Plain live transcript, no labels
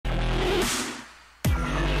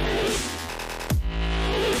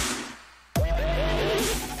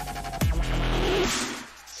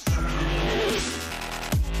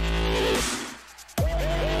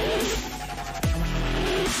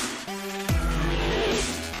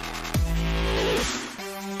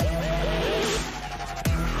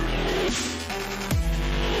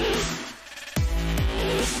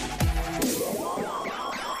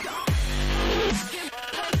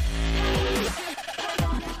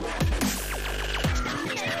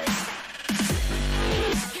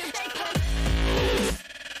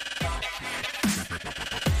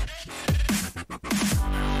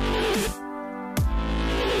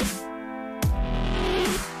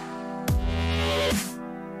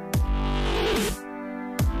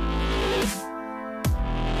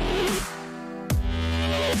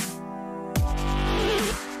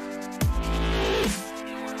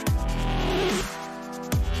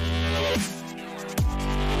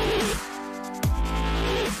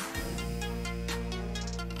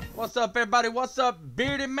What's up, everybody? What's up?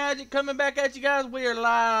 Bearded Magic coming back at you guys. We are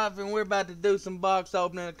live, and we're about to do some box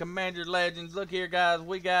opening of Commander Legends. Look here, guys.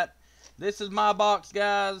 This is my box,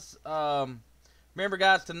 guys. Remember,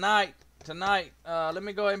 guys, tonight, let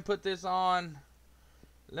me go ahead and put this on.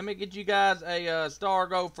 Let me get you guys a star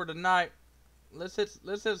go for tonight. Let's hit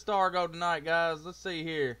star go tonight, guys. Let's see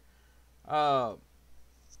here.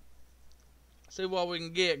 See what we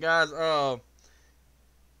can get, guys.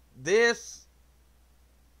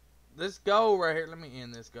 This goal right here, let me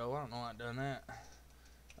end this goal. I don't know why I done that.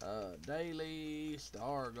 Daily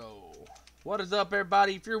star goal. What is up,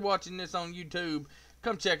 everybody? If you're watching this on YouTube,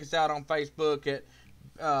 come check us out on Facebook at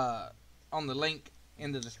on the link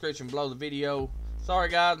in the description below the video. Sorry,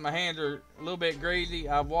 guys, my hands are a little bit greasy.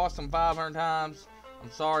 I've washed them 500 times. I'm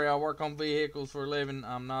sorry, I work on vehicles for a living.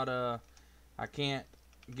 I'm not I can't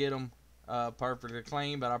get them perfectly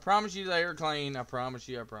clean, but I promise you they are clean. I promise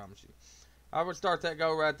you. I would start that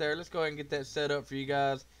go right there. Let's go ahead and get that set up for you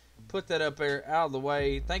guys. Put that up there out of the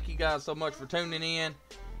way. Thank you guys so much for tuning in,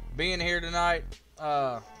 being here tonight.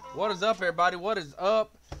 What is up, everybody? What is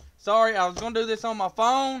up? Sorry, I was going to do this on my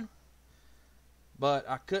phone, but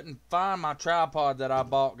I couldn't find my tripod that I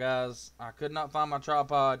bought, guys. I could not find my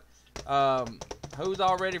tripod. Who's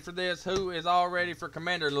all ready for this? Who is all ready for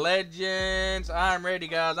Commander Legends? I'm ready,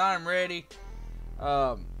 guys. I'm ready.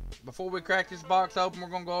 Before we crack this box open, we're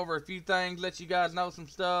going to go over a few things, let you guys know some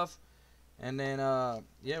stuff. And then,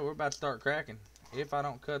 yeah, we're about to start cracking. If I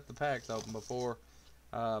don't cut the packs open before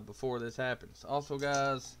this happens. Also,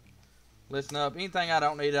 guys, listen up. Anything I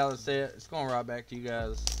don't need out of the set, it's going right back to you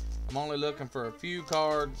guys. I'm only looking for a few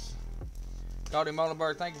cards. Cody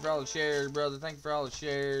Molenberg, thank you for all the shares, brother. Thank you for all the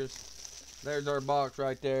shares. There's our box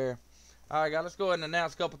right there. All right, guys, let's go ahead and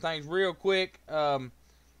announce a couple things real quick.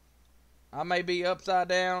 I may be upside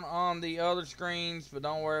down on the other screens, but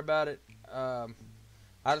don't worry about it. I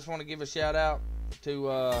just want to give a shout out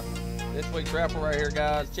to this week's raffle right here,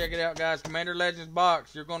 guys. Check it out, guys. Commander Legends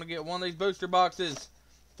box. You're going to get one of these booster boxes.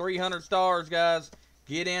 300 stars, guys.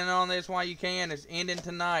 Get in on this while you can. It's ending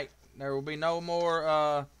tonight. There will be no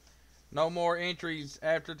more entries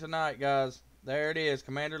after tonight, guys. There it is,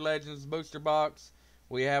 Commander Legends booster box.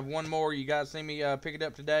 We have one more. You guys see me pick it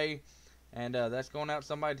up today, and that's going out to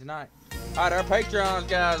somebody tonight. All right, our Patreons,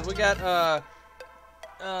 guys. We got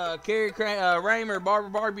Kerry Raymer, Barbara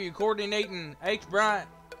Barbie, Courtney Neaton, H. Bryant,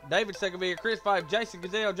 David Segovia, Chris Fife, Jason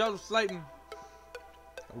Gazelle, Joseph Slayton,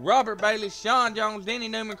 Robert Bailey, Sean Jones, Denny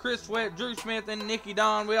Newman, Chris Sweat, Drew Smith, and Nikki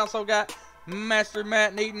Don. We also got Master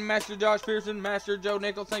Matt Neaton, Master Josh Pearson, Master Joe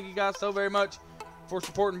Nichols. Thank you guys so very much for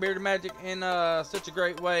supporting Bearded Magic in such a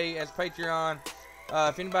great way as Patreon.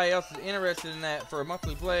 If anybody else is interested in that for a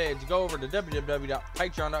monthly pledge, go over to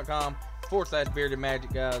www.patreon.com/Bearded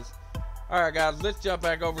Magic, guys. Alright, guys, let's jump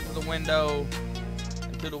back over to the window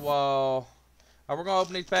and to the wall. We're gonna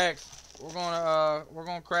open these packs. We're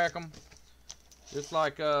gonna crack them. Just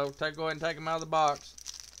like go ahead and take them out of the box.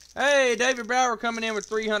 Hey, David Brower coming in with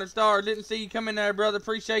 300 stars. Didn't see you come in there, brother.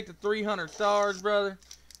 Appreciate the 300 stars, brother.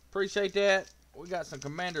 Appreciate that. We got some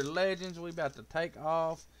Commander Legends we about to take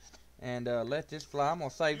off and let this fly. I'm gonna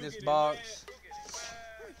save this box.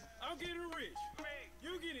 I'm getting rich.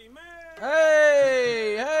 You getting mad?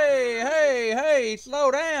 Hey,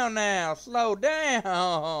 slow down now. Slow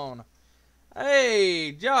down.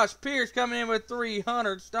 Hey, Josh Pierce coming in with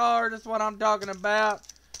 300 stars. That's what I'm talking about.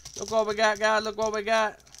 Look what we got, guys. Look what we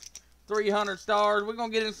got. 300 stars. We're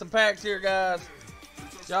going to get in some packs here, guys.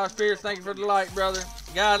 Josh Pierce, thank you for the like, brother.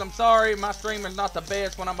 Guys, I'm sorry. My stream is not the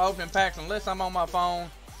best when I'm opening packs unless I'm on my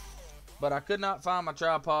phone. But I could not find my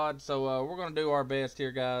tripod, so we're going to do our best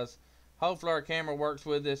here, guys. Hopefully our camera works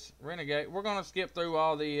with this. Renegade. We're going to skip through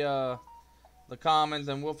all the commons,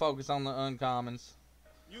 and we'll focus on the uncommons.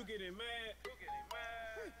 You getting mad?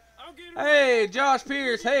 I'm getting Hey, Josh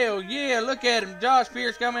Pierce. Hell yeah, look at him. Josh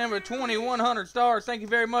Pierce coming in with 2,100 stars. Thank you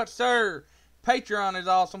very much, sir. Patreon is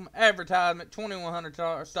awesome. Advertisement,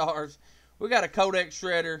 2,100 stars. We got a Codex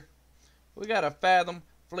Shredder. We got a Fathom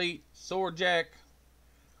Fleet Swordjack.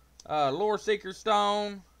 Lore Seeker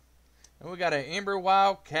Stone. And we got an Ember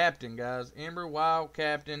Wild Captain, guys. Ember Wild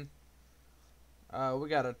Captain. We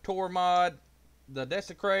got a Tormod, the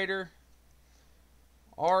Desecrator,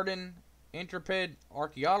 Arden, Intrepid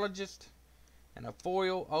Archaeologist, and a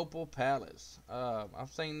Foil Opal Palace.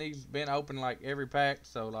 I've seen these been open like every pack,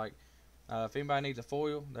 so like if anybody needs a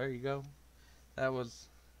foil, there you go. That was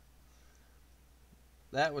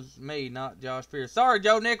me, not Josh Pierce. Sorry,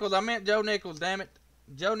 Joe Nichols. I meant Joe Nichols, damn it.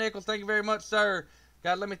 Joe Nichols, thank you very much, sir.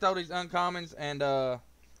 Guys, let me throw these uncommons and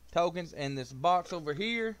tokens in this box over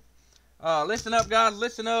here. Listen up, guys.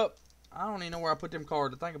 Listen up. I don't even know where I put them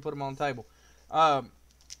cards. I think I put them on the table.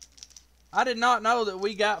 I did not know that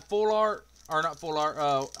we got full art, or not full art.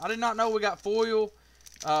 I did not know we got foil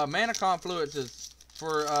mana confluences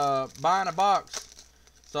for buying a box.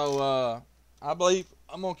 So I believe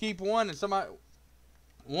I'm gonna keep one, and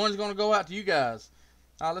one's gonna go out to you guys.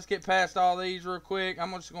 Let's get past all these real quick.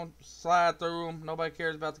 I'm just gonna slide through them. Nobody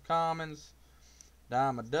cares about the commons.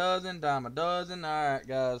 Dime a dozen, dime a dozen. All right,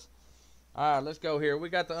 guys. All right, let's go here. We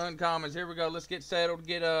got the uncommons. Here we go. Let's get settled.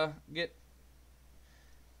 Here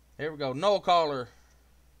we go. Null Caller,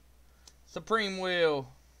 Supreme Will,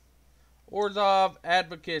 Orzhov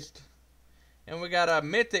Advocist, and we got a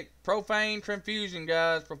Mythic Profane Transfusion,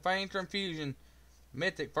 guys. Profane Transfusion,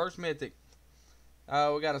 Mythic, first Mythic.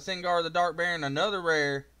 We got a Singar the Dark Baron, another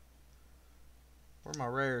rare. Where my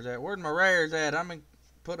rares at? Where's my rares at? I'm gonna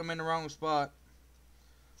put them in the wrong spot.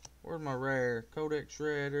 Where's my rare? Codex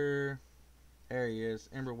Shredder. There he is.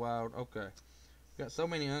 Ember Wild. Okay. Got so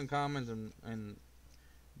many uncommons and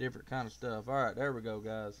different kind of stuff. Alright, there we go,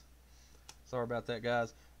 guys. Sorry about that,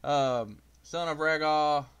 guys. Son of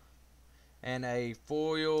Rhaegar. And a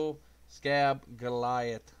foil Scab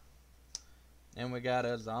Goliath. And we got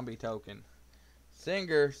a zombie token.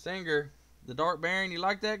 Singer. The Dark Baron. You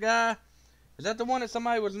like that guy? Is that the one that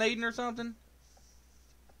somebody was needing or something?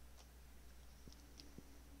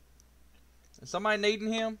 Is somebody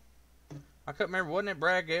needing him? I couldn't remember. Wasn't it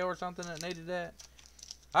Brad Gale or something that needed that?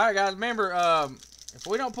 Alright, guys. Remember, if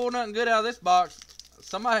we don't pull nothing good out of this box,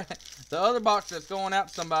 the other box that's going out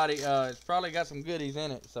to somebody, it's probably got some goodies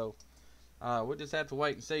in it. So, we'll just have to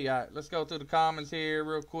wait and see. Alright, let's go through the comments here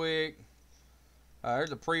real quick.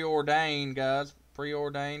 There's a Preordained, guys.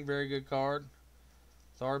 Preordained, very good card.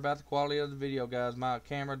 Sorry about the quality of the video, guys. My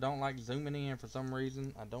camera don't like zooming in for some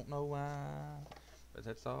reason. I don't know why. But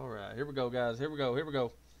that's alright. Here we go, guys. Here we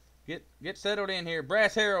go. Get settled in here.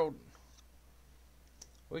 Brass Herald.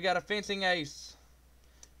 We got a Fencing Ace.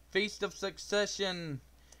 Feast of Succession.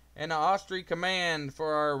 And an Austri Command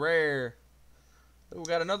for our rare. We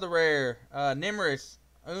got another rare. Nimrus.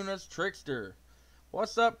 Una's Trickster.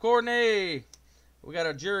 What's up, Courtney? We got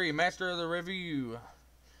a Jury. Master of the Review.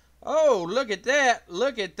 Oh, look at that.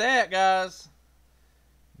 Look at that, guys.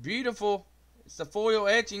 Beautiful. It's a foil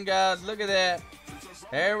etching, guys. Look at that.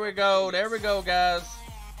 There we go. There we go, guys.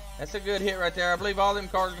 That's a good hit right there. I believe all them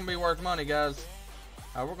cards are going to be worth money, guys.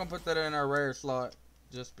 We're going to put that in our rare slot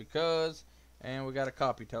just because. And we got a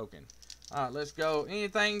copy token. Alright, let's go.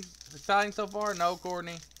 Anything exciting so far? No,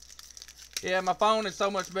 Courtney. Yeah, my phone is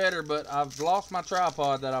so much better, but I've lost my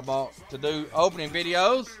tripod that I bought to do opening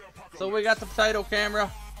videos. So we got the potato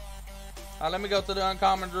camera. Let me go through the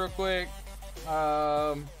uncommons real quick.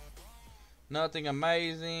 Nothing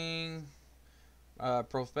amazing.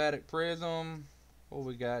 Prophetic Prism. What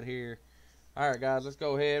we got here? Alright, guys, let's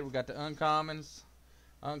go ahead. We got the uncommons.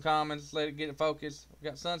 Let's let it get it focused. We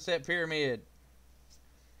got Sunset Pyramid.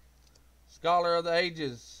 Scholar of the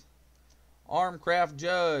Ages. Armcraft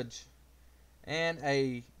Judge. And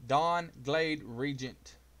a Dawn Glade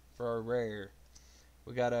Regent for our rare.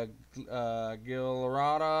 We got a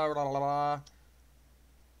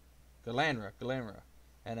Galandra,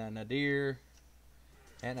 and a Nadir,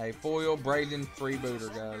 and a Foil Brazen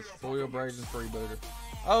Freebooter, guys. Foil Brazen Freebooter.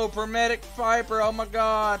 Oh, Permetic Viper, oh my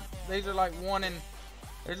god. These are like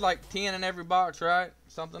there's like 10 in every box, right?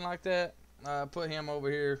 Something like that. Put him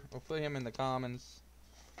over here. We'll put him in the commons.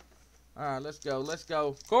 Alright, let's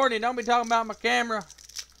go. Courtney, don't be talking about my camera.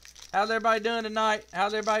 How's everybody doing tonight?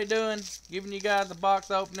 How's everybody doing? Giving you guys a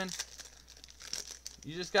box opening.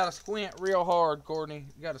 You just got to squint real hard, Courtney.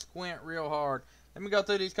 You got to squint real hard. Let me go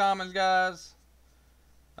through these comments, guys.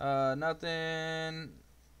 Nothing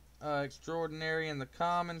extraordinary in the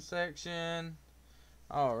comment section.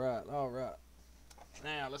 Alright.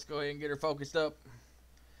 Now, let's go ahead and get her focused up.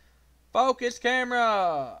 Focus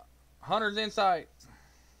camera. Hunter's Insight.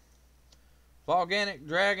 Volcanic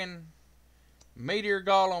Dragon. Meteor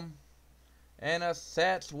Golem. And a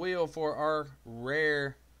Sat's Wheel for our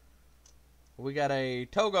rare. We got a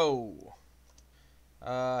Togo.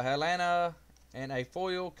 Helena. And a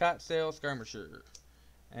Foil Kitesail Skirmisher.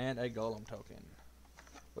 And a Golem token.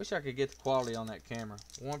 Wish I could get the quality on that camera.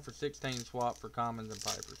 1 for 16 swap for commons and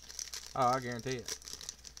pipers. Oh, I guarantee it.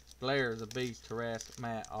 Blair is a beast, harassed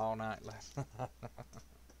Matt all night last night.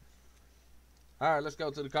 Alright, let's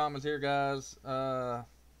go to the comments here, guys. I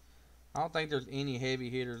don't think there's any heavy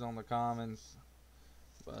hitters on the commons.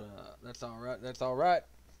 But that's alright.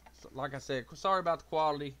 So, like I said, sorry about the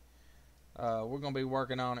quality. We're going to be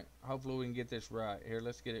working on it. Hopefully we can get this right. Here,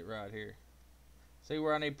 let's get it right here. See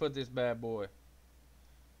where I need to put this bad boy.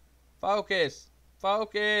 Focus.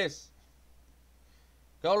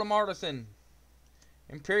 Golem Artisan.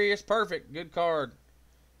 Imperious Perfect. Good card.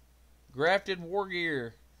 Grafted War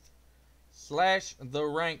Gear. Slash the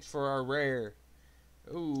ranks for our rare.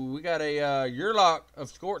 Ooh, we got a Yurlock of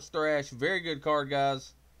Scorch Thrash. Very good card,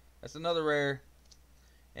 guys. That's another rare.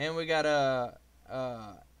 And we got a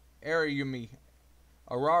Arayumi.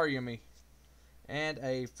 And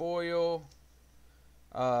a foil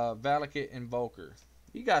Valakut Invoker.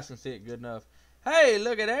 You guys can see it good enough. Hey,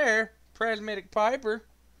 look at there. Prismatic Piper.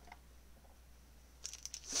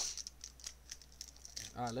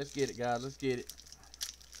 Alright, let's get it, guys. Let's get it.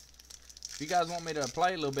 If you guys want me to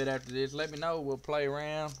play a little bit after this, let me know. We'll play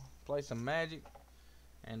around, play some Magic.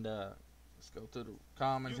 And let's go through the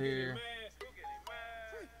comments here.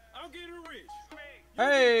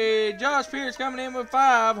 Hey, Josh Pierce coming in with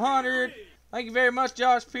 500. Thank you very much,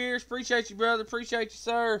 Josh Pierce. Appreciate you, brother. Appreciate you,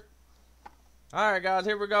 sir. Alright, guys,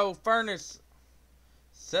 here we go. Furnace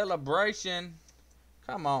Celebration.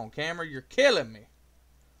 Come on, camera. You're killing me.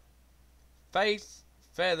 Face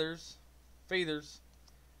Feathers.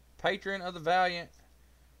 Patron of the Valiant.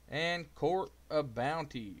 And Court of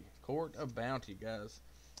Bounty. Court of Bounty, guys.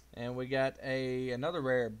 And we got another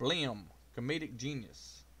rare. Blim. Comedic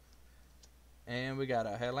Genius. And we got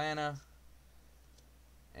a Helena.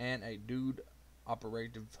 And a Dude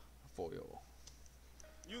Operative Foil.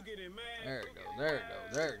 There it goes. There it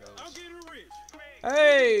goes. There it goes.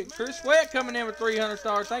 Hey, Chris Sweat coming in with 300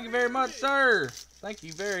 stars. Thank you very much, sir. Thank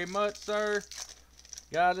you very much, sir.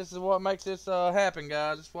 Guys, this is what makes this happen,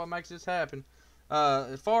 guys. This is what makes this happen.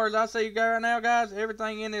 As far as I see right now, guys,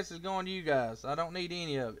 everything in this is going to you guys. I don't need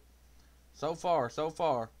any of it. So far.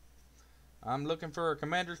 I'm looking for a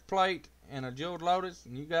Commander's Plate and a Jeweled Lotus,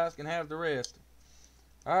 and you guys can have the rest.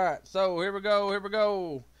 Alright, so here we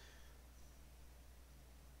go.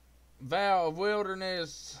 Vow of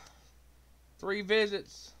Wilderness. 3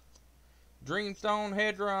 visits. Dreamstone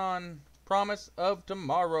Hedron. Promise of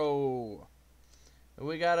Tomorrow.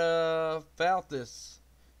 We got a Falthus.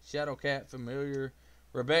 Shadowcat Familiar.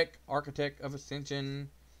 Rebek, Architect of Ascension.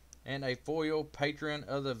 And a foil Patron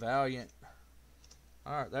of the Valiant.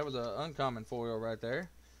 Alright, that was an uncommon foil right there.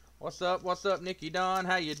 What's up, Nikki Don?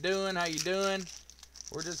 How you doing?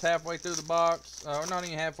 We're just halfway through the box. We're not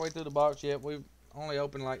even halfway through the box yet. We've only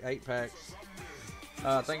opened like 8 packs.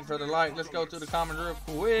 Thank you for the like. Let's go through the comments real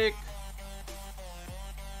quick.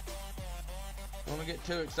 Don't want to get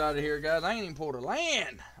too excited here, guys. I ain't even pulled a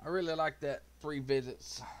land. I really like that 3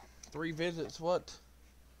 visits. 3 visits, what?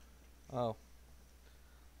 Oh.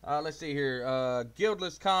 Let's see here.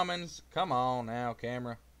 Guildless Commons. Come on now,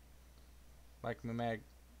 camera. Like me mag.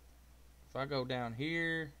 If I go down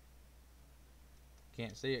here,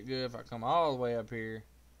 can't see it good. If I come all the way up here,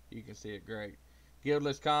 you can see it great.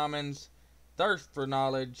 Guildless Commons, Thirst for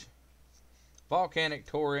Knowledge, Volcanic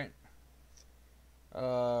Torrent,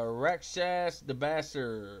 Rakshas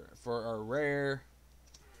Debasser for a rare,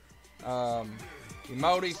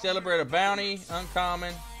 Emoti Celebrate a Bounty,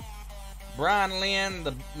 uncommon, Brian Lynn,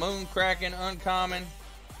 the Moon Kraken, uncommon.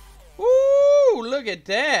 Woo! Look at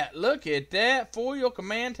that. Foil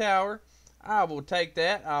Command Tower. I will take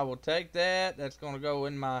that. That's going to go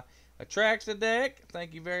in my Atraxa deck.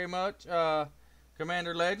 Thank you very much,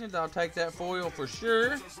 Commander Legends. I'll take that foil for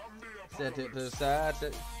sure. Set it to the side.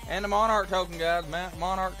 And the Monarch token, guys.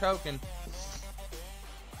 Monarch token.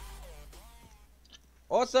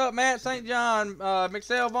 What's up, Matt St. John?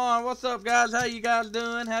 McSell Vaughn. What's up, guys? How you guys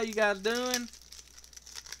doing?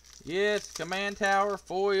 Yes, Command Tower,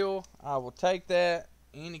 foil. I will take that.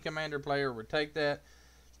 Any Commander player would take that.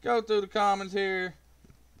 Go through the comments here.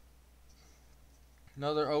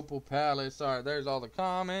 Another Opal Palace. Alright, there's all the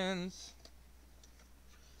comments.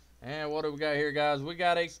 And what do we got here, guys? We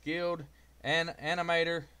got a skilled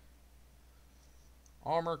animator.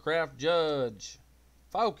 Armorcraft Judge.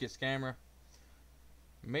 Focus, camera.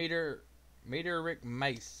 Meteoric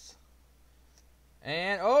Mace.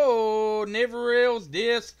 And, oh, Niveril's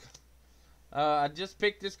Disc. I just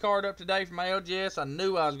picked this card up today from LGS. I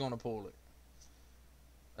knew I was going to pull it.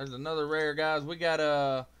 There's another rare, guys. We got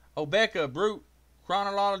Obeka Brute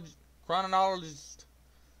Chronologist.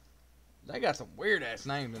 They got some weird ass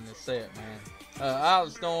names in this set, man. Isle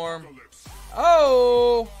of Storm.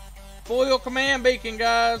 Oh, foil Command Beacon,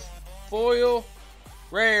 guys. Foil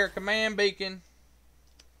rare Command Beacon.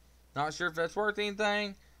 Not sure if that's worth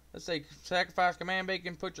anything. Let's see. Sacrifice Command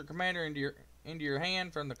Beacon. Put your commander into your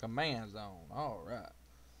hand from the command zone. All right.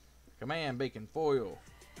 Command Beacon foil.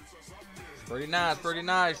 Pretty nice.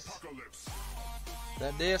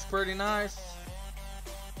 That disc pretty nice.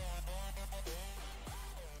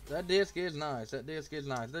 That disc is nice.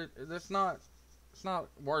 It's not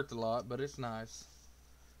worth a lot, but it's nice.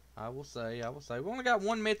 I will say. We only got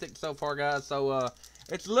 1 mythic so far, guys. So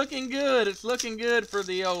It's looking good. It's looking good for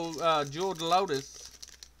the old Jeweled Lotus.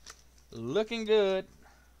 Looking good.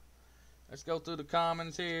 Let's go through the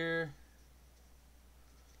commons here.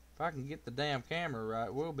 If I can get the damn camera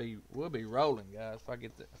right, we'll be rolling, guys. If I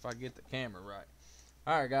get the camera right.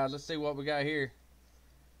 All right, guys. Let's see what we got here.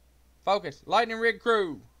 Focus. Lightning Rig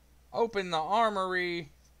Crew. Open the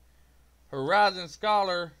Armory. Horizon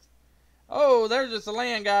Scholar. Oh, there's just a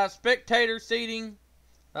land, guys. Spectator seating.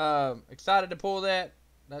 Excited to pull that.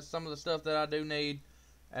 That's some of the stuff that I do need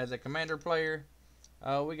as a commander player.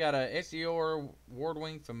 We got a SEO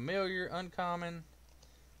Wardwing Familiar Uncommon.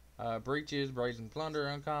 Breaches, Brazen Plunder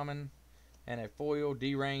Uncommon. And a foil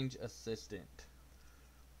D-Range Assistant.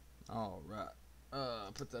 Alright.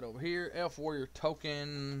 Put that over here. Elf Warrior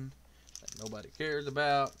Token that nobody cares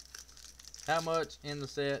about. How much in the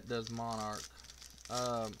set does Monarch?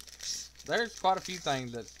 There's quite a few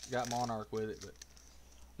things that's got Monarch with it, but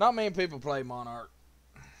not many people play Monarch.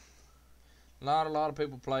 Not a lot of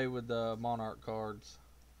people play with the Monarch cards.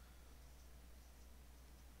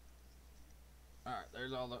 Alright,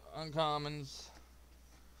 there's all the uncommons.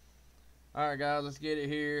 Alright, guys, let's get it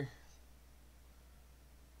here.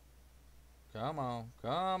 Come on,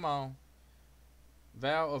 come on.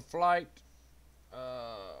 Vow of Flight.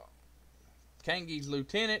 Kangi's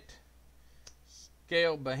Lieutenant.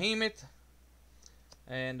 Scale Behemoth.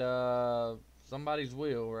 And somebody's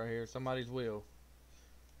will right here. Somebody's will.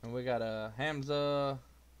 And we got a Hamza,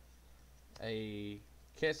 a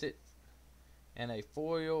Kesset, and a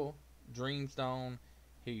foil Dreamstone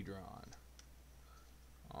Hedron.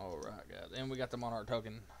 Alright, guys. And we got the Monarch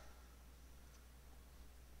token.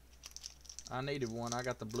 I needed one. I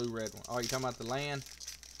got the blue-red one. Oh, you talking about the land?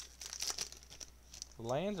 The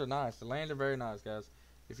lands are nice. The lands are very nice, guys.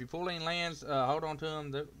 If you pull in lands, hold on to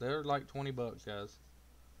them. They're like 20 bucks, guys.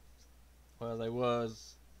 Well,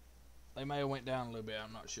 they may have went down a little bit.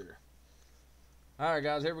 I'm not sure. Alright,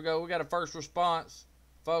 guys. Here we go. We got a first response.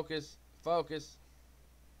 Focus. Focus.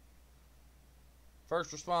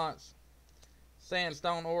 First response.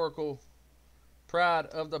 Sandstone Oracle. Pride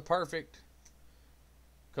of the Perfect.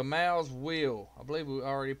 Kamal's Will. I believe we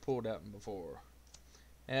already pulled that one before.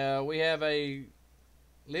 We have a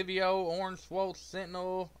Livio Orange Swoth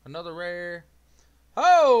Sentinel. Another rare.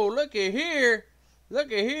 Oh, look at here.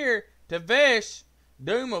 Look at here. Tavesh,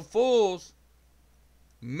 Doom of Fools.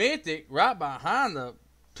 Mythic right behind the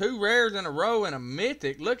two rares in a row and a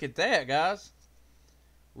mythic. Look at that, guys.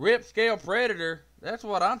 Rip Scale Predator. That's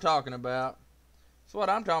what I'm talking about. That's what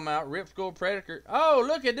I'm talking about. Rip Scale Predator. Oh,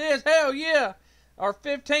 look at this. Hell yeah. Our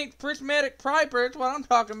 15th Prismatic Piper. That's what I'm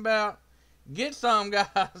talking about. Get some,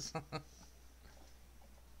 guys.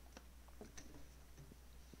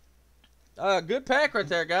 Good pack right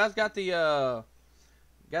there, guys. Got the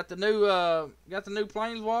new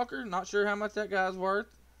Planeswalker. Not sure how much that guy's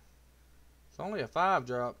worth. It's only a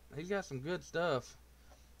 5-drop. He's got some good stuff.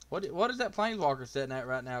 What is that Planeswalker sitting at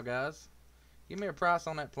right now, guys? Give me a price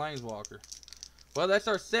on that Planeswalker. Well, that's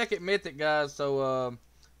our second mythic, guys. So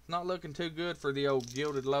it's not looking too good for the old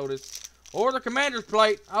Gilded Lotus or the Commander's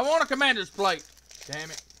Plate. I want a Commander's Plate. Damn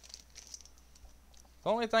it. The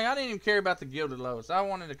only thing, I didn't even care about the Gilded Lotus. I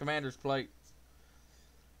wanted a Commander's Plate.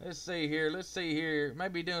 Let's see here. Let's see here.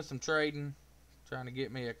 Maybe doing some trading. Trying to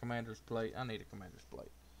get me a Commander's Plate. I need a Commander's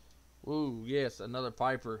Plate. Ooh, yes, another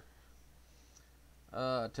Piper.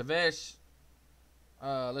 Tavesh.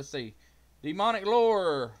 Let's see. Demonic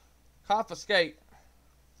Lore. Confiscate.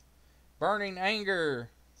 Burning Anger.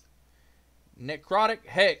 Necrotic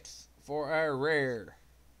Hex for our rare.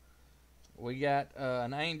 We got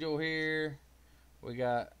an Angel here. We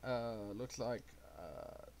got, looks like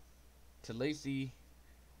Talisi.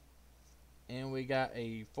 And we got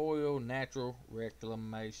a foil Natural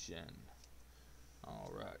Reclamation.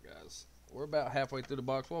 Alright, guys. We're about halfway through the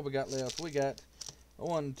box. What we got left? We got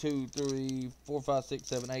 1, 2, 3, 4, 5, 6,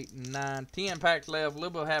 7, 8, 9, 10 packs left. A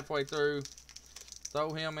little bit halfway through.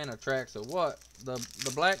 Throw him in a track. So what? The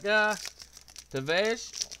black guy?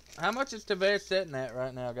 Tavesh? How much is Tavesh setting at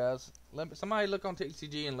right now, guys? Somebody look on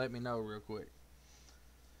TCG and let me know real quick.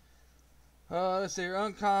 Let's see here.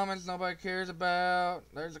 Uncommons nobody cares about.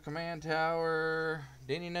 There's a command tower.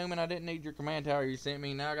 Denny Newman, I didn't need your command tower you sent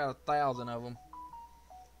me. Now I got 1,000 of them.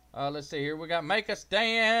 Let's see here. We got Make a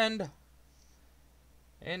Stand.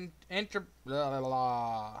 Interpret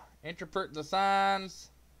the Signs.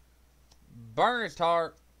 Burnished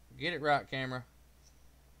Heart. Get it right, camera.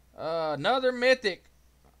 Another Mythic.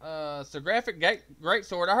 Seraphic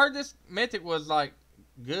Greatsword. I heard this Mythic was, like,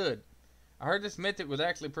 good. I heard this Mythic was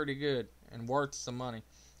actually pretty good and worth some money.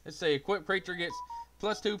 Let's see. Equipped creature gets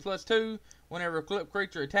 +2/+2. Whenever equipped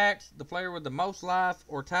creature attacks, the player with the most life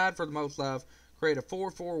or tied for the most life Create a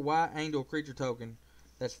 4/4 white angel creature token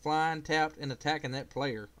that's flying, tapped, and attacking that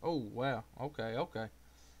player. Oh, wow. Okay, okay.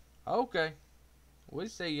 Okay. We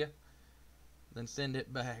see ya. Then send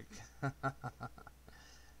it back.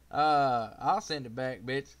 I'll send it back,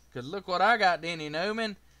 bitch. Because look what I got, Denny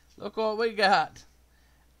Newman. Look what we got.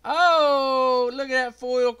 Oh, look at that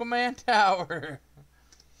foil command tower.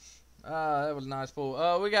 That was a nice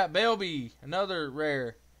pull. We got Belby, another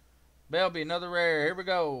rare. Belby, another rare. Here we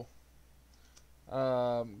go.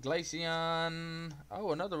 Glaceon.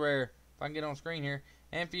 Oh, another rare. If I can get on screen here.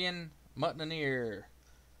 Amphion Muttoneer.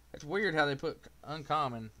 It's weird how they put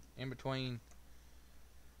uncommon in between.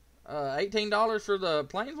 $18 for the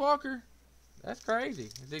Planeswalker? That's crazy.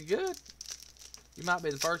 Is it good? You might be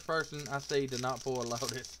the first person I see to not pull a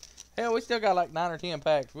Lotus. Hell, we still got like 9 or 10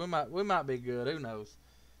 packs. We might be good. Who knows?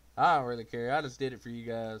 I don't really care. I just did it for you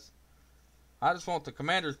guys. I just want the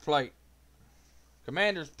Commander's Plate.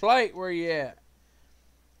 Commander's Plate, where you at?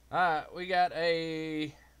 Alright, we got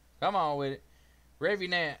a... Come on with it.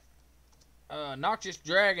 Revenant. Noxious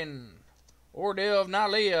Dragon. Ordeal of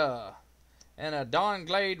Nylea. And a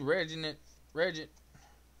Dawnglade Regent.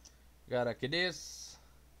 Got a Cadiz.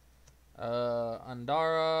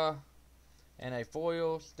 Andara. And a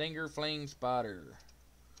foil Stinger Fling Spider.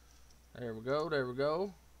 There we go, there we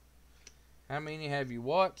go. How many have you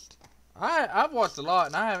watched? I've watched a lot,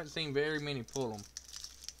 and I haven't seen very many pull them.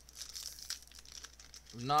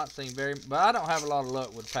 Not seen very, but I don't have a lot of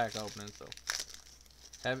luck with pack opening, so.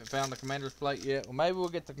 Haven't found the Commander's Plate yet. Well, maybe we'll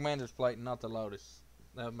get the Commander's Plate and not the Lotus.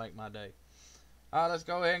 That would make my day. Alright, let's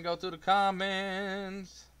go ahead and go through the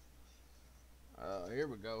comments. Here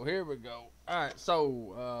we go, here we go. Alright,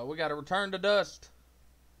 so, we got a Return to Dust.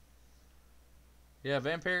 Yeah,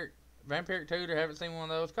 Vampiric Tutor, haven't seen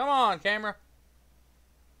one of those. Come on, camera.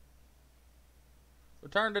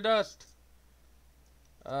 Return to Dust.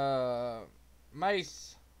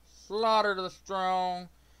 Mace. Slaughter to the Strong.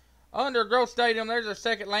 Undergrowth Stadium, there's our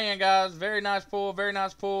second land, guys. Very nice pull, very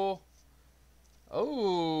nice pull.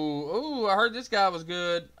 Ooh, I heard this guy was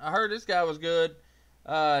good.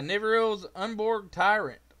 Niveril's Unborg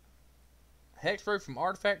Tyrant. Hexproof from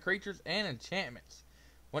artifact, creatures, and enchantments.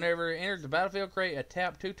 Whenever it enters the battlefield, create a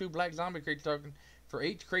tap 2/2 black zombie creature token for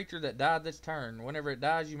each creature that died this turn. Whenever it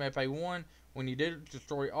dies, you may pay 1. When you do,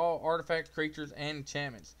 destroy all artifacts, creatures, and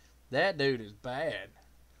enchantments. That dude is bad.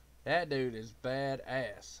 That dude is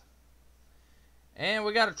badass. And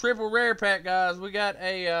we got a triple rare pack, guys. We got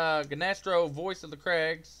a Ganastro Voice of the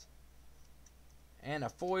Crags. And a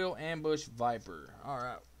foil Ambush Viper.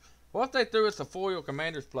 Alright. What if they threw us a foil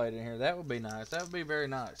Commander's Plate in here? That would be nice. That would be very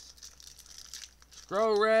nice.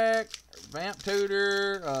 Scroll Rack, Vamp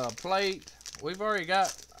Tutor, Plate. We've already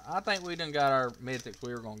got, I think we done got our mythics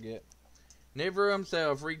we were going to get. Nibiru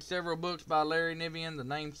himself. Read several books by Larry Nivian, the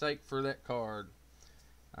namesake for that card.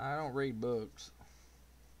 I don't read books.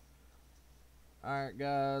 Alright,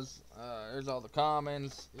 guys. There's all the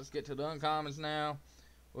commons. Let's get to the uncommons now.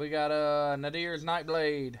 We got Nadir's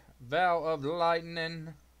Nightblade, Vow of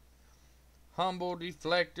Lightning, Humble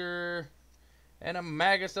Deflector, and a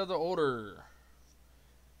Magus of the Order.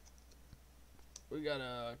 We got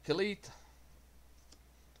a Khalith,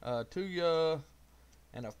 Tuya,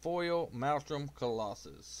 and a foil Maelstrom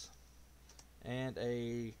Colossus. And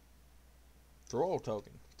a Thrall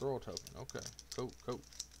token. Okay. Cool.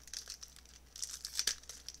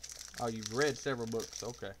 Oh, you've read several books.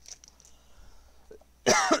 Okay.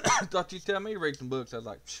 Thought you'd tell me to read some books. I was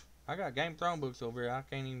like, psh, I got Game of Thrones books over here. I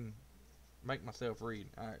can't even make myself read.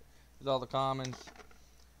 Alright. There's all the commons.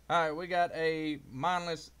 Alright, we got a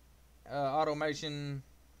mindless automation,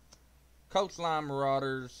 Coastline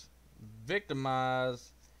Marauders,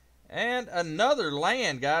 Victimize, and another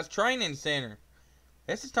land, guys. Training Center.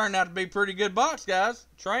 This has turned out to be a pretty good box, guys.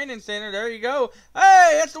 Training Center. There you go.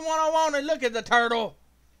 Hey, that's the one I wanted. Look at the turtle.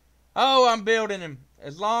 Oh, I'm building him.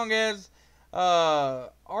 As long as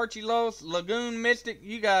Archilos, Lagoon Mystic,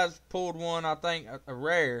 you guys pulled one, I think, a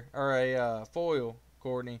rare, or a foil,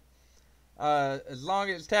 Courtney. As long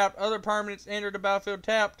as it's tapped, other permanents enter the battlefield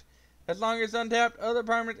tapped. As long as it's untapped, other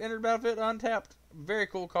permanents enter the battlefield untapped. Very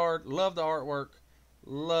cool card. Love the artwork.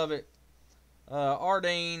 Love it.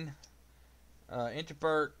 Ardeen,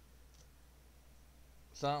 Interpert,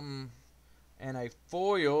 something, and a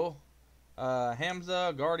foil,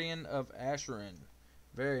 Hamza, Guardian of Asherin.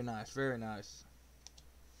 Very nice, very nice.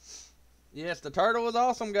 Yes, the turtle is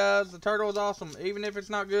awesome, guys. The turtle is awesome. Even if it's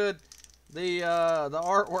not good, the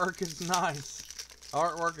artwork is nice.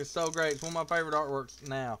 Artwork is so great. It's one of my favorite artworks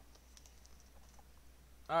now.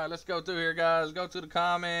 Alright, let's go through here, guys. Go to the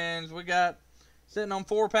comments. We got sitting on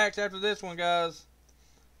 4 packs after this one, guys.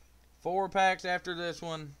 4 packs after this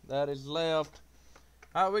one that is left.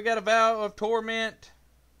 We got a Vow of Torment,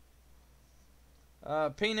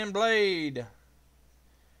 Peening Blade,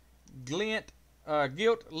 Gilt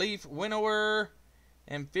Leaf Winnower,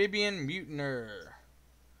 Amphibian Mutineer.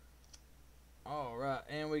 Alright,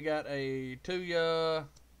 and we got a Tuya,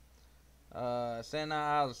 Santa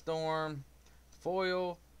Eye of the Storm,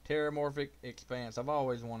 Foil, Terramorphic Expanse. I've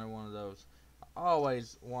always wanted one of those.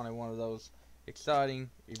 Always wanted one of those exciting,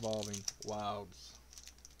 evolving wilds.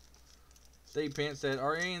 Steve Pence said,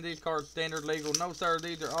 are any of these cards standard legal? No, sir.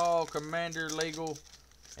 These are all commander legal.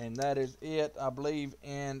 And that is it, I believe,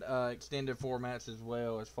 in extended formats as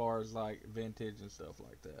well, as far as like vintage and stuff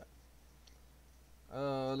like that.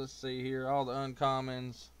 Let's see here. All the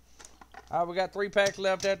uncommons. Alright, we got 3 packs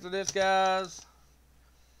left after this, guys.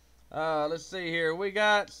 Let's see here. We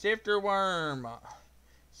got Sifter Worm,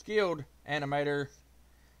 Skilled Animator,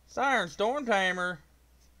 Siren Storm Tamer,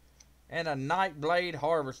 and a Nightblade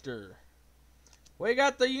Harvester. We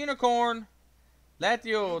got the Unicorn,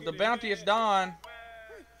 Lathiel, the Bounteous Dawn.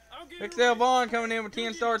 XL Vaughn coming in with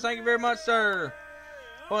 10 stars. Thank you very much, sir.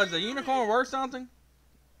 What, is the Unicorn worth something?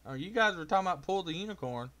 Oh, you guys were talking about pull the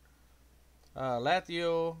Unicorn.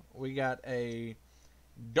 Lathiel, we got a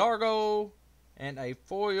Dargo and a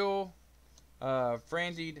foil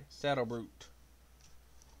Frenzied Saddlebrute.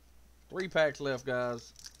 3 packs left,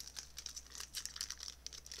 guys.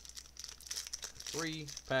 3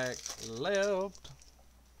 packs left.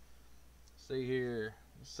 See here.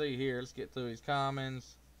 See here. Let's get through these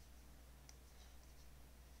commons.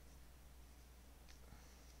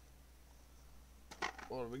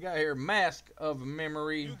 What do we got here? Mask of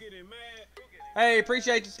Memory. Hey,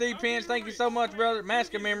 appreciate you, Steve Pence. Thank you so much, brother.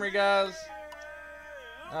 Mask of Memory, guys.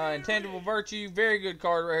 Intangible Virtue. Very good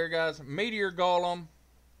card right here, guys. Meteor Golem.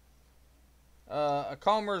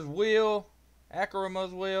 Akoma's Will.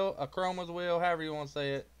 Akroma's Will, however you want to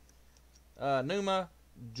say it. Numa.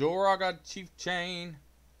 Joraga Chief Chain.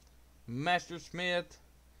 Master Smith.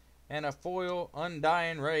 And a foil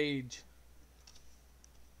Undying Rage.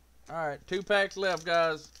 Alright, 2 packs left,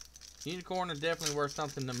 guys. Unicorn is definitely worth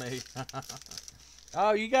something to me.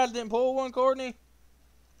 Oh, you guys didn't pull one, Courtney?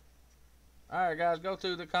 Alright, guys, go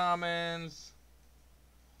through the comments.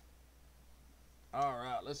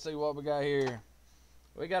 Alright, let's see what we got here.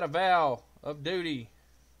 We got a Vow of Duty.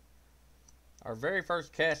 Our very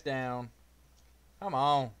first cast down. Come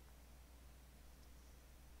on.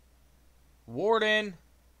 Warden.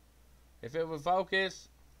 If it would focus.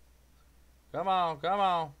 Come on, come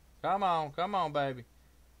on. Come on, come on, baby.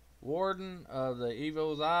 Warden of the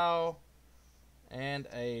Evil's Isle. And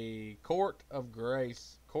a Court of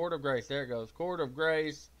Grace. Court of Grace, there it goes. Court of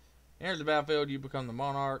Grace. Enters the battlefield, you become the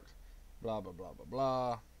monarch. Blah, blah, blah, blah,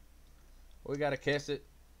 blah. We got a Kesset.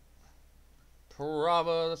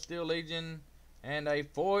 Parava, the Steel Legion. And a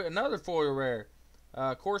foil, another foil rare.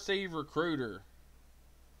 Corsive Recruiter.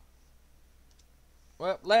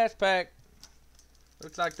 Well, last pack.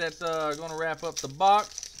 Looks like that's going to wrap up the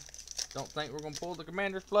box. Don't think we're going to pull the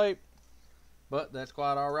Commander's Plate. But that's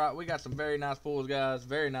quite alright. We got some very nice pulls, guys.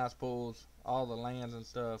 Very nice pulls. All the lands and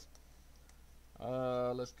stuff.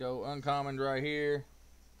 Let's go uncommon right here.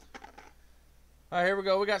 Alright, here we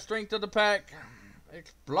go. We got Strength of the Pack.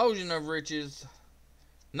 Explosion of Riches.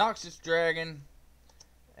 Noxious Dragon.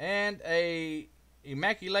 And a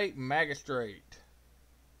Immaculate Magistrate.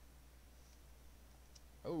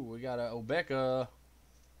 Oh, we got a Obeka.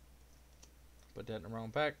 Put that in the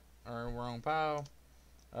wrong pack. Or wrong pile.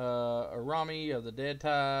 A Rami of the Dead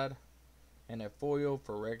Tide. And a foil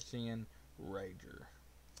Phyrexian Rager.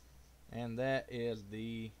 And that is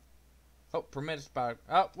the... Oh, Prometheus Piper.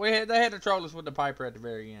 Oh, they had to troll us with the Piper at the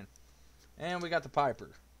very end. And we got the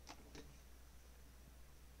Piper.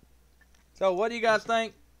 So, what do you guys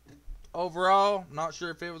think? Overall, not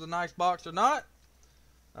sure if it was a nice box or not.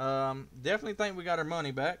 Definitely think we got our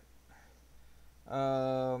money back.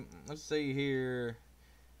 Let's see here.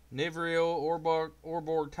 Nivreal,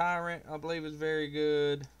 Orborg Tyrant, I believe is very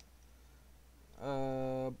good.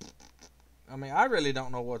 I mean, I really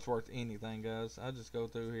don't know what's worth anything, guys. I just go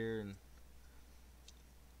through here and...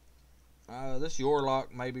 this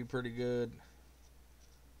Yorlock may be pretty good.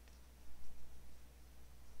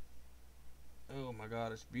 Oh my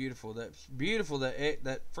god, it's beautiful. That's beautiful.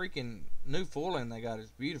 That freaking new foiling they got is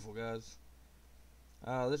beautiful, guys.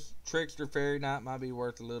 This Trickster Fairy Knight might be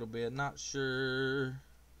worth a little bit. Not sure.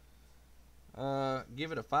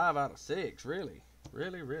 Give it a 5 out of 6. Really.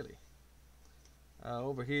 Really.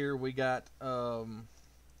 Over here we got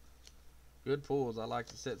good pulls. I like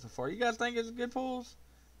the set so far. You guys think it's good pulls?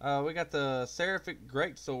 We got the Seraphic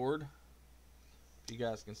Greatsword. If you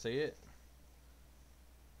guys can see it.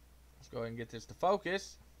 Let's go ahead and get this to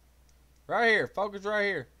focus. Right here. Focus right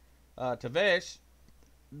here. Tavesh.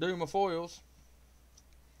 Doom of Foils.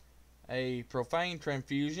 A Profane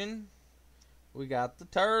Transfusion. We got the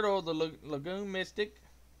Turtle, the Lagoon Mystic.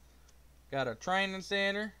 Got a Training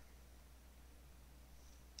Center.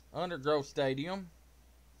 Undergrowth Stadium.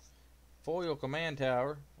 Foil Command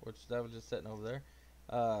Tower, which that was just sitting over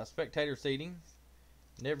there. Spectator Seating.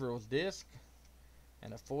 Nevral's Disc.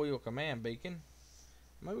 And a Foil Command Beacon.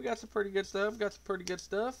 I mean, we got some pretty good stuff.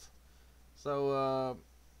 So,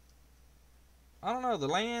 I don't know, the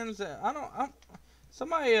lands, I'm gonna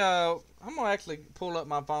actually pull up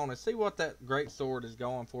my phone and see what that great sword is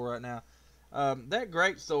going for right now. That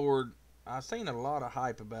great sword, I've seen a lot of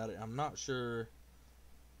hype about it. I'm not sure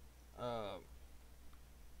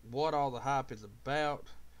what all the hype is about,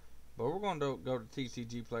 but we're going to go to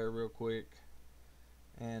TCG Player real quick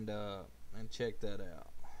and check that out.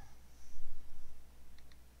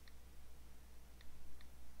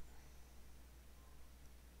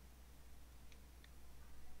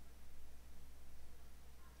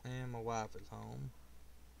 And my wife is home.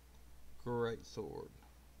 Great sword.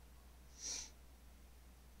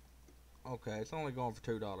 Okay, it's only going for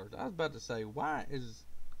 $2. I was about to say, why is...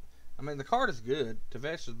 I mean, the card is good.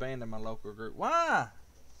 Tavesh was banned in my local group. Why?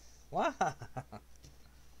 Why?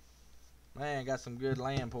 Man, got some good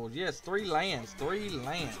land pulls. Yes, 3 lands. 3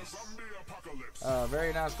 lands.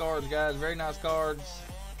 Very nice cards, guys. Very nice cards.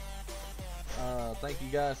 Thank you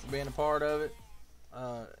guys for being a part of it.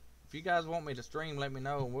 If you guys want me to stream, let me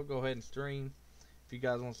know, and we'll go ahead and stream. If you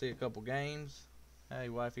guys want to see a couple games. Hey,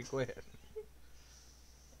 wifey, quit.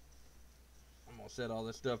 I'm going to set all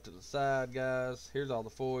this stuff to the side, guys. Here's all the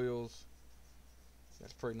foils.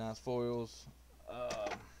 That's pretty nice foils.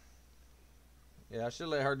 Yeah, I should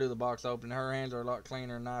let her do the box opening. Her hands are a lot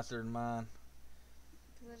cleaner and nicer than mine.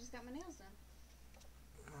 Because I just got my nails done.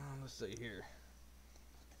 Let's see here.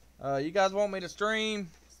 You guys want me to stream?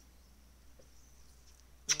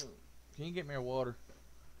 Can you get me a water,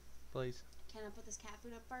 please? Can I put this cat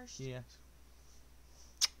food up first? Yes.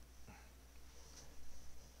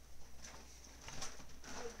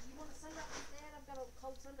 Oh, do you want a sun drop instead? I've got a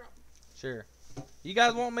cold sun drop. Sure. You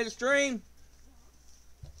guys want me to stream?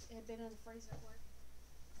 It had been in the freezer at work.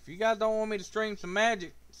 If you guys don't want me to stream some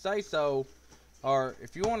Magic, say so. Or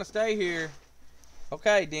if you want to stay here,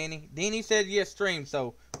 okay, Denny. Denny said yes, stream,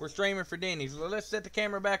 so we're streaming for Denny. So let's set the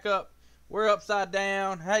camera back up. We're upside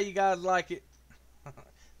down. How you guys like it?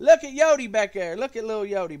 Look at Yodi back there. Look at little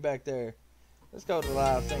Yodi back there. Let's go to the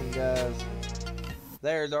live thing, guys.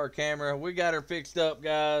 There's our camera. We got her fixed up,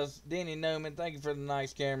 guys. Denny Newman, thank you for the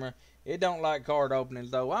nice camera. It don't like card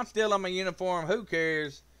openings, though. I'm still on my uniform. Who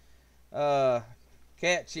cares?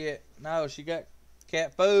 Cat shit. No, she got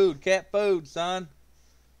cat food. Cat food, son.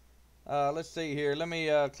 Let's see here. Let me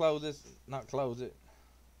close this. Not close it.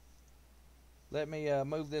 Let me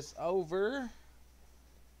move this over.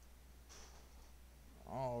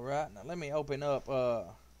 Alright, now let me open up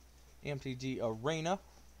MTG Arena.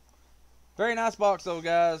 Very nice box though,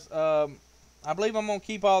 guys. I believe I'm going to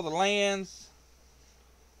keep all the lands.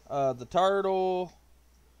 The Turtle.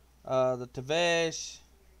 The Tavesh.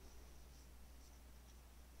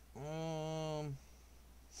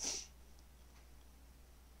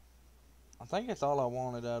 I think that's all I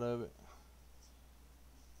wanted out of it.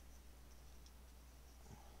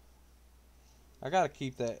 I gotta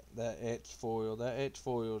keep that etch foil. That etch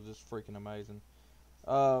foil is just freaking amazing.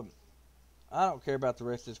 I don't care about the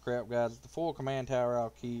rest of this crap, guys. The full command tower I'll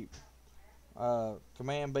keep.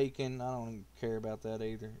 Command beacon, I don't even care about that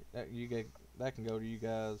either. That can go to you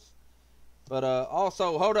guys. But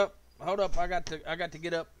also, hold up. I got to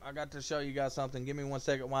get up. I got to show you guys something. Give me 1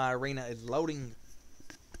 second while Arena is loading.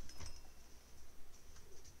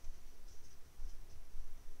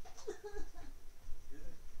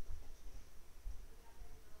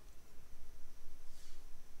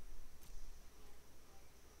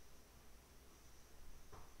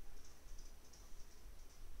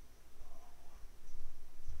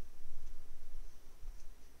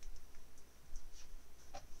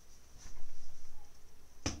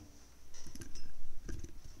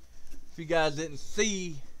 If you guys didn't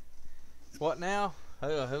see, what now?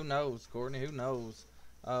 Who knows, Courtney? Who knows?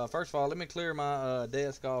 First of all, let me clear my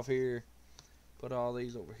desk off here. Put all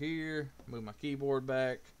these over here. Move my keyboard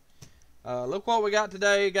back. Look what we got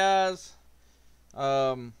today, guys.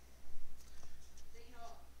 Look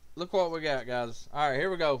what we got, guys. Alright,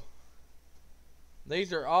 here we go.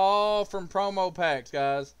 These are all from promo packs,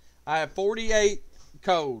 guys. I have 48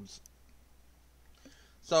 codes.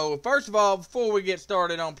 So, first of all, before we get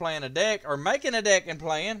started on playing a deck, or making a deck and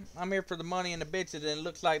playing, I'm here for the money and the bitches, and it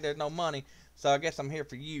looks like there's no money, so I guess I'm here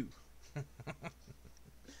for you.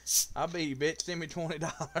 I'll be you, bitch. Send me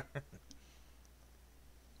 $20.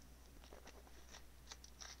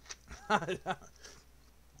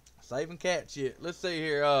 Saving cat shit. Let's see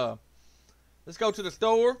here. Let's go to the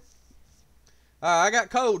store. I got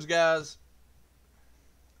codes, guys.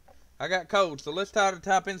 I got codes. So let's try to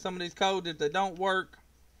type in some of these codes. If they don't work,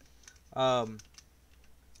 I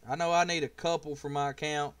know I need a couple for my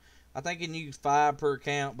account. I think you can use 5 per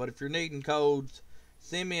account. But if you're needing codes,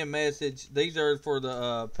 send me a message. These are for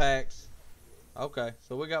the packs. Okay,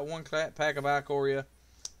 so we got one pack of Ikoria.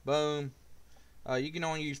 Boom. You can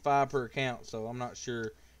only use 5 per account, so I'm not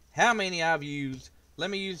sure how many I've used. Let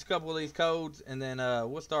me use a couple of these codes, and then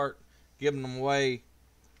we'll start giving them away.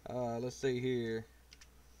 Let's see here.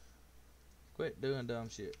 Quit doing dumb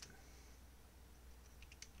shit.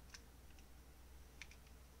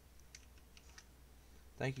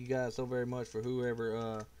 Thank you guys so very much for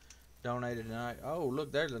whoever donated tonight. Oh,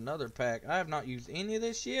 look, there's another pack. I have not used any of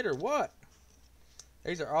this shit, or what?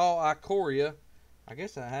 These are all Ikoria. I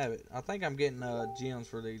guess I have it. I think I'm getting gems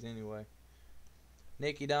for these anyway.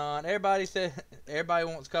 Nikki Don. Everybody said everybody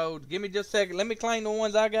wants codes. Give me just a second. Let me claim the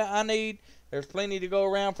ones I need. There's plenty to go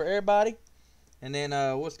around for everybody. And then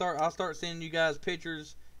I'll start sending you guys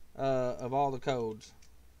pictures of all the codes.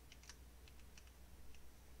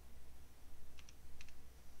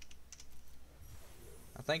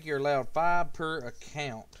 I think you're allowed 5 per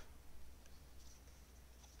account.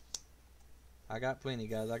 I got plenty,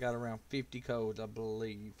 guys. I got around 50 codes, I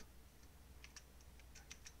believe.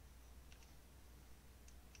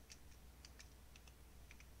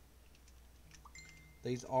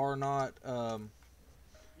 These are not, alright,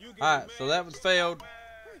 so that was failed.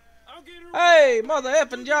 Hey, mother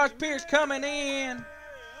effing Josh Pierce coming in.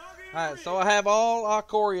 Alright, so I have all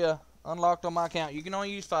Ikoria unlocked on my account. You can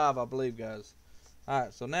only use 5, I believe, guys.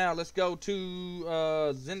 Alright, so now let's go to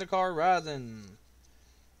Zendikar Rising.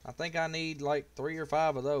 I think I need like 3 or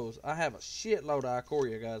 5 of those. I have a shitload of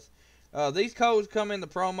Ikoria, guys. These codes come in the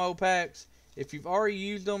promo packs. If you've already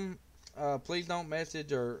used them, please don't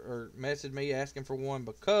message or message me asking for one,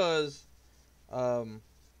 because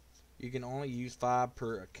you can only use 5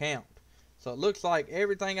 per account. So it looks like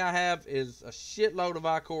everything I have is a shitload of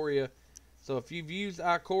Ikoria. So if you've used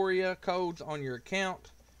Ikoria codes on your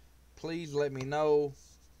account, please let me know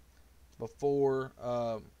before,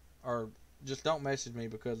 or just don't message me,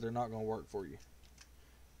 because they're not going to work for you.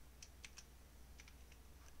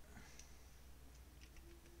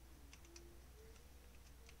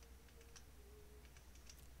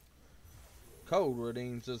 Code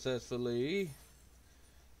redeemed successfully.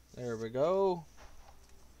 There we go.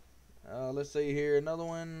 Let's see here. Another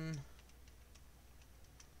one.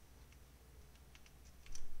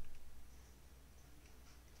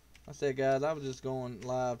 I said, guys, I was just going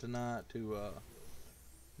live tonight to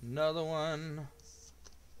another one.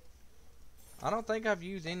 I don't think I've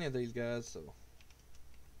used any of these, guys, so.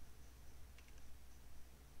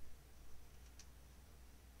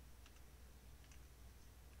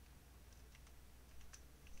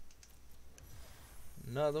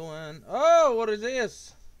 Another one. Oh, what is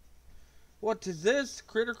this? What is this?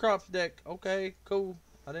 Critter Crops deck. Okay, cool.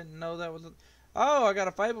 I didn't know that was a... Oh, I got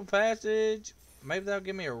a Fable Passage. Maybe that'll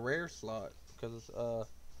give me a rare slot, because I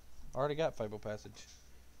already got Fable Passage.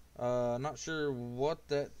 Not sure what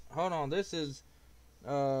that... Hold on, this is...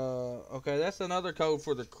 okay, that's another code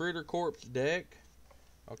for the Critter Corpse deck.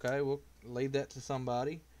 Okay, we'll leave that to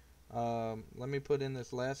somebody. Let me put in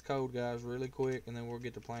this last code, guys, really quick, and then we'll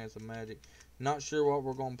get to playing some Magic. Not sure what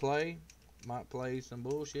we're going to play. Might play some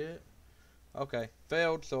bullshit. Okay,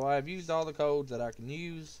 failed. So I've used all the codes that I can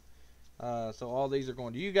use. So all these are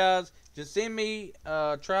going to you guys. Just send me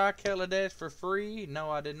Try Kaladesh for free.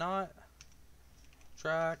 No, I did not.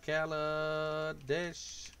 Try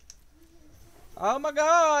Kaladesh. Oh my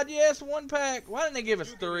God, yes, 1 pack. Why didn't they give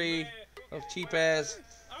us 3 of cheap ass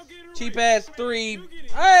 3?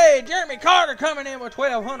 Hey, Jeremy Carter coming in with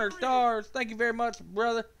 1,200 stars. Thank you very much,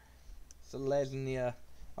 brother. It's a legend, yeah.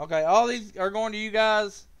 Okay, all these are going to you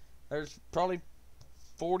guys. There's probably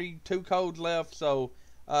 42 codes left, so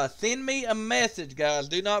send me a message, guys.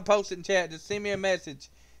 Do not post it in chat. Just send me a message.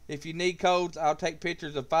 If you need codes, I'll take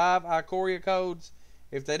pictures of 5 Ikoria codes.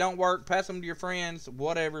 If they don't work, pass them to your friends,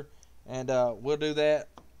 whatever, and we'll do that.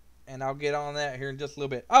 And I'll get on that here in just a little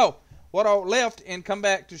bit. Oh, what I left and come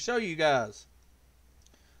back to show you guys.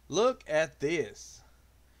 Look at this.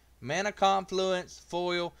 Mana Confluence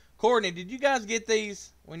foil. Courtney, did you guys get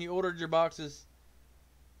these when you ordered your boxes?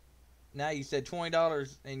 Now you said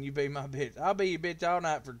 $20 and you be my bitch. I'll be your bitch all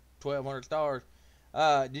night for 1,200 stars.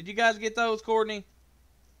 Did you guys get those, Courtney?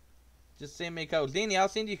 Just send me codes. Denny, I'll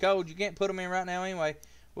send you codes. You can't put them in right now anyway.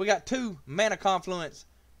 We got 2 Mana Confluence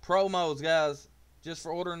promos, guys, just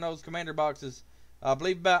for ordering those commander boxes. I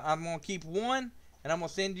believe I'm going to keep one, and I'm going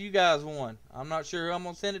to send you guys one. I'm not sure who I'm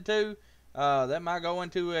going to send it to. That might go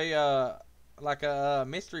into a like a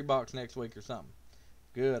mystery box next week or something.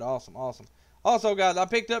 Good, awesome, awesome. Also, guys, I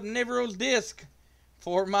picked up Nivero's disc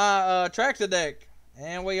for my Traxa deck,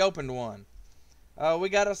 and we opened one. We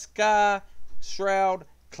got a Sky Shroud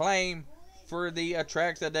claim for the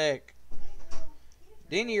Traxa deck.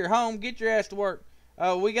 Denny, you're home. Get your ass to work.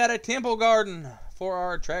 We got a Temple Garden for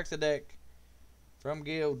our Traxa deck from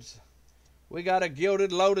Guilds. We got a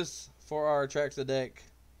Gilded Lotus for our Traxa deck.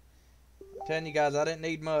 I'm telling you guys, I didn't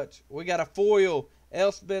need much. We got a foil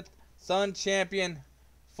Elspeth Sun Champion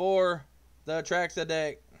for the Traxa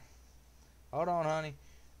deck. Hold on, honey.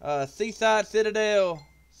 Seaside Citadel,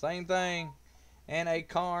 same thing. And a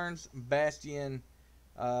Karn's Bastion,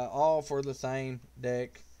 all for the same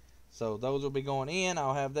deck. So those will be going in.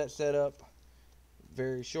 I'll have that set up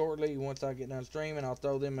very shortly. Once I get done streaming, I'll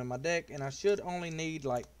throw them in my deck. And I should only need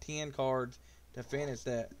like 10 cards to finish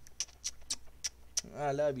that.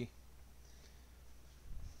 I love you.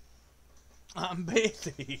 I'm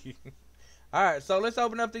busy. Alright, so let's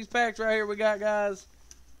open up these packs right here we got, guys.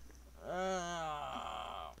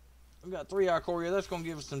 We got 3 Ikoria. That's going to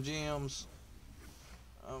give us some gems.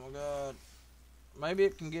 Oh my god. Maybe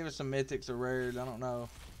it can give us some mythics or rares. I don't know.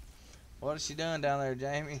 What is she doing down there,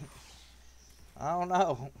 Jamie? I don't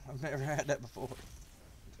know. I've never had that before.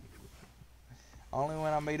 Only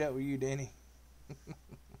when I meet up with you, Denny.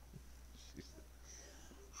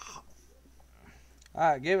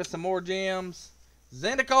 Alright, give us some more gems.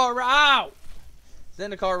 Zendikar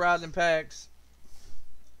Rising packs.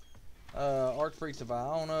 Archpriest of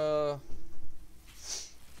Iona.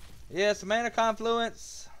 Yes, Mana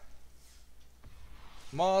Confluence.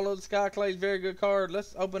 Maul of the Skyclade's very good card.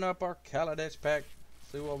 Let's open up our Kaladesh pack.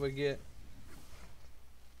 See what we get.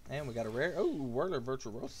 And we got a rare. Oh, Whirler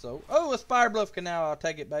Virtuoso. Oh, a Spire Bluff Canal. I'll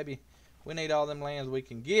take it, baby. We need all them lands we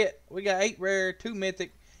can get. We got 8 rare, 2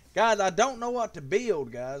 mythic. Guys, I don't know what to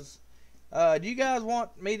build, guys. Do you guys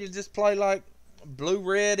want me to just play like blue,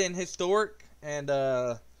 red, and historic and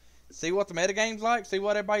see what the metagame's like? See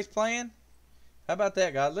what everybody's playing? How about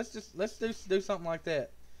that, guys? Let's do something like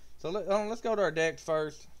that. So let's go to our decks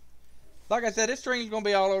first. Like I said, this stream's gonna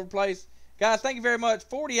be all over the place, guys. Thank you very much.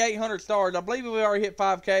 4,800 stars. I believe we already hit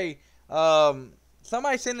 5K.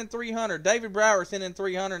 Somebody sent in 300. David Brower sent in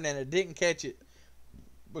 300, and it didn't catch it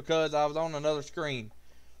because I was on another screen.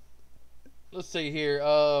 Let's see here.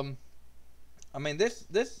 I mean, this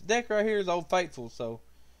deck right here is Old Faithful, so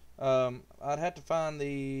I'd have to find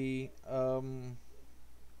the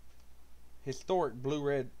historic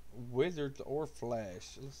blue-red Wizards or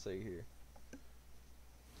Flash. Let's see here.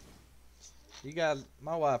 You guys,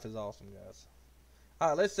 my wife is awesome, guys.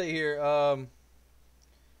 Alright, let's see here.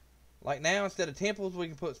 Like now, instead of temples, we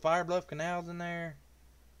can put Spire Bluff Canals in there.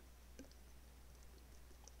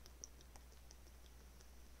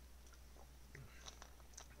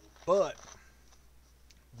 But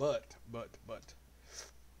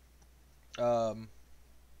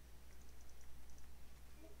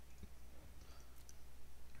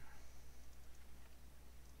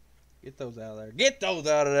get those out of there. Get those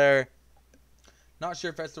out of there. Not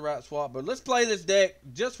sure if that's the right swap, but let's play this deck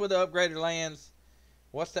just with the upgraded lands.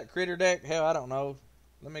 What's that critter deck? Hell, I don't know.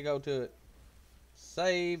 Let me go to it.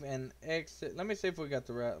 Save and exit. Let me see if we got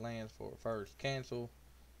the right lands for it first. Cancel.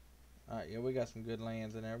 Alright, yeah, we got some good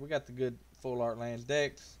lands in there. We got the good full art lands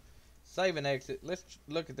decks. Save and exit. Let's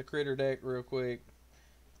look at the critter deck real quick.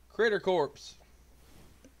 Critter Corpse.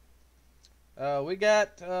 We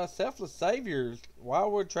got Selfless Saviors,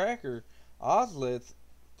 Wildwood Tracker, Ozlith,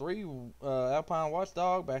 3 Alpine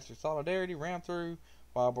Watchdog, Bastard Solidarity, Ram Through,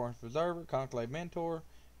 Wildborn's Preserver, Conclave Mentor,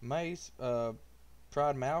 Mace,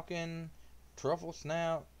 Pride Malkin, Truffle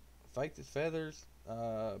Snout, Faith's Feathers,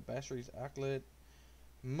 Bastard's Acolyte,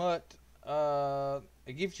 Mutt.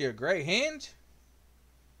 It gives you a Great Hinge,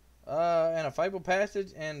 and a Fable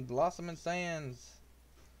Passage, and Blossoming Sands.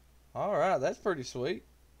 Alright, that's pretty sweet.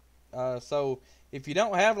 So if you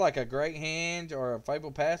don't have like a Great Hinge or a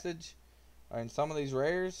Fable Passage in some of these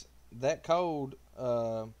rares, that code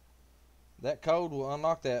will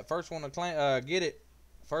unlock that. First one to get it.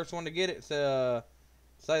 First one to get it.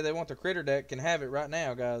 Say they want the critter deck can have it right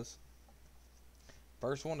now, guys.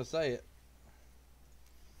 First one to say it.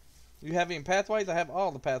 You have any pathways? I have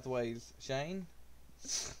all the pathways, Shane.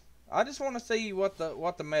 I just want to see what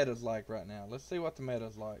the meta's like right now. Let's see what the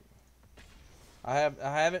meta's like. I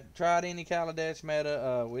haven't tried any Kaladesh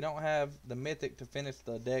meta. We don't have the mythic to finish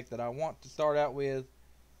the deck that I want to start out with.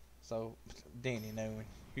 So, Danny knew me.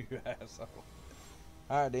 You asshole.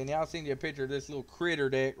 Alright, Danny, I'll send you a picture of this little critter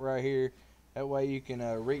deck right here. That way you can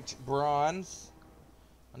reach bronze.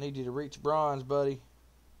 I need you to reach bronze, buddy.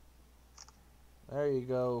 There you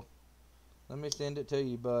go. Let me send it to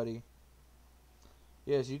you, buddy.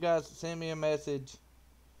 Yes, you guys send me a message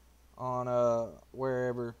on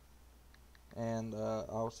wherever, and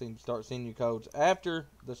I'll start sending you codes after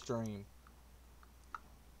the stream.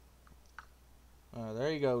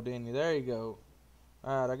 There you go, Denny. There you go.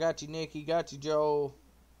 Alright, I got you, Nikki. Got you, Joel.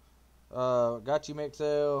 Got you,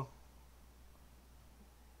 Mixel.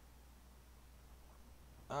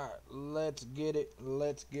 Alright, let's get it.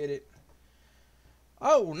 Let's get it.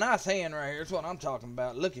 Oh, nice hand right here. That's what I'm talking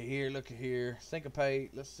about. Look at here. Look at here. Syncopate.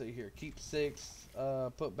 Let's see here. Keep 6.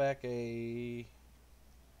 Put back a...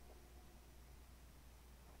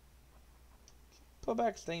 Put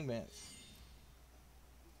back steam vents.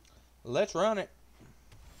 Let's run it.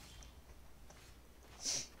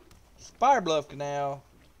 Fire Bluff Canal.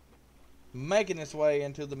 Making its way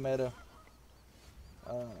into the meta.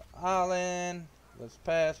 Island. Let's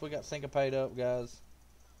pass. We got Syncopate up, guys.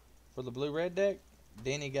 For the blue-red deck.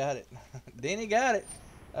 Denny got it. Denny got it.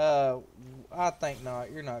 I think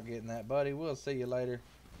not. You're not getting that, buddy. We'll see you later.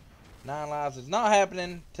 9 lives is not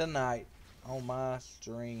happening tonight on my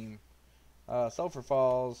stream. Sulphur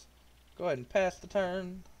Falls. Go ahead and pass the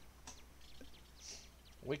turn.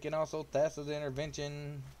 We can also Thassa's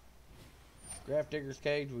Intervention. Graph Digger's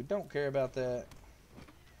Cage. We don't care about that.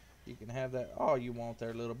 You can have that all you want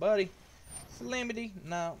there, little buddy. Slimity.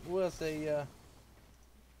 No, we'll see.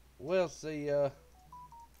 We'll see.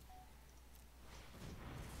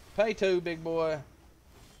 Pay 2, big boy.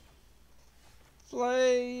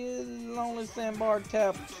 Slay Lonely Sandbar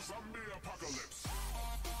Tap.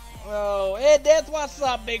 Oh, Ed Death, what's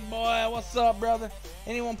up, big boy? What's up, brother?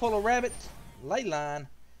 Anyone pull a rabbit? Ley line.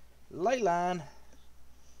 Ley line.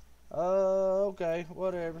 Okay,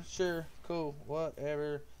 whatever. Sure, cool,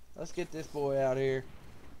 whatever. Let's get this boy out here.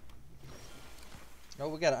 Oh,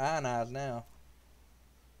 we got to ionize now.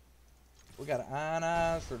 We got to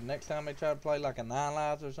ionize for the next time they try to play like a 9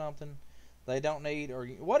 lives or something. They don't need, or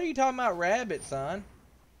what are you talking about, rabbit, son?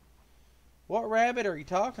 What rabbit are you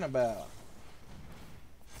talking about?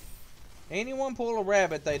 Anyone pull a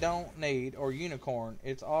rabbit they don't need, or unicorn.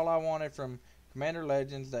 It's all I wanted from Commander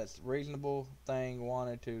Legends. That's reasonable thing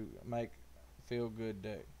wanted to make feel good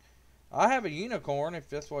deck. I have a unicorn if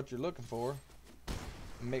that's what you're looking for.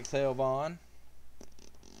 Mix Vaughn.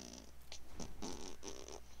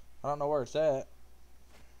 I don't know where it's at.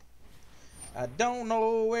 I don't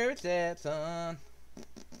know where it's at, son.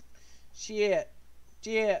 Shit.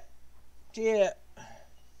 Shit. Shit.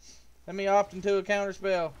 Let me opt into a counter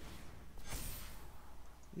spell.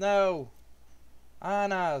 No.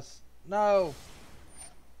 Ionize. No.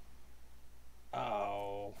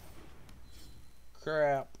 Oh.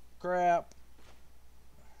 Crap. Crap.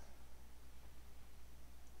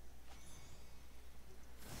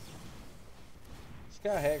 It's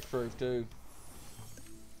got hexproof too.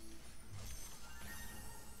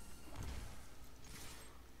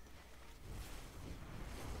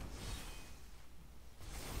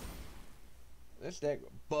 This deck would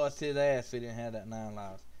bust his ass if he didn't have that 9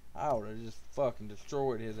 lives. I would have just fucking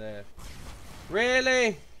destroyed his ass.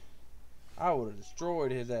 Really? I would have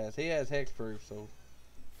destroyed his ass. He has hexproof, so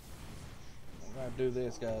I'm gonna do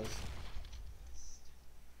this, guys.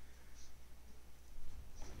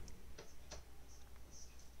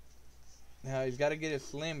 Now he's got to get his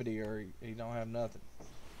Slimity or he don't have nothing.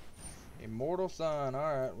 Immortal Sun.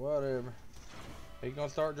 Alright, whatever. He's gonna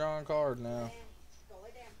start drawing cards now.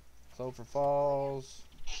 Sulphur Falls.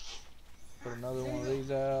 Put another one of these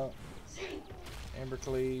out.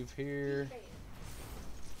 Embercleave here.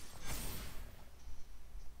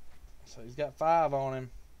 So he's got 5 on him.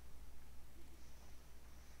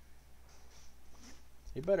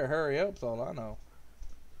 He better hurry up, is all I know.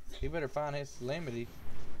 He better find his Slimity.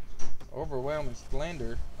 Overwhelming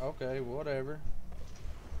Splendor. Okay, whatever.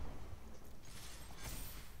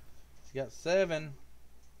 He's got 7.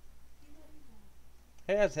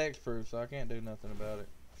 He has hexproof, so I can't do nothing about it.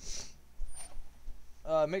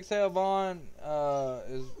 Mixel Vaughn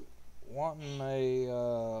is wanting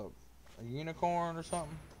a unicorn or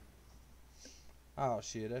something. Oh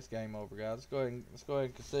shit, that's game over, guys. Let's go ahead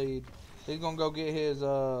and concede. He's gonna go get his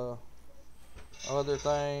other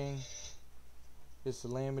thing, his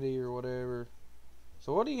Salamity or whatever.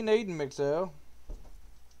 So what do you need in Mixel?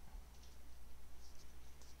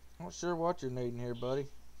 I'm not sure what you're needing here, buddy.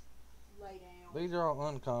 Lay down. These are all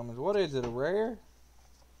uncommons. What is it, a rare?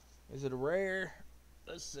 Is it a rare?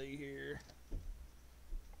 Let's see here.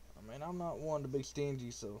 I mean, I'm not one to be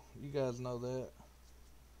stingy, so you guys know that.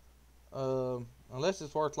 Unless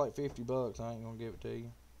it's worth like 50 bucks, I ain't gonna give it to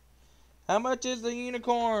you. How much is the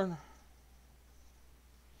unicorn?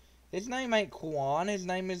 His name ain't Quan, his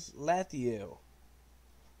name is Lathiel.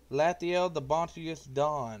 Lathiel the Bounteous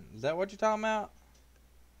Dawn. Is that what you're talking about?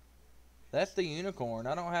 That's the unicorn.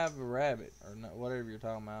 I don't have a rabbit or whatever you're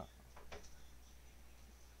talking about.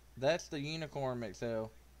 That's the unicorn, Mixel.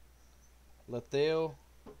 Lathiel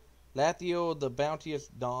the Bounteous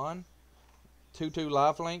Dawn. 2/2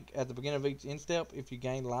 lifelink at the beginning of each instep. If you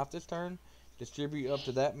gain life this turn, distribute up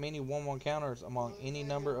to that many 1/1 counters among any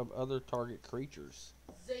number of other target creatures.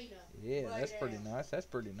 Yeah, that's pretty nice. That's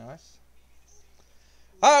pretty nice.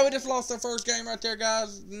 Alright, we just lost our first game right there,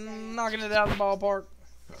 guys. Knocking it out of the ballpark.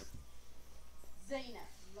 Zena,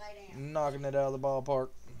 lay down. Knocking it out of the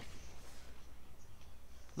ballpark.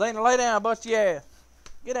 Zena, lay down, bust your ass.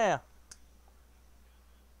 Get down.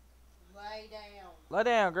 Lay down. Lay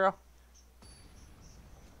down, girl.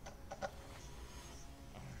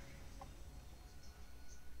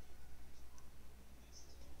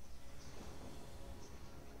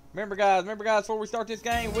 Remember guys, before we start this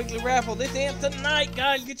game, weekly raffle. This ends tonight,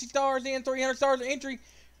 guys. Get your stars in, 300 stars of entry.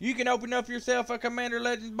 You can open up yourself a Commander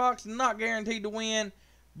Legends box. Not guaranteed to win,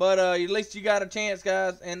 but at least you got a chance,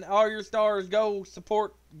 guys. And all your stars go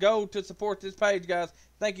to support this page, guys.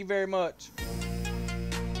 Thank you very much.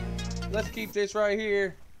 Let's keep this right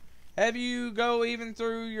here. Have you go even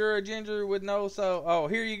through you're a ginger with no soul? Oh,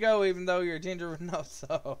 here you go, even though you're a ginger with no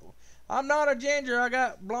soul. I'm not a ginger. I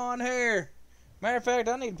got blonde hair. Matter of fact,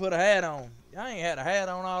 I need to put a hat on. I ain't had a hat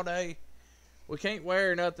on all day. We can't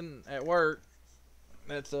wear nothing at work.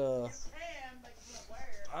 That's I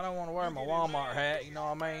don't want to wear my Walmart hat. You know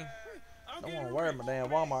what I mean? I don't want to wear my damn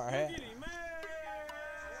Walmart hat.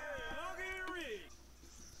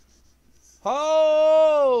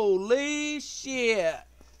 Holy shit!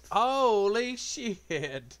 Holy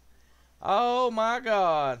shit! Oh my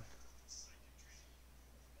God!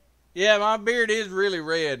 Yeah, my beard is really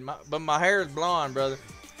red, but my hair is blonde, brother.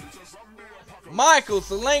 Michael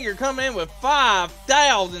Salinger coming in with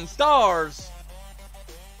 5,000 stars.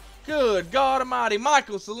 Good God Almighty,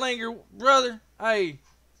 Michael Salinger, brother. Hey,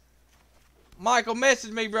 Michael,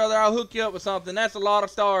 message me, brother. I'll hook you up with something. That's a lot of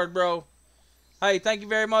stars, bro. Hey, thank you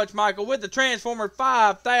very much, Michael. With the Transformer,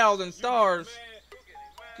 5,000 stars.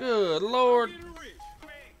 Good Lord.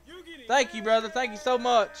 Thank you, brother. Thank you so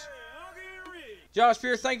much. Josh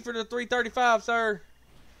Pierce, thank you for the 335, sir.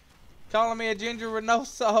 Calling me a ginger with no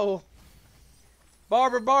soul.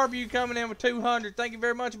 Barbara Barbie coming in with 200. Thank you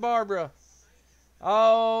very much, Barbara.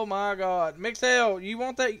 Oh my God. Mixel, you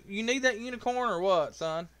want that? You need that unicorn or what,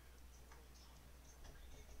 son?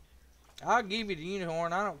 I'll give you the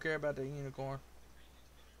unicorn. I don't care about the unicorn.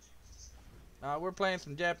 We're playing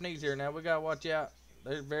some Japanese here now. We gotta watch out.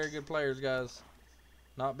 They're very good players, guys.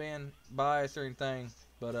 Not being biased or anything,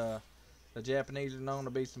 but the Japanese are known to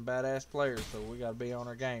be some badass players, so we gotta be on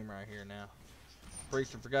our game right here now.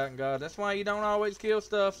 Priest of Forgotten God. That's why you don't always kill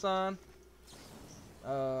stuff, son.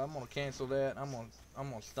 I'm gonna cancel that. I'm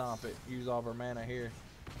gonna stomp it. Use all of our mana here.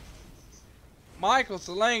 Michael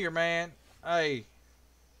Salinger, man. Hey.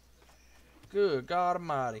 Good God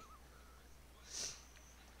Almighty.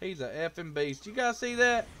 He's a effing beast. You guys see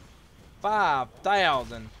that?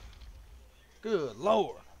 5,000. Good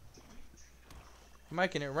Lord.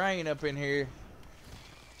 Making it rain up in here.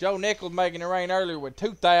 Joe Nichols making it rain earlier with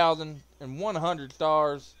 2,100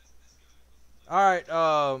 stars. Alright,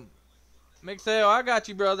 Mixel, I got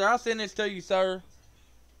you, brother. I'll send this to you, sir.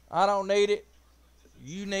 I don't need it.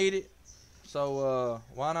 You need it. So,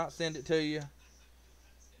 why not send it to you?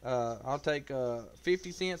 I'll take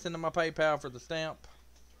 50 cents into my PayPal for the stamp.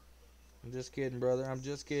 I'm just kidding, brother. I'm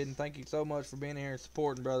just kidding. Thank you so much for being here and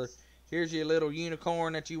supporting, brother. Here's your little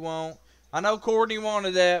unicorn that you want. I know Courtney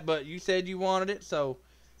wanted that, but you said you wanted it, so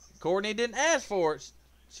Courtney didn't ask for it.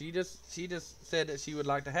 She just said that she would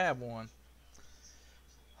like to have one.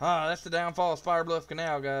 That's the downfall of Spire Bluff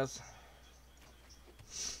Canal, guys.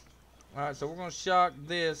 Alright, so we're going to shock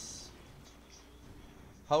this.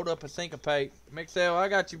 Hold up a syncopate. Mixel, I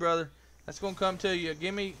got you, brother. That's going to come to you.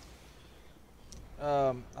 Give me...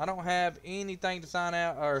 I don't have anything to sign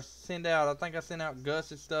out or send out. I think I sent out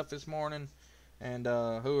Gus's stuff this morning. And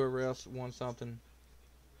whoever else won something.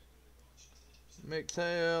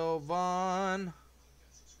 Mixel Von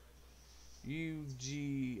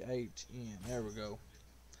UGHN. There we go.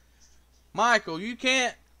 Michael, you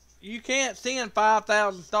can't send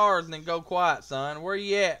 5,000 stars and then go quiet, son. Where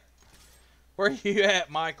you at? Where you at,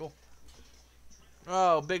 Michael?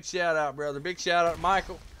 Oh, big shout out, brother. Big shout out,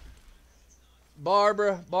 Michael.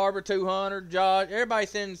 Barbara 200, Josh. Everybody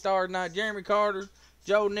sending stars tonight. Jeremy Carter,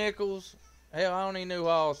 Joe Nichols, Hell, I don't even know who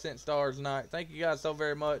all sent stars tonight. Thank you guys so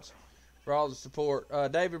very much for all the support.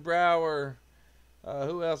 David Brower.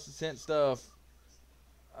 Who else has sent stuff?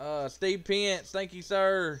 Steve Pence. Thank you,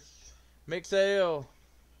 sir. Mixel.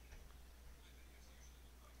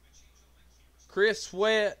 Chris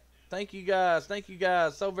Sweat. Thank you guys. Thank you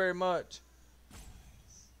guys so very much.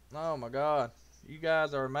 Oh my God. You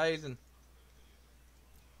guys are amazing.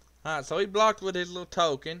 Alright, so he blocked with his little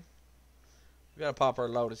token. We gotta pop our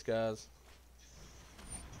Lotus, guys.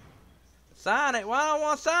 Sign it. Why I don't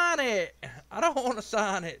want to sign it? I don't want to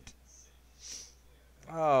sign it.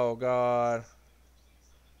 Oh, God.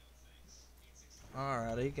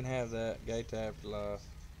 Alright, he can have that. Gate Afterlife.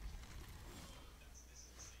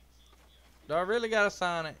 Do I really gotta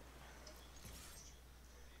sign it?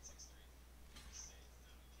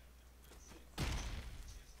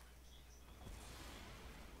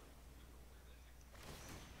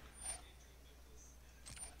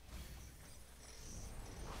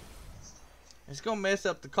 It's gonna mess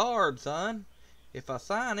up the card, son. If I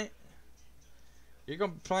sign it, you're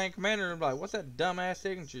gonna be playing Commander and be like, what's that dumbass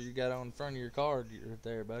signature you got on the front of your card right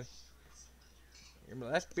there, buddy? You're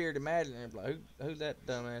like, that's Bearded Imaginary. Like, who's that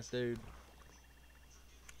dumbass dude?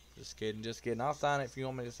 Just kidding, just kidding. I'll sign it if you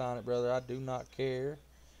want me to sign it, brother. I do not care.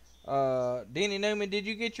 Denny Newman, did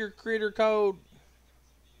you get your critter code?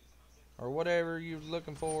 Or whatever you was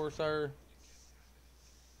looking for, sir?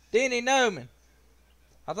 Denny Newman.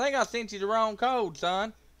 I think I sent you the wrong code,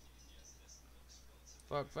 son.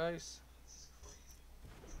 Fuckface.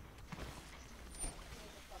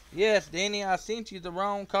 Yes, Denny, I sent you the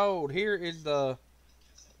wrong code. Here is the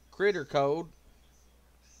critter code.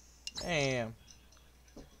 Damn.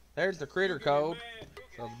 There's the critter code.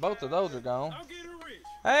 So both of those are gone.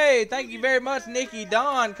 Hey, thank you very much, Nikki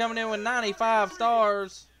Dawn, coming in with 95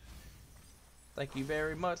 stars. Thank you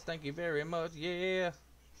very much. Thank you very much. Yeah.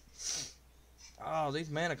 Oh, these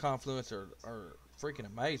mana confluence are freaking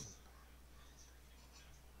amazing.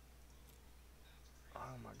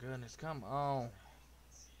 Oh my goodness, come on.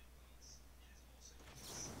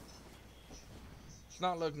 It's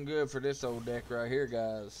not looking good for this old deck right here,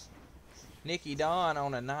 guys. Nikki Dawn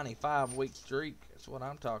on a 95-week streak. That's what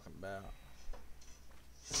I'm talking about.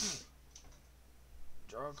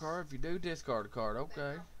 Draw a card. If you do, discard a card.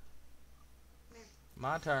 Okay.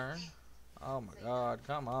 My turn. Oh my God,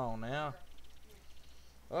 come on now.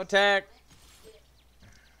 Attack.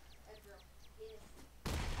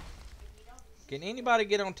 Can anybody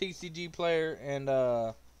get on TCG Player and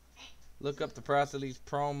look up the price of these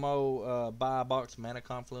promo buy box mana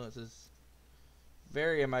confluences?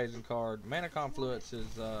 Very amazing card. Mana confluences,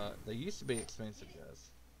 they used to be expensive, guys.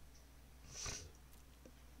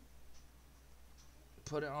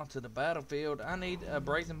 Put it onto the battlefield. I need a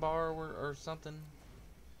Brazen Borrower or something.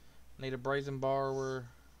 I need a Brazen Borrower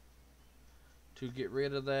to get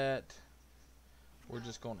rid of that. We're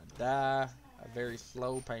just gonna die a very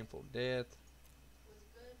slow, painful death.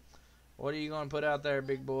 What are you gonna put out there,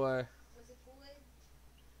 big boy?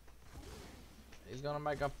 He's gonna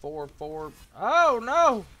make a 4/4. Oh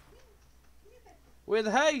no! With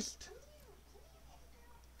haste.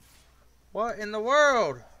 What in the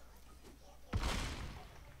world?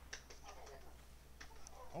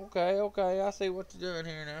 Okay, okay, I see what you're doing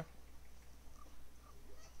here now.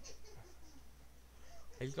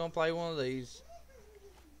 He's gonna play one of these.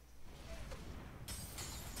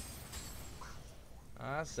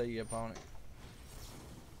 I see you, opponent.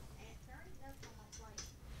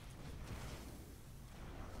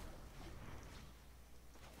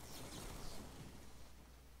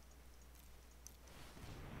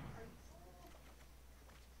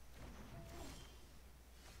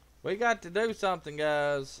 We got to do something,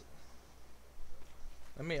 guys.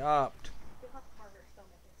 Let me opt.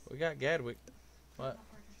 We got Gadwick. What?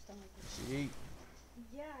 She eat.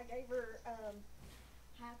 Yeah, I gave her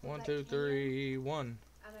half of 1, that 2, can, 3, 1.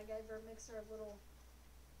 and I gave her a mixer of little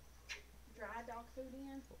dry dog food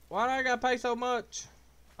in. Why do I gotta pay so much?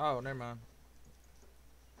 Oh, never mind.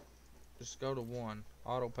 Just go to 1.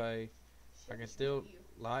 Auto pay. I can still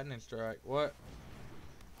lightning strike. What?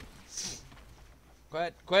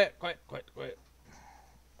 Quit.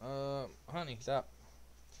 Honey, stop.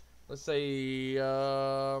 Let's see.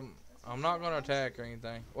 I'm not gonna attack or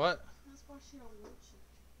anything. What? That's why she don't want you.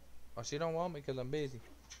 Oh, she don't want me because I'm busy.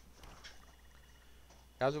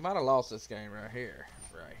 Guys, we might have lost this game right here.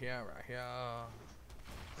 Right here.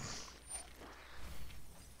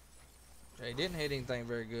 He didn't hit anything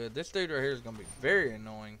very good. This dude right here is gonna be very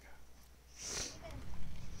annoying.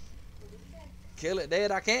 Kill it,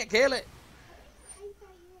 dead. I can't kill it.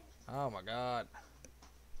 Oh my God.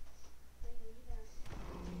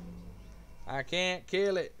 I can't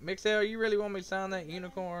kill it. Mixel, you really want me to sign that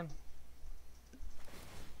unicorn?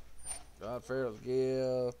 God Pharaoh's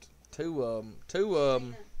gift. Two of them. Two of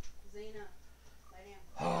them. Xena, lay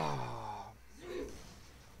down.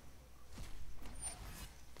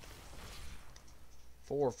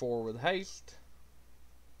 4/4 with haste.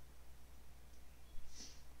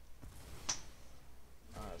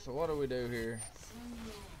 Alright, so what do we do here?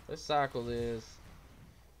 Let's cycle this.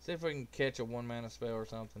 See if we can catch a 1-mana spell or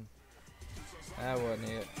something. That wasn't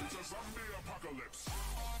it.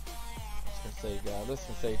 Let's see, guys. Let's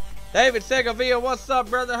see. David Segovia, what's up,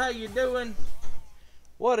 brother? How you doing?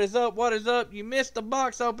 What is up? What is up? You missed the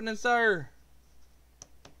box opening, sir.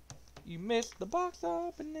 You missed the box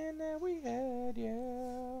opening that we had,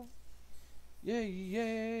 yeah.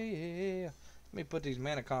 Yeah. Let me put these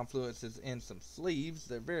mana confluences in some sleeves.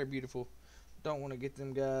 They're very beautiful. Don't want to get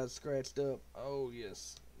them guys scratched up. Oh,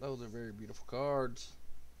 yes. Those are very beautiful cards.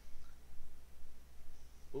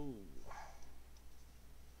 Ooh.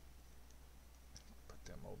 Put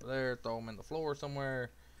them over there. Throw them in the floor somewhere.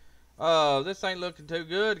 This ain't looking too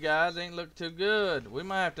good, guys. Ain't looking too good. We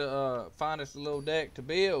might have to find us a little deck to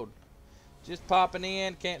build. Just popping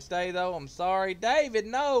in. Can't stay, though. I'm sorry. David,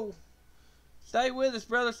 no. Stay with us,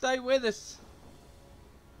 brother. Stay with us.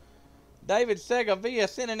 David Segovia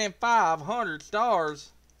sending in 500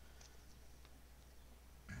 stars.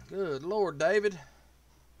 Good Lord, David.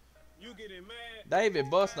 You getting mad? David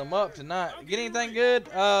busting them up tonight. Get anything good?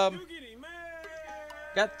 You getting mad?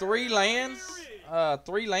 Got 3 lands.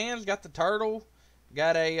 3 lands. Got the turtle.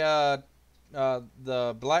 Got a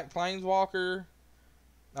the Black Planeswalker.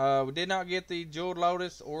 We did not get the Jeweled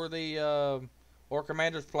Lotus or the or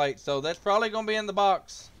Commander's Plate, so that's probably gonna be in the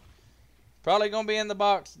box. Probably gonna be in the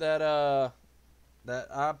box that that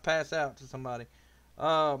I pass out to somebody.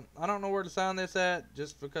 I don't know where to sign this at,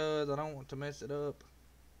 just because I don't want to mess it up.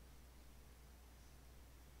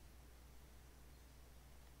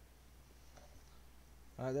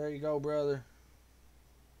 Alright, there you go, brother.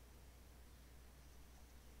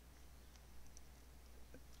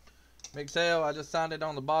 Mixel, I just signed it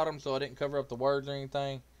on the bottom so I didn't cover up the words or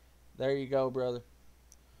anything. There you go, brother.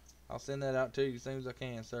 I'll send that out to you as soon as I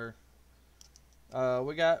can, sir.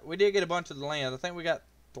 We did get a bunch of the lands. I think we got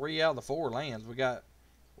 3 out of the 4 lands. We got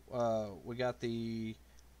the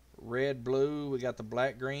red, blue, we got the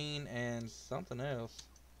black, green, and something else.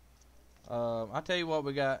 I'll tell you what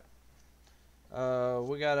we got.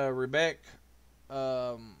 We got a Rebek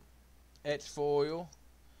etch foil.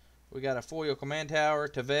 We got a foil command tower,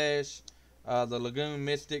 Tavesh, the Lagoon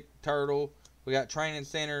Mystic Turtle. We got Training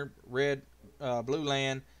Center, red, blue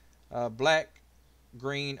land, black,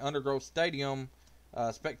 green Undergrowth Stadium,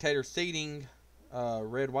 spectator seating,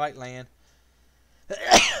 red, white land.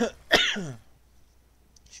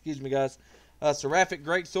 Excuse me, guys. Seraphic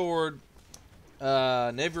Greatsword,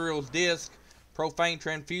 Nevril's Disc, Profane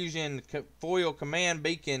Transfusion, Foil Command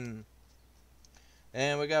Beacon,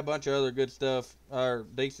 and we got a bunch of other good stuff, or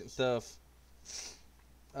decent stuff.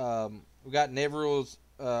 We got Nevril's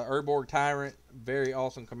Urborg Tyrant, very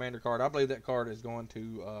awesome commander card. I believe that card is going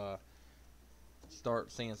to start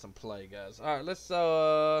seeing some play, guys. All right, let's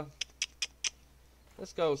go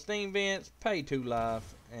Steam Vents, pay 2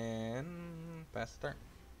 life, and pass the turn.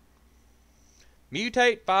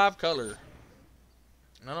 Mutate 5 color.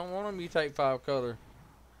 I don't want to mutate 5 color.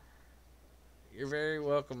 You're very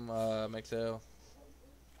welcome, Mixel.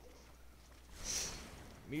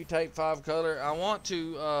 Mutate 5 color. I want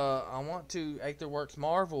to Aetherworks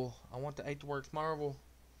Marvel. I want the Aetherworks Marvel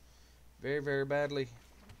very, very badly.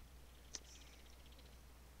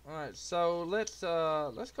 Alright, so let's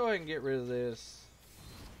go ahead and get rid of this.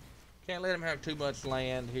 Can't let him have too much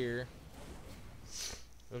land here.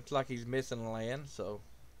 Looks like he's missing land, so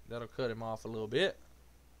that'll cut him off a little bit.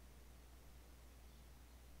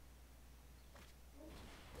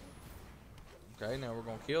 Okay, now we're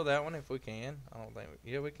gonna kill that one if we can. I don't think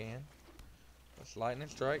yeah, we can. Let's lightning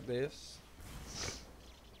strike this.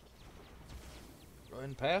 Go ahead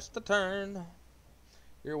and pass the turn.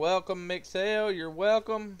 You're welcome, Mixel. You're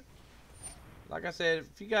welcome. Like I said,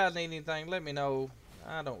 if you guys need anything, let me know.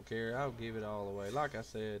 I don't care. I'll give it all away. Like I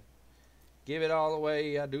said, give it all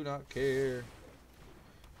away. I do not care.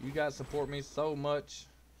 You guys support me so much.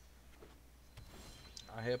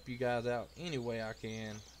 I help you guys out any way I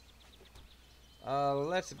can.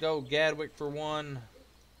 Let's go Gadwick for 1.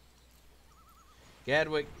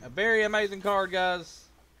 Gadwick, a very amazing card, guys.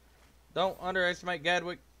 Don't underestimate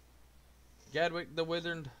Gadwick. Gadwick the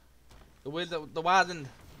Wizened. The Wizened.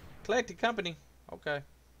 Collected Company. Okay.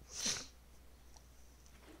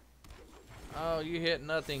 Oh, you hit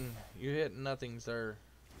nothing. You hit nothing, sir.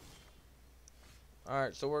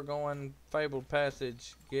 Alright, so we're going Fabled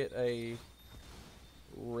Passage. Get a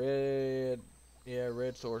red. Yeah,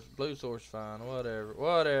 red source. Blue source, fine. Whatever.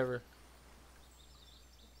 Whatever.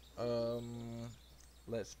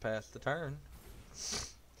 Let's pass the turn.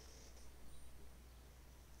 See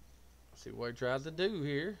what he tries to do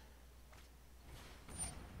here.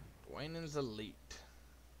 Dwayne's Elite.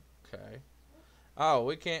 Okay. Oh,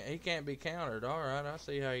 he can't be countered. Alright, I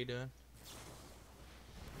see how you doing.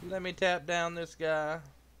 Let me tap down this guy.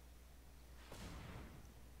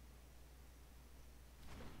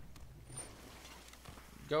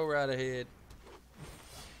 Go right ahead.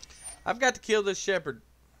 I've got to kill this shepherd.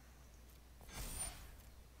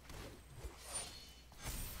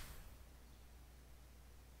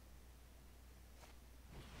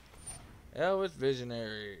 Elvis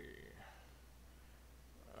Visionary.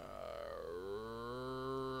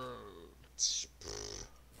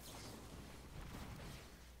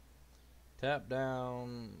 Tap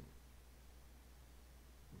down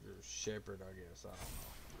your shepherd, I guess. I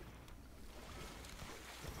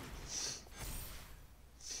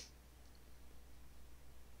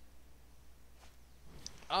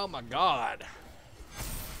don't know. Oh my God.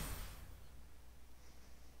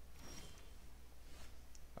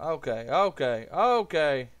 Okay, okay,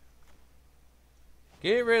 okay.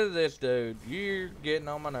 Get rid of this dude. You're getting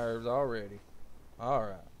on my nerves already.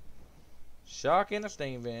 Alright. Shock in the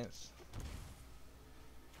steam vents.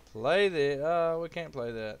 Play the we can't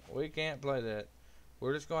play that. We can't play that.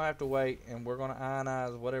 We're just gonna have to wait, and we're gonna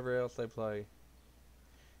ionize whatever else they play.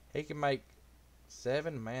 He can make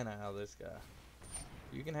 7 mana out of this guy.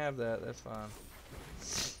 You can have that, that's fine.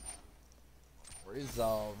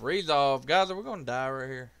 Resolve. Resolve. Guys, are we gonna die right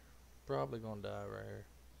here? Probably gonna die right here.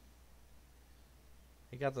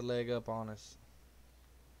 He got the leg up on us.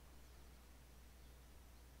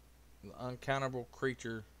 The uncounterable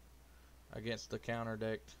creature against the counter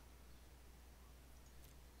deck.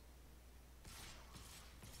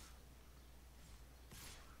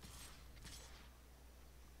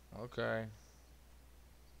 Okay.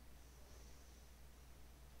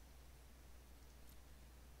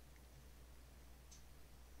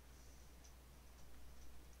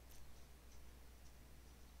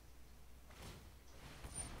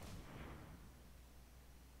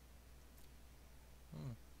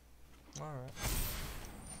 Alright.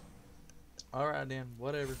 Alright then,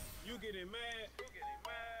 whatever. You getting mad? You getting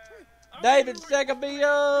mad? David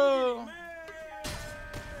Secabio!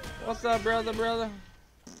 What's up, brother?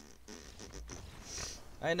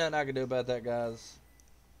 Ain't nothing I can do about that, guys.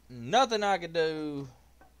 Nothing I can do.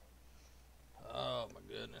 Oh my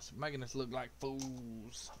goodness, making us look like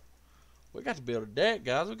fools. We got to build a deck,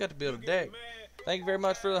 guys. We got to build a deck. Thank you very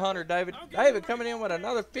much for the 100, David. David coming in with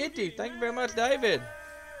another 50. Thank you very much, David.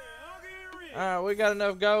 Alright, we got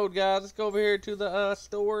enough gold, guys. Let's go over here to the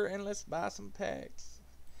store and let's buy some packs.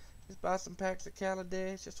 Let's buy some packs of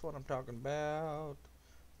Kaladesh. That's what I'm talking about.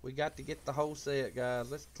 We got to get the whole set,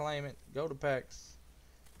 guys. Let's claim it. Go to packs.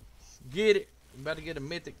 Get it. We about to get a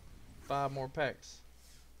mythic. 5 more packs.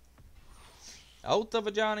 Oath of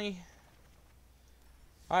a Johnny.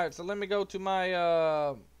 Alright, so let me go to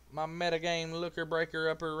my my metagame looker breaker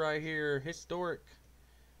upper right here. Historic.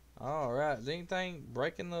 Alright, is anything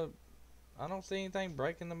breaking the... I don't see anything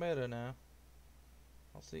breaking the meta now.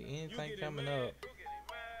 I don't see anything coming up.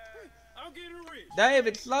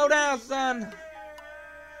 David, slow down, son.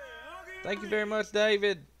 Thank you very much,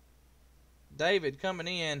 David. David coming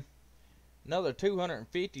in. Another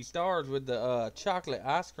 250 stars with the chocolate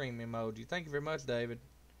ice cream emoji. Thank you very much, David.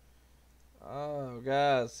 Oh,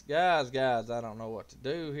 guys. I don't know what to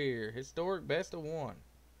do here. Historic best of 1.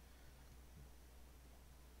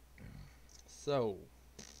 So...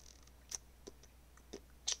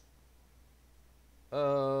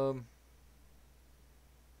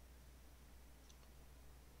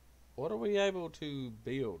 what are we able to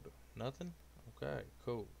build? Nothing? Okay,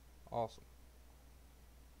 cool. Awesome.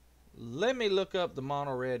 Let me look up the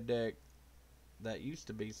mono red deck that used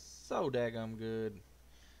to be so daggum good.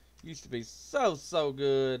 Used to be so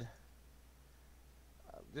good.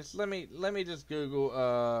 Just let me just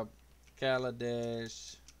Google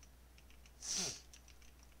Kaladesh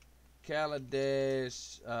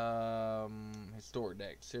historic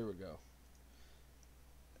decks. Here we go.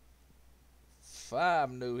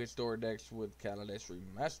 5 new historic decks with Kaladesh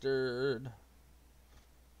remastered.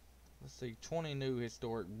 Let's see, 20 new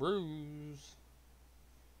historic brews.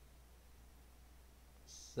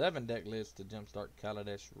 7 deck lists to jumpstart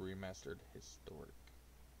Kaladesh remastered historic.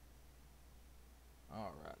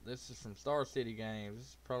 Alright, this is from Star City Games. This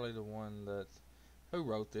is probably the one that's... Who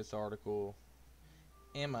wrote this article?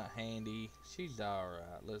 Emma Handy. She's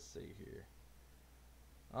alright. Let's see here.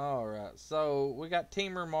 Alright, so we got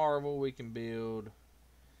Teamer Marvel we can build.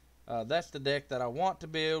 That's the deck that I want to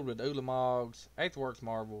build with Ulamogs, 8th Works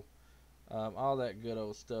Marvel, all that good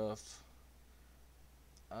old stuff.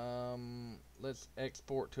 Let's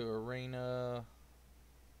export to Arena.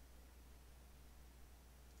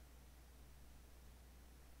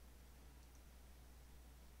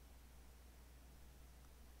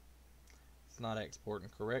 It's not exporting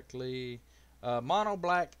correctly. Mono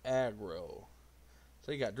Black Aggro.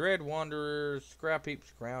 So you got Dread Wanderers, Scrap Heap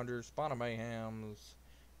Scroungers, Spawn of Mayhems,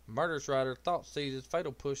 Murderous Rider, Thought Seizes,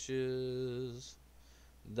 Fatal Pushes.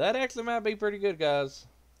 That actually might be pretty good, guys.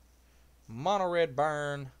 Mono Red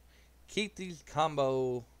Burn, Keithy's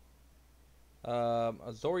Combo,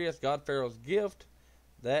 Azorius Godpharaoh's Gift.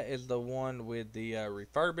 That is the one with the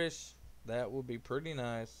refurbish. That would be pretty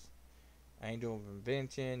nice. Angel of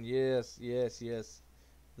Invention. Yes, yes, yes.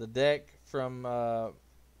 The deck from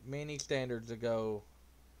many standards ago.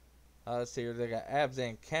 Let's see here. They got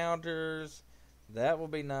Abzan Counters. That will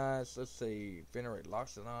be nice. Let's see. Venerate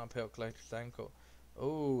Loxodon, Pelt Collector, Stanko.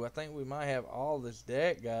 Oh, I think we might have all this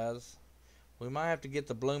deck, guys. We might have to get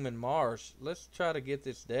the Blooming Marsh. Let's try to get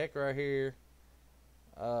this deck right here.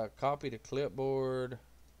 Copy to clipboard.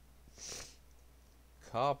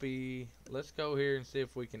 Copy. Let's go here and see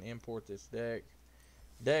if we can import this deck.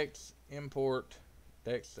 Decks, import.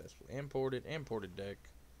 Deck successfully imported. Imported deck.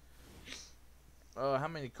 How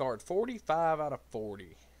many cards? 45 out of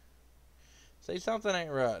 40. See, something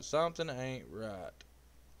ain't right. Something ain't right.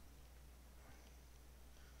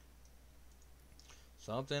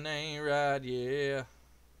 Something ain't right, yeah.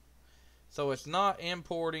 So it's not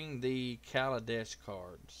importing the Kaladesh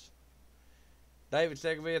cards. David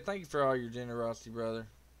Segovia, thank you for all your generosity, brother.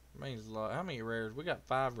 It means a lot. How many rares? We got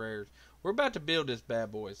 5 rares. We're about to build this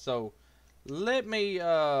bad boy. So let me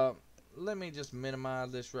just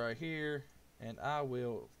minimize this right here, and I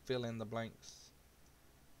will fill in the blanks.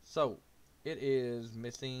 So it is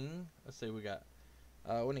missing. Let's see, we got.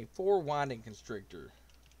 We need 4 Winding Constrictor.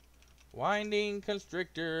 Winding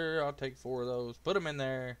Constrictor. I'll take 4 of those. Put them in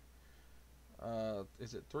there.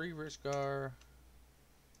 Is it 3 Rishgar?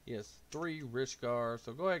 Yes, 3 Rishgar.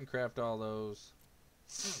 So go ahead and craft all those.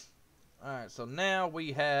 Alright, so now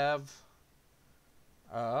we have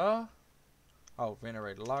Venerated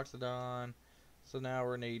Loxodon. So now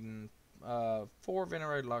we're needing 4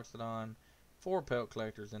 Venerated Loxodon, 4 Pelt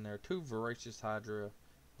Collectors in there, 2 Voracious Hydra,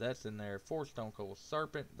 that's in there, 4 Stone Cold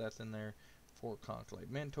Serpent, that's in there, 4 Conclave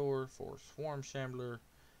Mentor, 4 Swarm Shambler.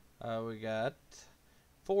 We got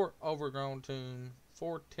 4 Overgrown Tomb,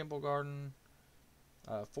 4 Temple Garden,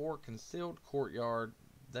 4 Concealed Courtyard.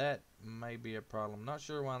 That may be a problem. Not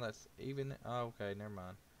sure why that's even. Oh, okay, never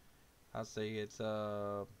mind. I see it's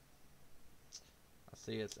Abzan.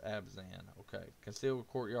 Okay, Concealed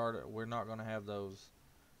Courtyard. We're not gonna have those.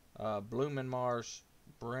 Bloomin' Marsh,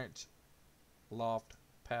 Branch Loft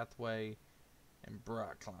Pathway, and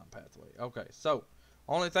Bright Climb Pathway. Okay, so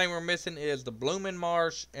only thing we're missing is the Bloomin'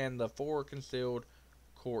 Marsh and the 4 Concealed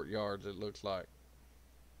Courtyards. It looks like.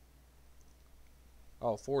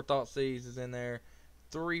 Oh, 4 Thought Seas is in there.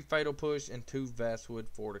 3 Fatal Push and 2 Vastwood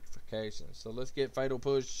Fortifications. So let's get Fatal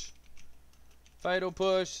Push. Fatal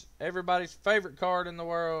Push, everybody's favorite card in the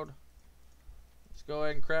world. Let's go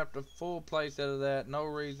ahead and craft a full playset of that. No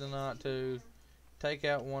reason not to. Take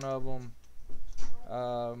out one of them.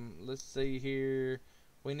 Let's see here.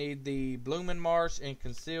 We need the Bloomin' Marsh and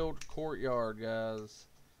Concealed Courtyard, guys.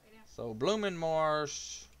 So Bloomin'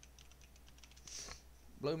 Marsh.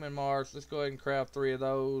 Bloomin' Marsh. Let's go ahead and craft 3 of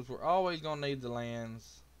those. We're always going to need the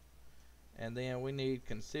lands. And then we need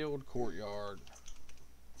Concealed Courtyard.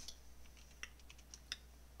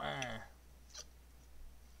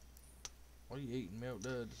 What are you eating, Milk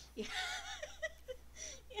Duds? Yeah.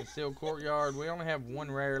 Concealed Courtyard. We only have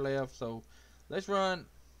 1 rare left, so let's run.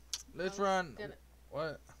 Let's run.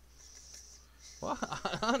 What? What?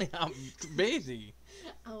 Honey, I'm busy.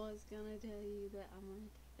 I was gonna tell you that I'm gonna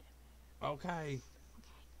take that. Okay.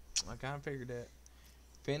 I kind of figured that.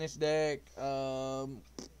 Finish deck.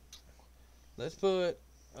 Let's put.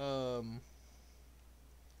 Let's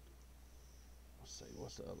see.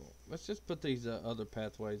 What's the other one? Let's just put these other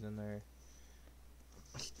pathways in there.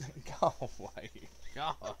 Go away.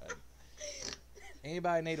 God.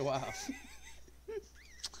 Anybody need a wife?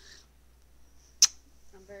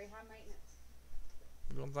 I'm very high maintenance.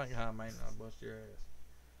 You don't think high maintenance? I'll bust your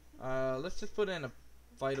ass. Let's just put in a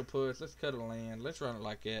Fatal Push. Let's cut a land. Let's run it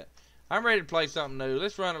like that. I'm ready to play something new.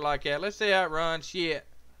 Let's run it like that. Let's see how it runs. Shit.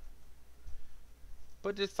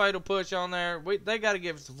 Put this Fatal Push on there. They got to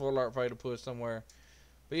give us a full art Fatal Push somewhere.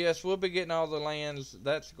 But yes, we'll be getting all the lands.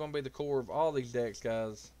 That's going to be the core of all these decks,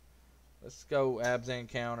 guys. Let's go abs and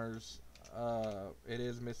counters. It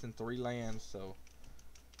is missing 3 lands, so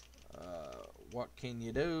what can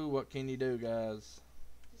you do? What can you do, guys?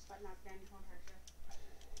 Just like knock down your contractor.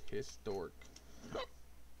 Historic.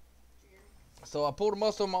 So I pulled a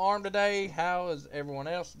muscle in my arm today. How is everyone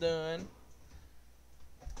else doing?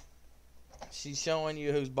 She's showing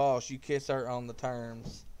you who's boss. You kiss her on the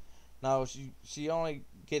terms. No, she only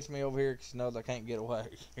gets me over here because she knows I can't get away.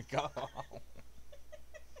 Go on.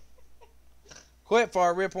 Quit before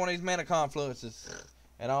I rip one of these mana confluences.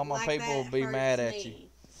 And all my Like people will that be hurts mad at me. you.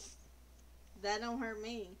 That don't hurt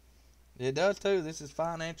me. It does too. This is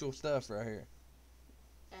financial stuff right here.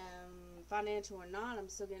 Financial or not, I'm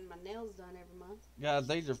still getting my nails done every month. Guys,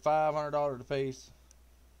 these are $500 a piece.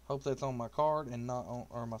 Hope that's on my card and not on,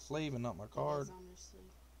 or my sleeve and not my card. It is on your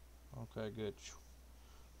sleeve. Okay, good.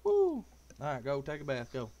 Woo! Alright, go take a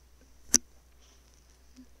bath. Go.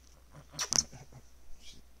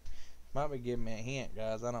 Might be giving me a hint,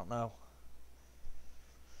 guys. I don't know.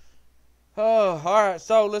 Oh, alright.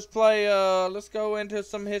 So, let's play, let's go into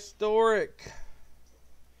some historic.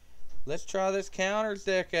 Let's try this counters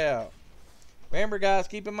deck out. Remember, guys,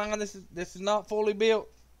 keep in mind this is not fully built.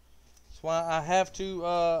 That's why I have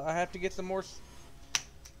to get some more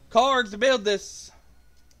cards to build this.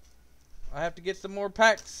 I have to get some more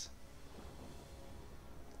packs.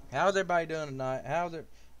 How's everybody doing tonight? How's it?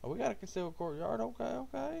 Oh, we got a concealed courtyard.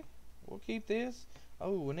 Okay. We'll keep this.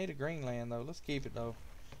 Oh, we need a green land though. Let's keep it though.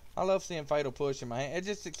 I love seeing Fatal Push in my hand. It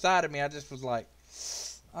just excited me. I just was like,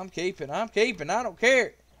 I'm keeping. I don't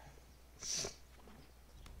care.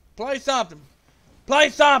 Play something. Play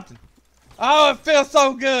something. Oh, it feels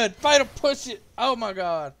so good. Fatal Push it. Oh my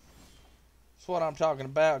God. That's what I'm talking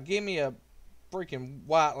about. Give me a freaking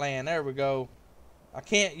white land. There we go. I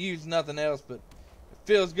can't use nothing else, but it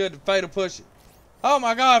feels good to Fatal Push it. Oh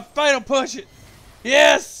my God. Fatal Push it.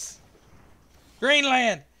 Yes. Green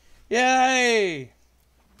land. Yay.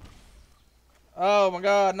 Oh my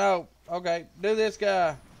God. No. Okay. Do this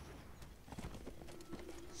guy.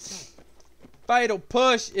 Fatal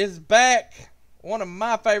Push is back. One of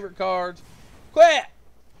my favorite cards. Quit!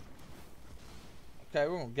 Okay,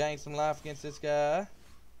 we're going to gain some life against this guy.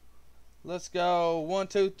 Let's go. 1,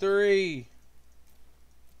 2, 3.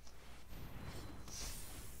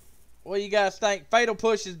 What do you guys think? Fatal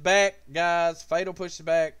Push is back, guys. Fatal Push is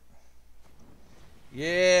back.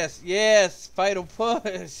 Yes. Fatal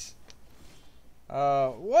Push.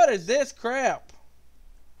 What is this crap?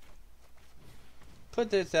 Put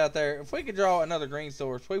this out there. If we could draw another green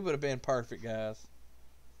source, we would have been perfect, guys.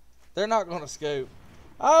 They're not going to scoop.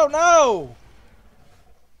 Oh, no!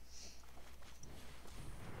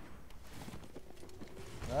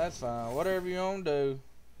 That's fine. Whatever you want to do.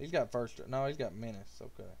 He's got first. No, he's got menace.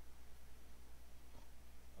 Okay.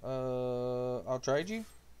 I'll trade you.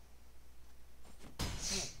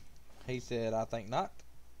 He said, I think not.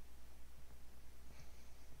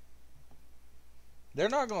 They're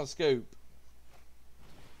not going to scoop.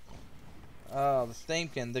 Oh, the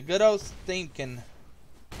Steamkin. The good old Steamkin.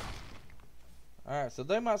 Alright, so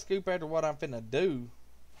they might scoop after what I'm finna do.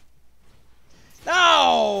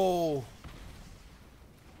 No!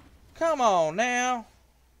 Come on now.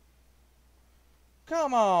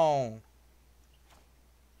 Come on.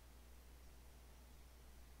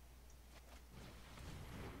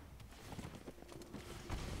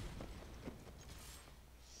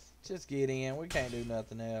 Just get in. We can't do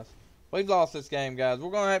nothing else. We've lost this game, guys.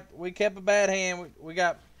 We kept a bad hand. We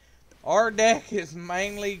got, our deck is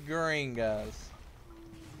mainly green, guys.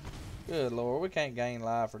 Good Lord, we can't gain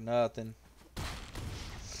life or nothing.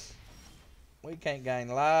 We can't gain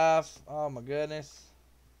life. Oh my goodness.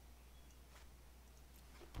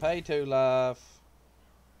 Pay 2 life.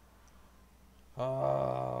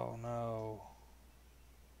 Oh no.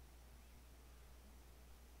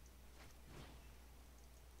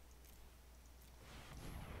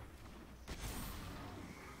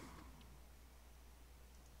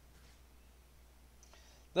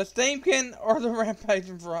 The Steamkin or the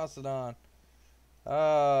Rampaging Ferocidon?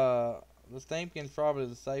 The Steamkin's probably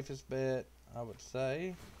the safest bet, I would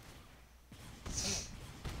say.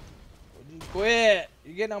 Would you quit?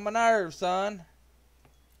 You're getting on my nerves, son.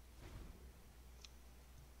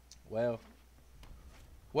 Well,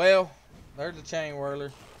 there's a chain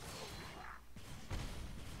whirler.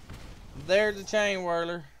 There's a chain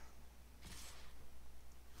whirler.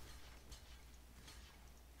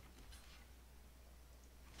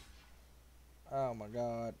 Oh my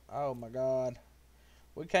God. Oh my God.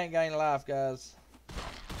 We can't gain life, guys.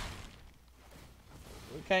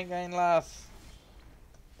 We can't gain life.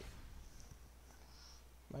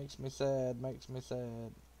 Makes me sad. Makes me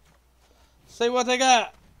sad. See what they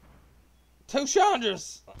got. Two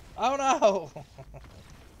Chandras. Oh no.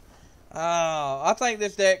 Oh, I think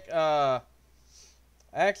this deck,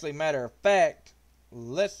 actually, matter of fact,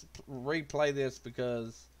 let's replay this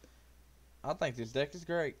because I think this deck is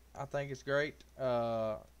great. I think it's great.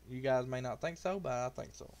 You guys may not think so, but I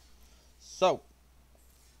think so. So,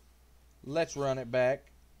 let's run it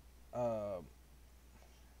back.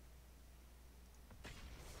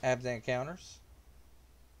 Abs and counters.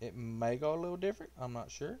 It may go a little different. I'm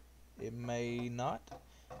not sure. It may not.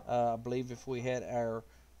 I believe if we had our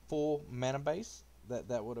full mana base,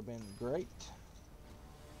 that would have been great.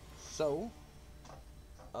 So,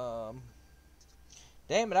 damn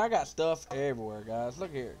it, I got stuff everywhere, guys.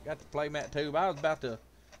 Look here. Got the playmat tube. I was about to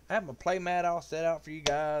have my playmat all set out for you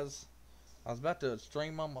guys. I was about to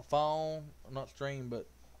stream on my phone. Not stream, but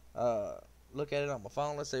look at it on my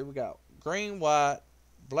phone. Let's see. We got green, white,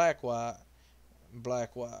 black, white,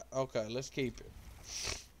 black, white. Okay, let's keep it.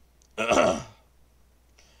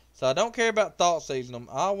 So I don't care about thought seizing them.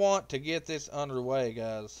 I want to get this underway,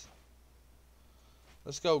 guys.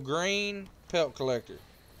 Let's go green, pelt collector.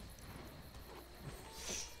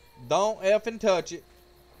 Don't effing touch it.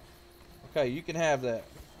 Okay, you can have that.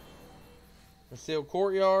 Concealed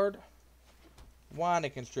courtyard. Whiny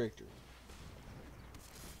constrictor.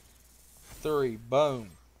 3. Boom.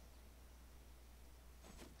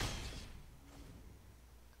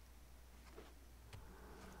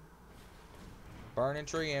 Burning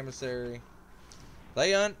tree emissary.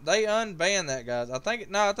 They unbanned that, guys. I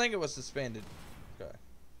think it was suspended. Okay.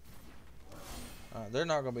 Alright, they're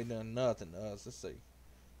not gonna be doing nothing to us. Let's see.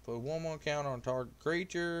 Put 1/1 counter on target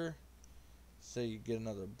creature. Let's see, get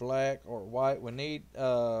another black or white. We need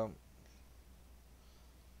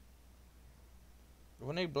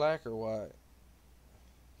black or white.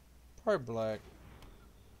 Probably black.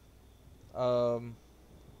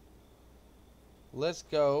 Let's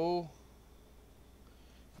go.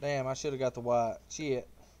 Damn, I should have got the white. Shit.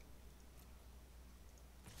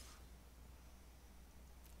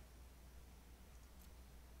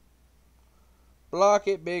 Block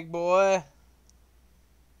it, big boy.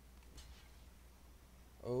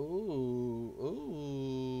 Ooh,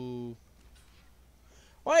 ooh.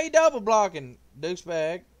 Why are you double blocking,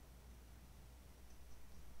 douchebag?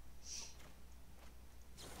 It's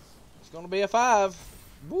gonna be a 5.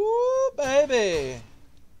 Woo, baby.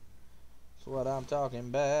 That's what I'm talking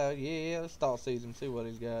about. Yeah, let's thought seize him, see what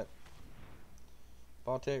he's got.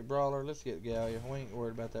 Baltec Brawler, let's get Gallia. We ain't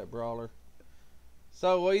worried about that Brawler.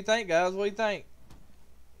 So, what do you think, guys? What do you think?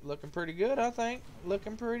 Looking pretty good, I think.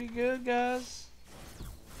 Looking pretty good, guys.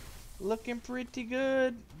 Looking pretty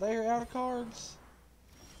good. They are out of cards.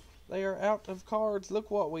 They are out of cards. Look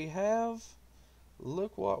what we have.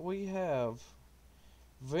 Look what we have.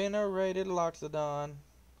 Venerated Loxodon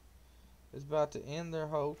is about to end their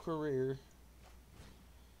whole career.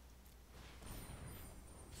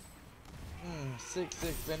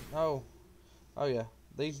 6/6. Oh yeah.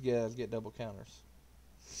 These guys get double counters.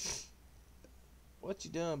 What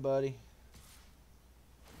you doing, buddy?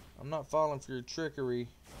 I'm not falling for your trickery.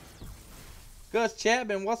 Gus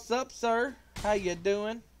Chapman, what's up, sir? How you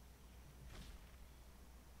doing?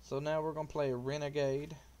 So now we're gonna play a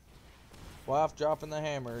Renegade. Wife dropping the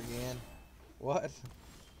hammer again. What?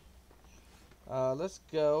 Let's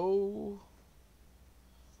go.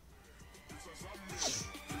 Let's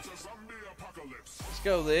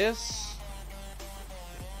go this,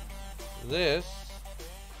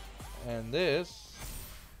 and this.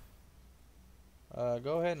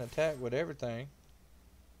 Go ahead and attack with everything.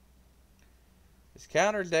 This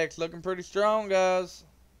counter deck's looking pretty strong, guys.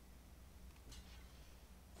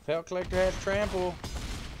 Pelt Collector has trample.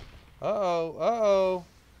 Uh-oh.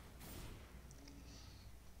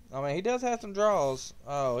 I mean, he does have some draws.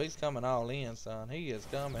 Oh, he's coming all in, son. He is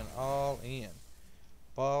coming all in.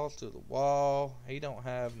 Balls to the wall. He don't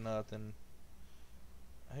have nothing.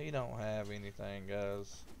 He don't have anything,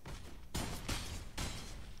 guys.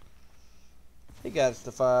 He got us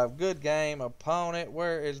to 5. Good game, opponent.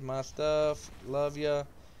 Where is my stuff? Love ya.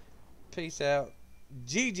 Peace out.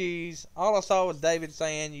 GG's. All I saw was David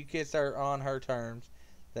saying you kiss her on her terms.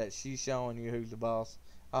 That she's showing you who's the boss.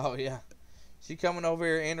 Oh, yeah. She coming over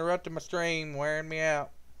here interrupting my stream, wearing me out.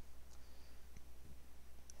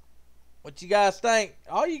 What you guys think?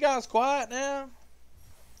 All you guys quiet now?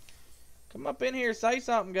 Come up in here, say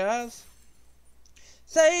something, guys.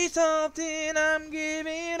 Say something, I'm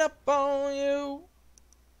giving up on you.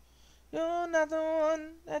 You're not the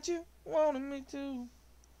one that you wanted me to.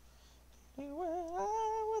 Anyway,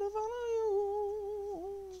 I would follow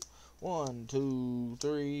you. 1, 2,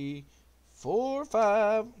 3, 4,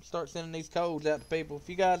 5. Start sending these codes out to people. If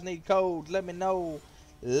you guys need codes, let me know.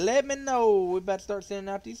 let me know. We about to start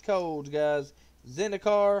sending out these codes, guys.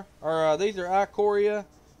 Zendikar, or these are Ikoria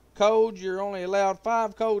codes. You're only allowed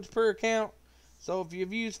 5 codes per account. So if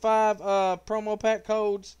you've used 5 promo pack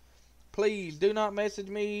codes, please do not message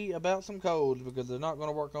me about some codes because they're not going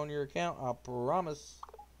to work on your account. I promise.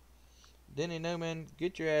 Denny Newman,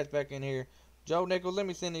 get your ass back in here. Joe Nichols, let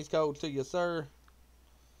me send these codes to you, sir.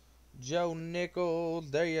 Joe Nichols,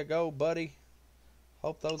 there you go, buddy.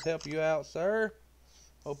 Hope those help you out, sir.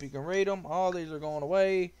 Hope you can read them. All these are going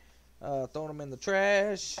away. Throwing them in the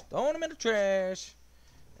trash. Throwing them in the trash.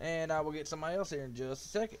 And I will get somebody else here in just a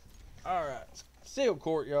second. Alright. Seal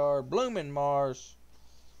Courtyard. Blooming Marsh.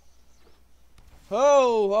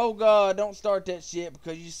 Oh God. Don't start that shit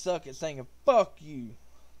because you suck at singing. Fuck you.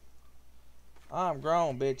 I'm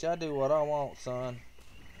grown, bitch. I do what I want, son.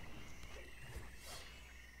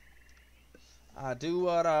 I do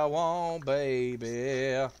what I want,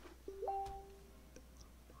 baby.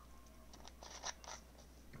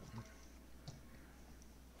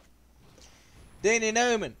 Danny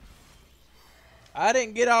Newman. I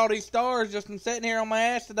didn't get all these stars just from sitting here on my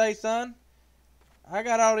ass today, son. I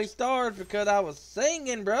got all these stars because I was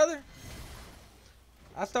singing, brother.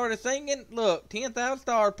 I started singing. Look, 10,000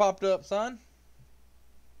 stars popped up, son.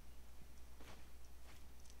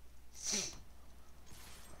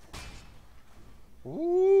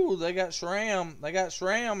 Ooh, they got Shram. They got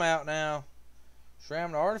Shram out now.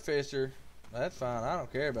 Shram the Artificer. That's fine. I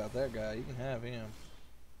don't care about that guy. You can have him.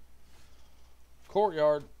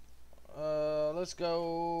 Courtyard. Let's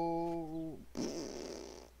go.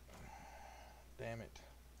 Damn it.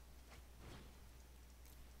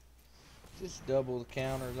 Just double the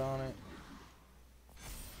counters on it.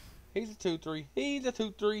 He's a 2-3. He's a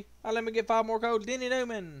 2-3. Let me get 5 more codes. Denny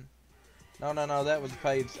Newman. No, that was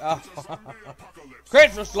paid. Oh.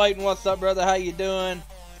 Christmas Slayton, what's up, brother? How you doing?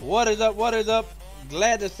 What is up? What is up?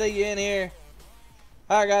 Glad to see you in here.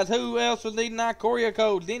 Hi, guys. Who else was needing Ikoria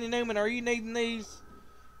codes? Denny Newman, are you needing these?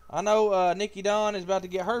 I know Nikki Dawn is about to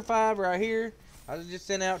get her 5 right here. I just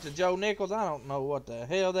sent out to Joe Nichols. I don't know what the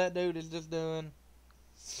hell that dude is just doing.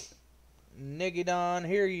 Nikki Dawn,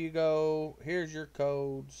 here you go. Here's your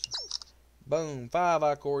codes. Boom. 5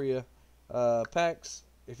 Ikoria packs.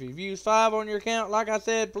 If you've used 5 on your account, like I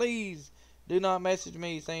said, please do not message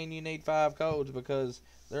me saying you need 5 codes because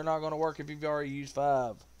they're not going to work if you've already used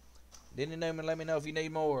 5. Denny Newman, let me know if you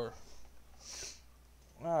need more.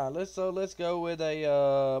 Alright, let's go with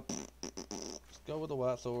a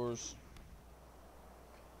White Swords.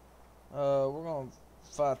 We're gonna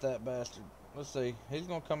fight that bastard. Let's see. He's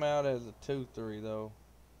gonna come out as a 2-3 though.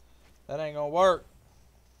 That ain't gonna work.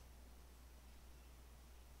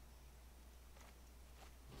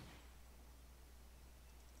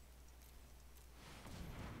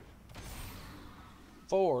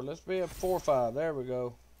 Four. Let's be a 4-5. There we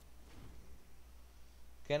go.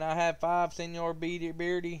 Can I have 5, Senor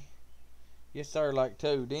Beardy? Yes, sir. Like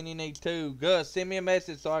 2. Denny needs 2. Gus, send me a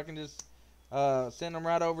message so I can just send them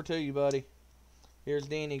right over to you, buddy. Here's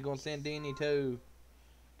Denny. Gonna send Denny 2.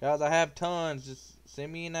 Guys, I have tons. Just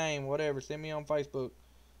send me your name, whatever. Send me on Facebook.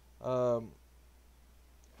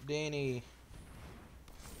 Denny.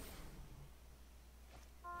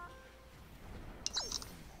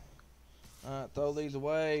 Alright, throw these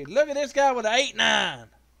away. Look at this guy with an 8-9.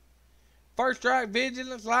 First strike,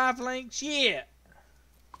 vigilance, lifelink, shit.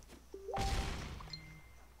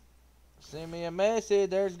 Send me a message.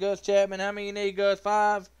 There's Gus Chapman. How many you need, Gus?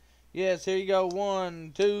 5? Yes, here you go.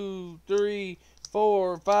 1, 2, 3,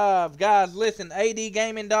 4, 5. Guys, listen,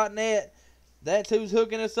 adgaming.net. That's who's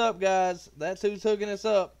hooking us up, guys. That's who's hooking us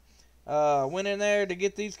up. Went in there to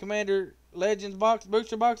get these Commander Legends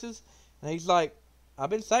booster boxes. And he's like, I've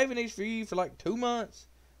been saving these for you for like 2 months.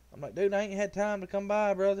 I'm like, dude, I ain't had time to come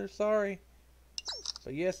by, brother. Sorry. So,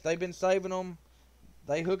 yes, they've been saving them.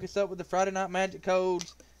 They hook us up with the Friday Night Magic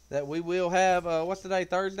codes that we will have. What's today?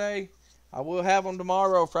 Thursday? I will have them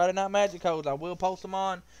tomorrow. Friday Night Magic codes. I will post them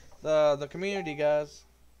on the community, guys.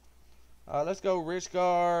 Let's go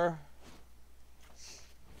Richgar.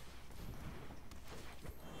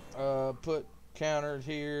 Put counters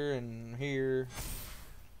here and here.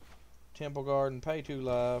 Temple Garden, Pay 2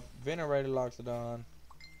 Life, Venerated Loxodon.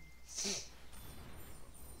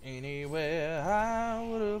 Anywhere I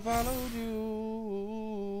would have followed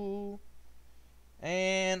you.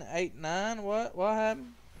 And 8-9, what? What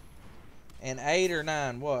happened? An 8 or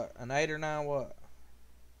 9, what? An 8 or 9, what?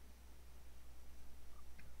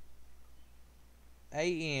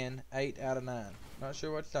 AN, 8 out of 9. Not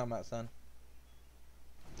sure what you're talking about, son.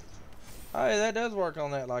 Oh, yeah, that does work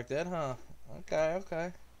on that like that, huh? Okay,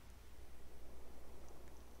 okay.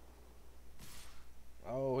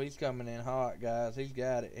 Oh, he's coming in hot, guys. He's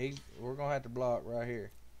got it. We're gonna have to block right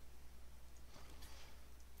here.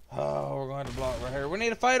 Oh, we're going to block right here. We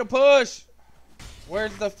need a fatal push.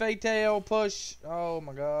 Where's the fatal push? Oh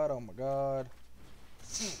my god. Oh my god.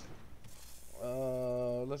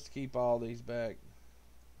 Let's keep all these back.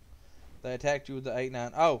 They attacked you with the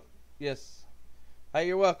 8-9. Oh, yes. Hey,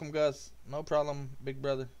 you're welcome, Gus. No problem, big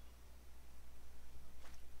brother.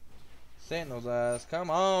 Sentinel's eyes. Come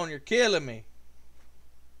on, you're killing me.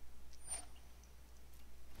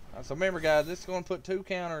 So remember, guys, this is going to put 2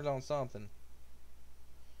 counters on something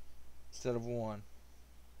instead of 1.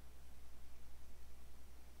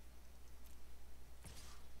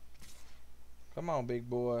 Come on, big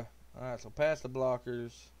boy. Alright, so pass the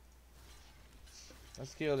blockers.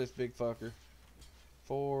 Let's kill this big fucker.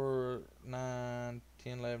 4, 9,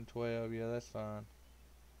 10, 11, 12. Yeah, that's fine.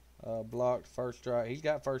 Blocked first strike. He's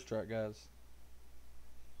got first strike, guys.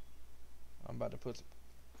 I'm about to put some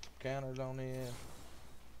counters on in.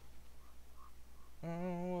 I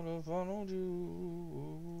would have followed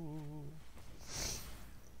you.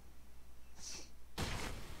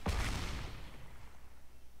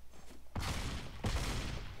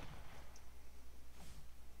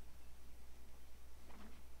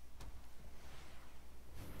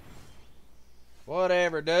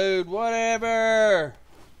 Whatever, dude. Whatever.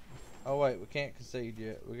 Oh wait, we can't concede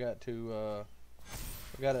yet. We got to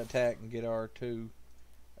we got to attack and get our 2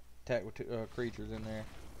 attack with 2 creatures in there.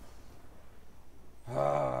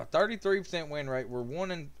 33% win rate. We're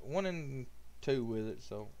 1 and 2 with it.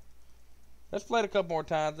 So let's play it a couple more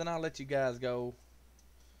times, then I'll let you guys go.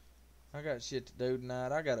 I got shit to do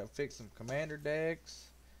tonight. I gotta fix some commander decks.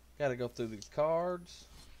 Gotta go through these cards.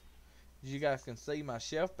 As you guys can see my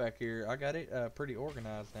shelf back here, I got it pretty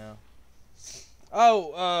organized now.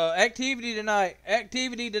 Oh, activity tonight.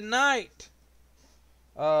 Activity tonight.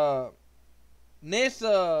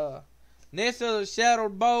 Nissa the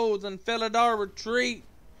Shadowed Bows and Felidar Retreat.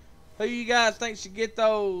 Who you guys think should get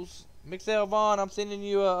those? Mixel Vaughn, I'm sending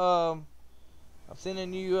you a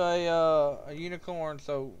unicorn,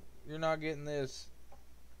 so you're not getting this.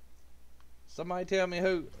 Somebody tell me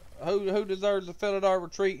who deserves the Felidar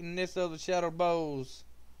Retreat and Nissa the Shadowed Bows.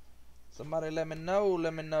 Somebody let me know.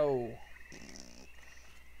 Let me know.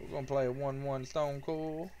 We're gonna play a 1-1 Stone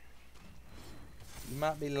Cool. You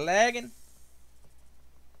might be lagging.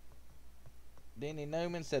 Denny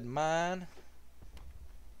Newman said mine.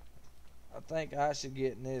 I think I should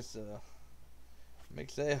get this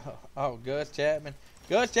Mixel. Oh, Gus Chapman.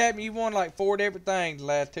 Gus Chapman, you won like 4 different things the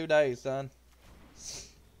last 2 days, son.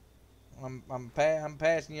 I'm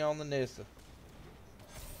passing you on the Nissa.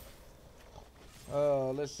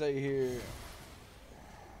 Let's see here.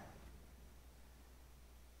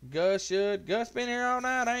 Gus been here all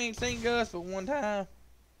night. I ain't seen Gus but 1 time.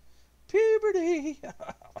 Puberty.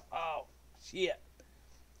 Oh shit.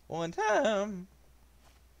 1 time.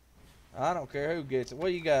 I don't care who gets it.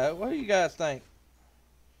 What you got? What do you guys think?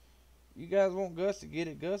 You guys want Gus to get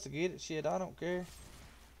it? Gus to get it? Shit, I don't care.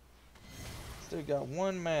 Still got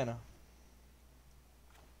 1 mana.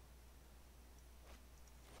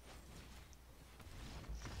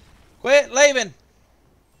 Quit leaving.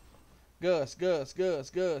 Gus. Alright,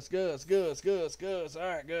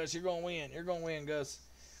 Gus, you're gonna win. You're gonna win, Gus.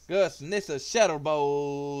 Gus, Nissa Shadow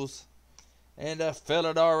Bowls. And a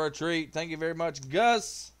Felidar Retreat. Thank you very much,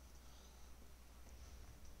 Gus.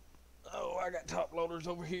 Oh, I got top loaders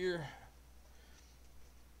over here.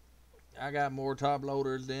 I got more top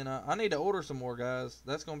loaders than I need to order some more, guys.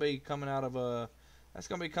 That's gonna be coming out of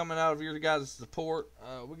your guys' support.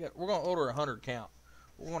 We're gonna order 100 count.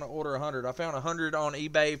 We're gonna order 100. I found 100 on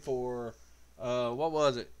eBay for what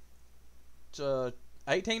was it?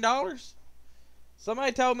 $18.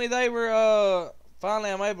 Somebody told me they were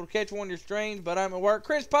finally I'm able to catch one of your streams, but I'm at work.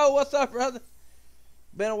 Chris Poe, what's up, brother?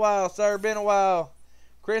 Been a while, sir. Been a while.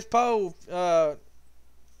 Chris Poe,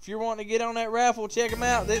 if you're wanting to get on that raffle, check him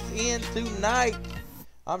out. This ends tonight.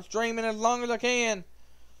 I'm streaming as long as I can.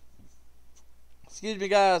 Excuse me,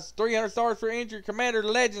 guys. 300 stars for entry. Commander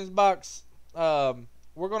Legends box.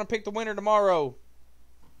 We're going to pick the winner tomorrow.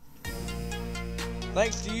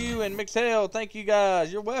 Thanks to you and Mixel. Thank you,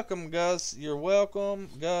 guys. You're welcome, Gus. You're welcome,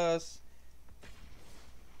 Gus.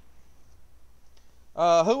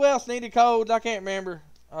 Who else needed codes? I can't remember.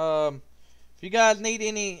 If you guys need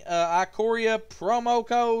any Ikoria promo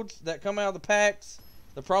codes that come out of the packs,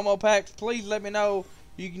 the promo packs, please let me know.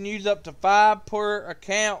 You can use up to 5 per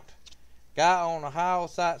account. Guy on Ohio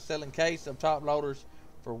site selling case of top loaders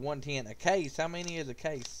for $110 a case. How many is a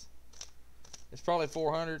case? It's probably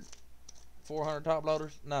 400 top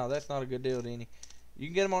loaders. No, that's not a good deal to any. You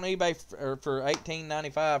can get them on eBay for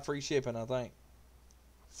 $18.95 free shipping, I think.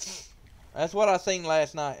 That's what I seen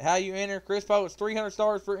last night. How you enter? Chris Poe, it's 300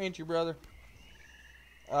 stars for entry, brother.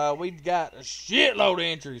 We've got a shitload of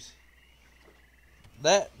entries.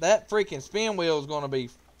 That freaking spin wheel is going to be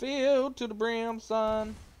filled to the brim,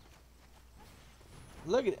 son.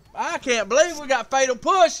 Look at it. I can't believe we got Fatal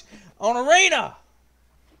Push on Arena.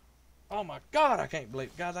 Oh my God, I can't believe.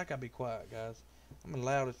 Guys, I gotta be quiet, guys. I'm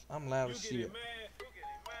loud as shit.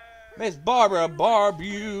 Miss Barbara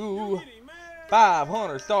Barbew.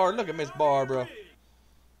 500 stars. Look at Miss Barbara.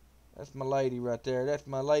 That's my lady right there. That's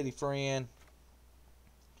my lady friend.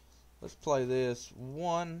 Let's play this.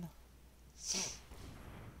 One.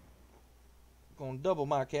 Gonna double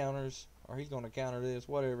my counters. Or he's gonna counter this.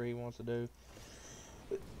 Whatever he wants to do.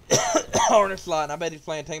 Hornet slot. And I bet he's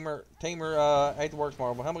playing Teamer 8th Works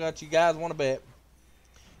Marble. How much you guys want to bet?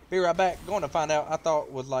 Be right back. Going to find out. I thought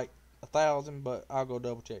it was like 1,000, but I'll go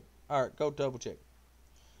double check. Alright, go double check.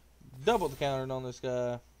 Double the counter on this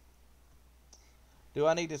guy. Do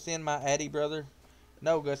I need to send my Addy, brother?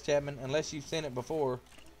 No, Gus Chapman, unless you've sent it before.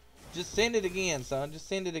 Just send it again, son. Just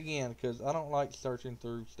send it again, because I don't like searching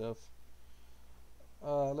through stuff.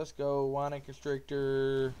 Let's go. Whining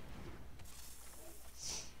Constrictor.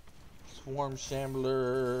 Swarm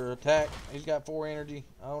Shambler. Attack. He's got 4 energy.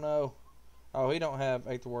 Oh, no. Oh, he don't have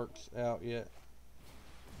 8th Works out yet.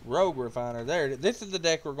 Rogue Refiner. There. This is the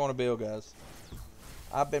deck we're going to build, guys.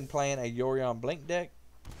 I've been playing a Yorion Blink deck.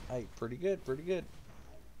 Hey, pretty good, pretty good.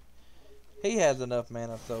 He has enough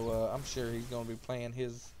mana, so I'm sure he's going to be playing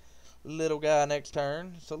his little guy next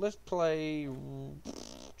turn. So let's play...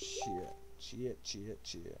 Shit.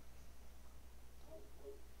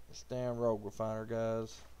 This damn Rogue Refiner,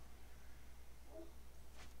 guys.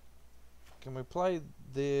 Can we play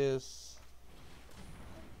this?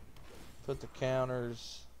 Put the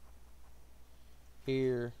counters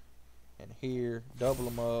here and here. Double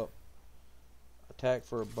them up. Attack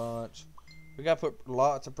for a bunch. We got to put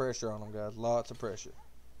lots of pressure on them, guys. Lots of pressure.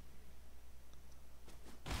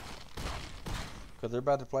 Because they're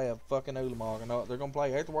about to play a fucking Ulamog. And they're going to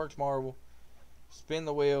play 8th Works Marble. Spin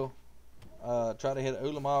the wheel. Try to hit an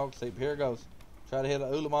Ulamog. See, here it goes. Try to hit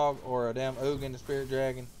an Ulamog or a damn Ugin, the Spirit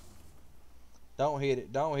Dragon. Don't hit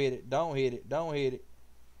it. Don't hit it. Don't hit it. Don't hit it.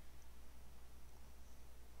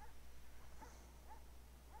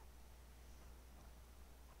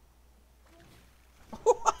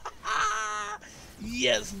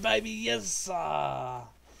 Yes, baby. Yes.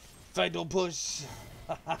 Fatal Push.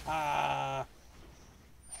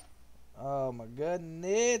 Oh, my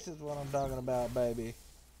goodness. Is what I'm talking about, baby.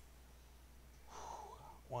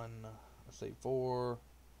 One. Let's see. 4.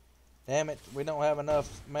 Damn it. We don't have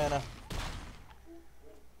enough mana.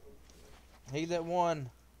 He's at 1.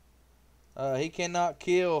 He cannot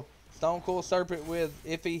kill Stone Cold Serpent with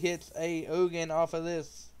if he hits a Ugin off of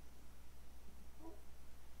this.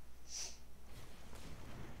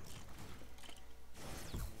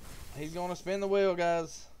 He's going to spin the wheel,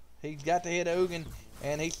 guys. He's got to hit Ugin,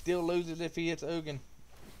 and he still loses if he hits Ugin.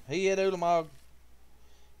 He hit Ulamog.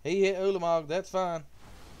 He hit Ulamog. That's fine.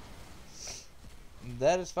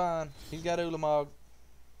 That is fine. He's got Ulamog.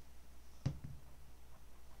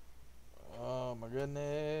 Oh my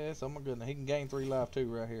goodness. Oh my goodness. He can gain 3 life too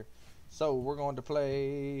right here. So we're going to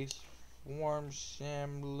play Swarm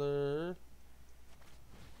Shambler.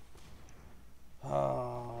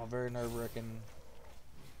 Oh, very nerve-wracking.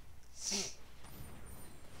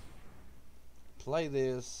 Play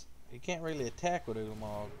this. He can't really attack with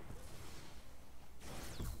Ulamog.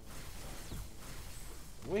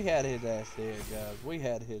 We had his ass dead, guys. We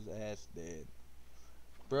had his ass dead.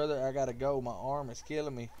 Brother, I gotta go. My arm is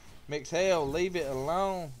killing me. Mix hell, leave it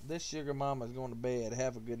alone. This sugar mama's going to bed.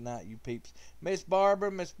 Have a good night, you peeps. Miss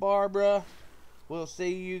Barbara. We'll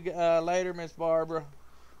see you later, Miss Barbara.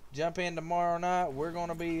 Jump in tomorrow night. We're going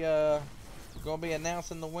to be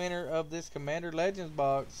announcing the winner of this Commander Legends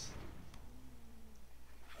box.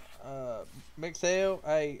 Mix hell,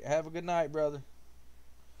 hey, have a good night, brother.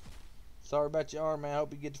 Sorry about your arm, man. I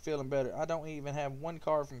hope you get to feeling better. I don't even have 1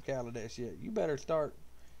 card from Kaladesh yet. You better start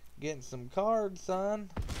getting some cards, son.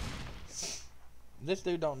 This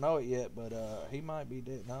dude don't know it yet, but he might be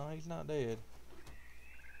dead. No, he's not dead.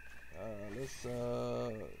 Let's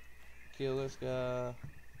kill this guy.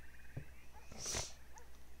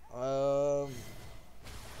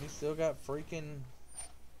 He still got freaking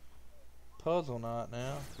Puzzle Knot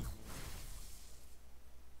now.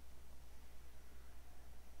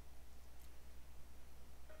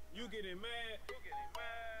 You getting mad?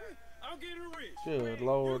 I'm getting rich. Good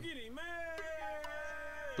Lord. You getting mad?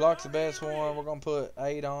 Blocks the best one. We're gonna put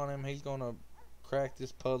 8 on him. He's gonna crack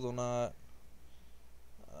this Puzzle Knot.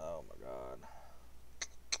 Oh my God.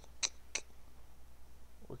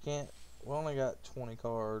 can't. We only got 20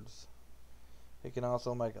 cards. He can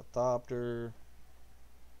also make a Thopter.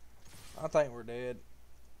 I think we're dead.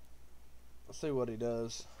 Let's see what he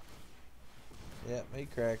does. Yep, he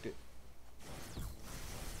cracked it.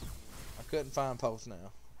 I couldn't find posts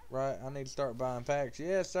now. Right, I need to start buying packs.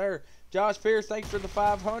 Yes, sir. Josh Pierce, thanks for the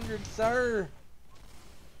 500, sir.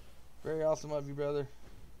 Very awesome of you, brother.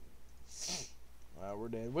 We're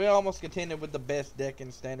dead. We almost contended with the best deck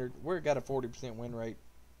in standard. We've got a 40% win rate.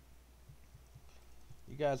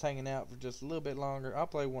 You guys hanging out for just a little bit longer. I'll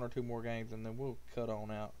play 1 or 2 more games and then we'll cut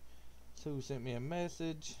on out. Sue sent me a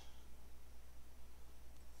message.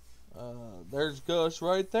 There's Gus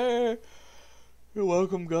right there. You're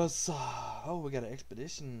welcome, Gus. Oh, we got an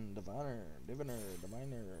Expedition, Diviner.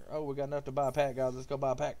 Oh, we got enough to buy a pack, guys. Let's go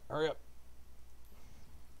buy a pack. Hurry up.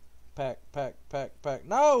 Pack.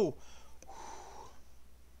 No!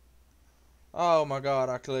 Oh my god,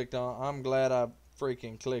 I clicked on. I'm glad I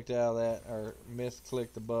freaking clicked out of that or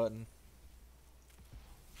misclicked the button.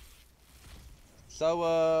 So,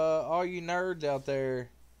 all you nerds out there.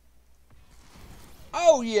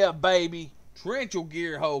 Oh yeah, baby. Torrential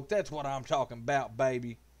Gear Hulk. That's what I'm talking about,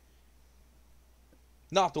 baby.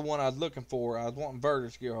 Not the one I was looking for. I was wanting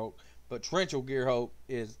Vertus Gear Hulk. But Torrential Gear Hulk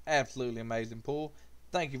is absolutely amazing pull.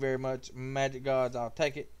 Thank you very much, Magic Gods. I'll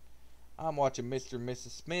take it. I'm watching Mr. and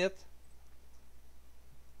Mrs. Smith.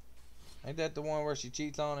 Ain't that the one where she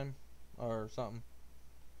cheats on him? Or something?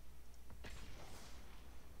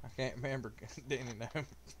 I can't remember. Didn't know.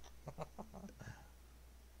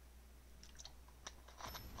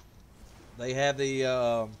 They have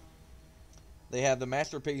the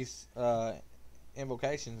masterpiece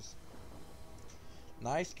invocations.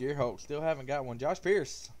 Nice Gear Hulk. Still haven't got one. Josh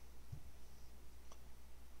Pierce.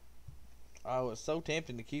 I was so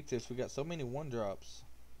tempting to keep this. We got so many 1-drops.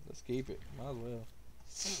 Let's keep it. Might as well.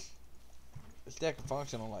 This deck can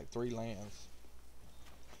function on like 3 lands.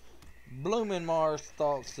 Blooming Mars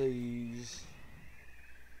Thoughtseize.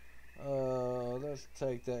 Let's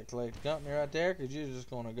take that collect company right there, because you're just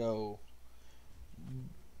gonna go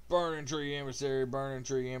Burning Tree Emissary,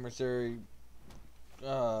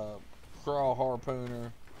 Crawl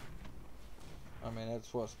Harpooner. I mean,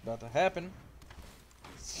 that's what's about to happen.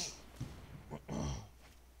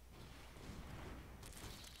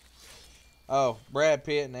 Oh, Brad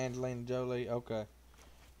Pitt and Angelina Jolie. Okay.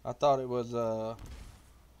 I thought it was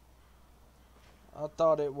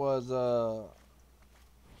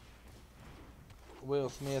Will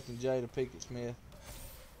Smith and Jada Pinkett Smith.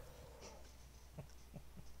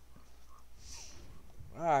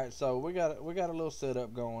 Alright, so we got a little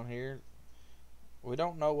setup going here. We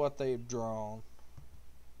don't know what they've drawn.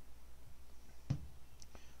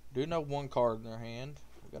 Do know 1 card in their hand.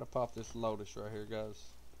 We gotta pop this Lotus right here, guys.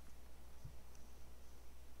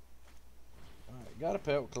 Alright, got a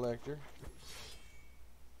Pelt Collector.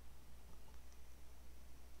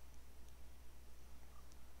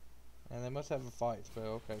 And they must have a fight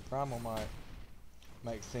spell. Okay, Primal might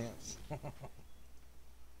make sense.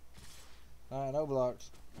 Alright, no blocks.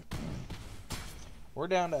 We're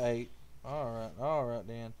down to 8. Alright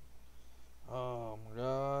then. Oh my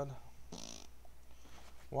god.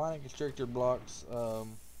 Why Constrictor blocks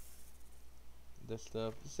this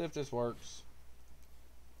stuff. Let's see if this works.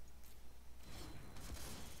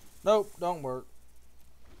 Nope, don't work.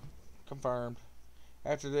 Confirmed.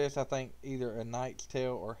 After this, I think either A Knight's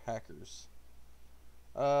Tale or Hackers.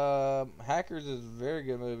 Hackers is a very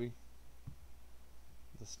good movie.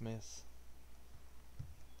 The Smiths.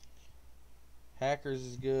 Hackers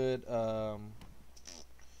is good. What's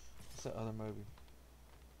that other movie?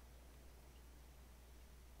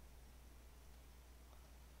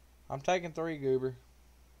 I'm taking 3, Goober.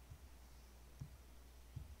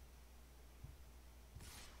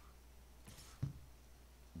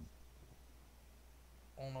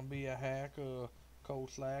 Wanna be a hacker, cold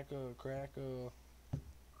slacker, cracker.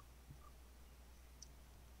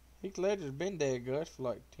 Heath Ledger's been dead, Gus, for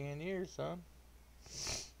like 10 years, son.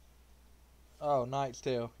 Oh, Knight's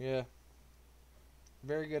Tale, yeah.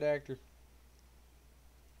 Very good actor.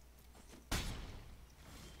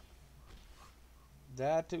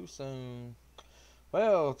 Die too soon.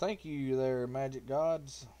 Well, thank you there, Magic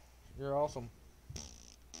Gods. You're awesome.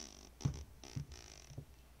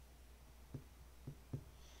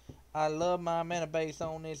 I love my mana base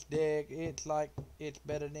on this deck. It's like it's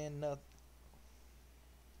better than nothing.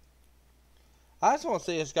 I just want to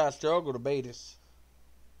see this guy struggle to beat us.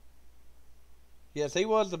 Yes, he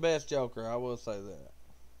was the best Joker. I will say that.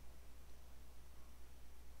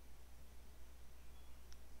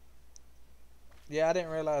 Yeah, I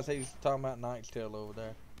didn't realize he was talking about Knight's Tale over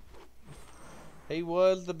there. He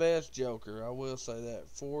was the best Joker. I will say that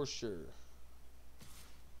for sure.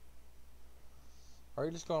 Are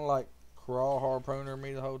you just gonna like crawl harpooner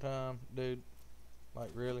me the whole time, dude? Like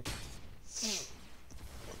really?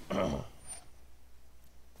 Oh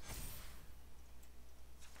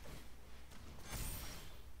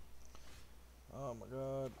my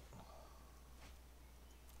god.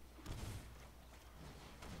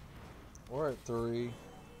 We're at 3.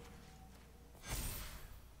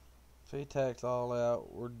 If he attacks all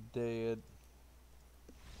out, we're dead.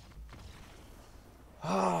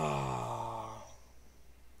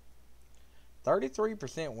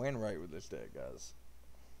 33% win rate with this deck, guys.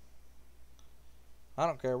 I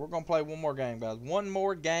don't care. We're going to play one more game, guys. One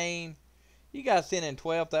more game. You guys sent in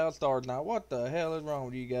 12,000 stars now. What the hell is wrong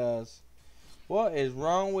with you guys? What is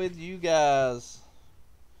wrong with you guys?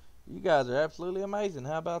 You guys are absolutely amazing.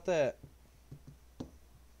 How about that?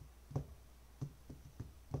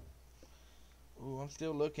 Ooh, I'm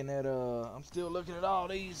still looking at all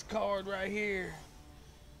these cards right here.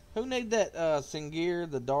 Who need that Singar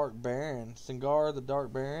the Dark Baron? Singar the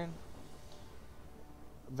Dark Baron.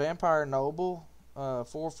 Vampire Noble.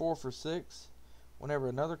 4/4 for 6. Whenever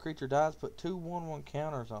another creature dies, put 2 1/1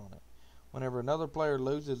 counters on it. Whenever another player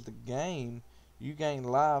loses the game, you gain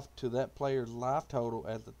life to that player's life total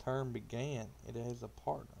as the turn began. It has a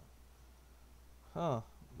partner. Huh.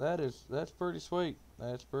 That's pretty sweet.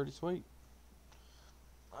 That's pretty sweet.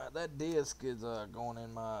 Alright, that disc is going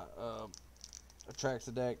in my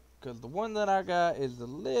Atraxa deck, because the one that I got is a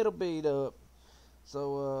little beat up.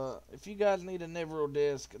 So if you guys need a Neveril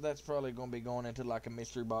disc, that's probably going to be going into like a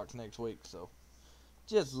mystery box next week. So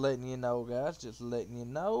just letting you know, guys. Just letting you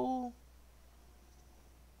know.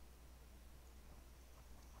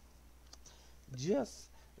 Just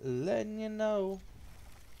letting you know.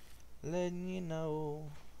 Letting you know.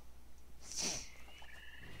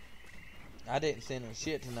 I didn't send him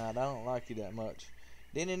shit tonight. I don't like you that much.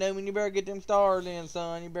 Didn't you know when you better get them stars in,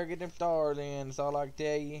 son? You better get them stars in. That's all I can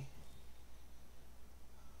tell you.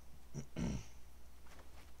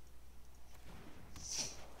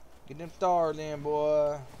 Get them stars in,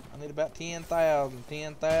 boy. I need about 10,000.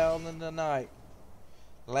 10,000 tonight.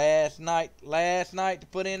 Last night to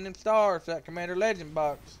put in them stars for that Commander Legend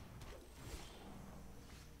box.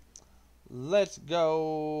 Let's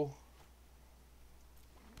go.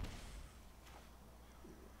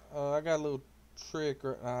 I got a little trick.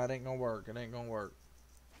 Nah, it ain't gonna work. It ain't gonna work.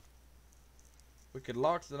 We could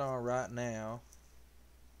Loxodon right now.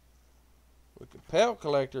 We could Pelt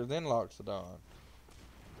Collector, then Loxodon.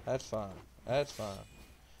 That's fine. That's fine.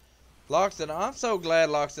 Loxodon. I'm so glad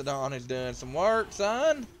Loxodon is doing some work,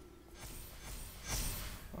 son.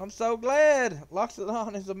 I'm so glad.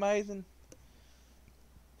 Loxodon is amazing.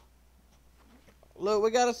 Look,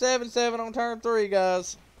 we got a 7/7 on turn 3,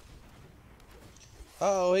 guys.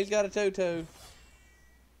 Uh oh, he's got a 2/2.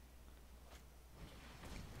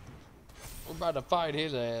 We're about to fight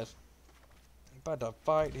his ass. We're about to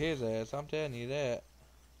fight his ass, I'm telling you that.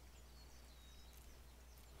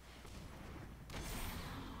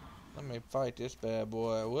 Let me fight this bad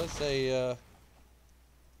boy. We'll say,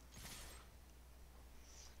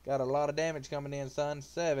 got a lot of damage coming in, son.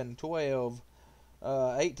 7, 12,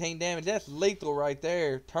 18 damage. That's lethal right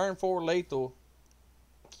there. Turn 4 lethal.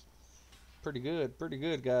 Pretty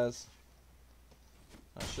good, guys.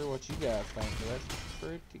 Not sure what you guys think, but that's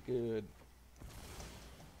pretty good.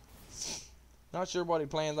 Not sure what he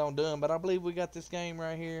plans on doing, but I believe we got this game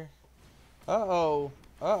right here. Uh-oh.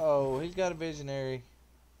 Uh-oh. He's got a visionary.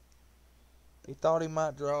 He thought he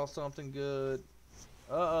might draw something good.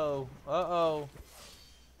 Uh-oh. Uh-oh.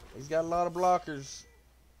 He's got a lot of blockers.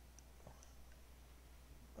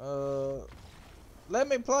 Let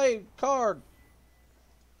me play card.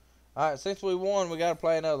 Alright, since we won, we gotta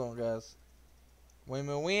play another one, guys. When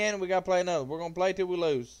we win, we gotta play another. We're gonna play till we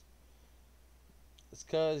lose. It's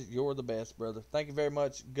cause you're the best, brother. Thank you very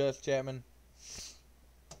much, Gus Chapman.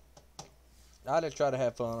 I just try to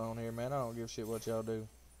have fun on here, man. I don't give a shit what y'all do.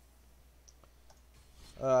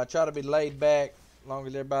 I try to be laid back, as long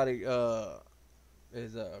as everybody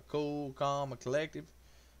is cool, calm, and collective.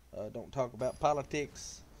 Don't talk about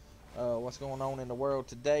politics, what's going on in the world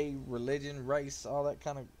today, religion, race, all that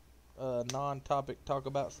kind of non-topic talk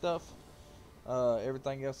about stuff.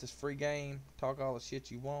 Everything else is free game. Talk all the shit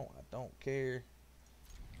you want. I don't care.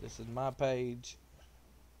 This is my page.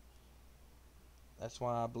 That's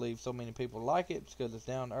why I believe so many people like it. It's because it's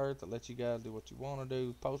down to earth. It lets you guys do what you want to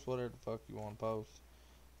do. Post whatever the fuck you want to post.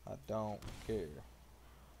 I don't care.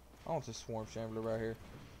 I want this Swarm Shambler right here.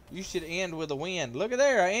 You should end with a win. Look at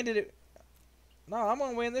there. I ended it. No, I'm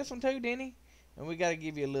going to win this one too, Denny. And we got to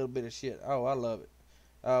give you a little bit of shit. Oh, I love it.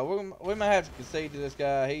 We might have to concede to this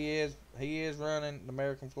guy. He is running the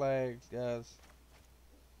American flags, guys.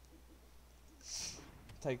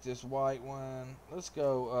 Take this white one. Let's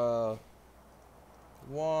go.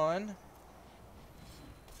 1,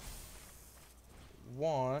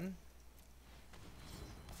 1,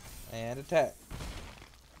 and attack.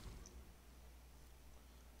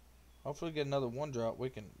 Hopefully, get another 1 drop. We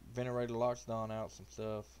can Venerated Loxodon out some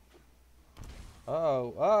stuff.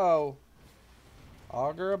 Oh.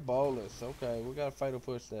 Augur of Bolus. Okay, we gotta fatal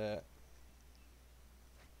push that.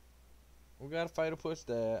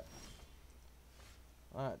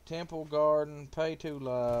 Alright, Temple Garden, pay 2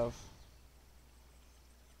 live.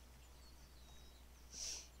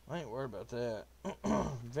 I ain't worried about that.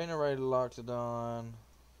 Venerated Loxodon.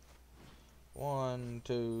 1,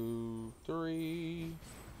 2, 3.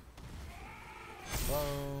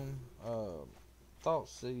 Boom. Thought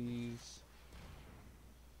Seize.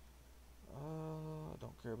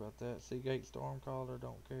 Don't care about that. Seagate Stormcaller,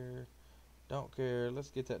 don't care. Let's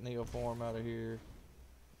get that Neoform out of here.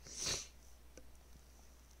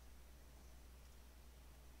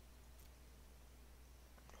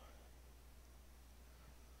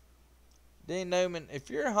 Then Newman, if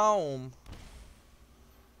you're home,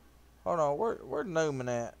 hold on, where's Newman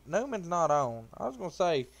at? Newman's not on. I was gonna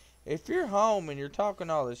say, if you're home and you're talking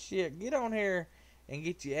all this shit, get on here and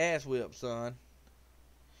get your ass whipped, son.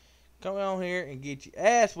 Come on here and get your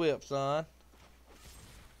ass whipped, son.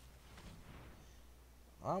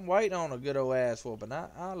 I'm waiting on a good old ass whooping.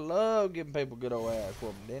 I love giving people good old ass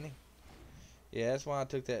whooping, didn't he? Yeah, that's why I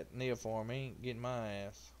took that Neoform. He ain't getting my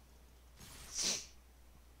ass.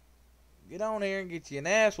 Get on here and get you an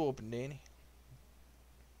ass whooping, didn't he?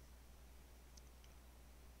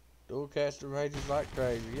 Dualcaster rages like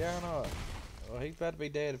crazy. Yeah, I know it. Well, he's about to be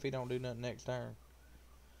dead if he don't do nothing next turn.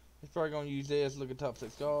 He's probably gonna use this. Look at top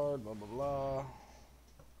 6 guard. Blah blah blah.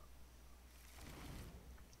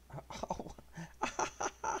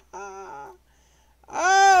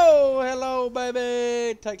 Oh, hello,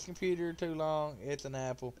 baby. Takes computer too long. It's an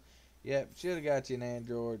Apple. Yep, should have got you an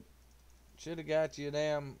Android. Should have got you a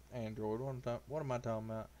damn Android. What am I talking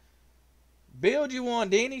about? Build you one,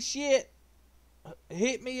 Denny. Shit.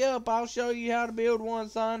 Hit me up. I'll show you how to build one,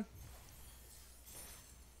 son.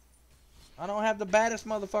 I don't have the baddest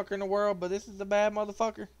motherfucker in the world, but this is the bad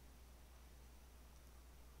motherfucker.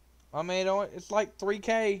 I mean, it's like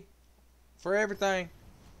 3K for everything.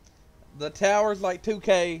 The tower's like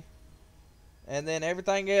 2K. And then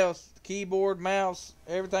everything else, keyboard, mouse,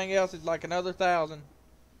 everything else is like another 1,000.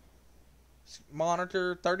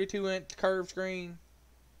 Monitor, 32-inch curved screen.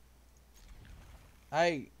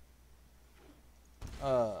 Hey,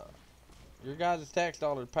 your guys' tax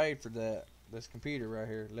dollars paid for this computer right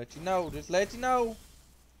here. Let you know, just let you know.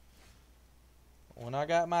 When I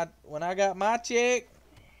got my check,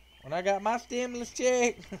 when I got my stimulus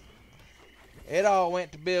check, it all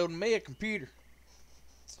went to building me a computer.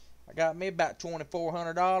 I got me about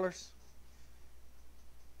 $2,400.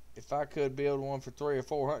 If I could build one for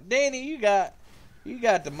 $300 or $400, Danny, you got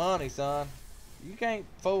the money, son. You can't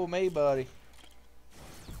fool me, buddy.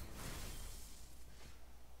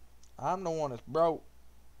 I'm the one that's broke.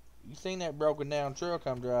 You seen that broken down truck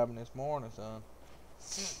I'm driving this morning, son?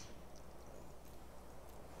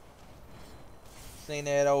 Seen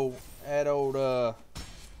that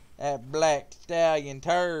black stallion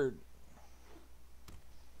turd.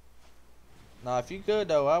 Now, if you could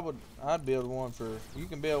though, I'd build one for. You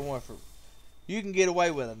can build one for. You can get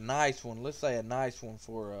away with a nice one. Let's say a nice one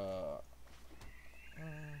for I'll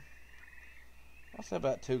say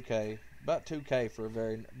about 2K. About 2K for a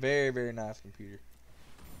very, very, very nice computer.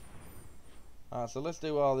 Alright, so let's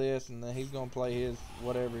do all this, and then he's gonna play his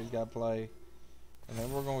whatever he's got to play, and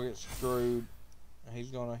then we're gonna get screwed. And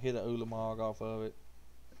he's gonna hit a Ulamog off of it.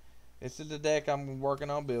 This is the deck I'm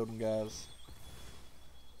working on building, guys.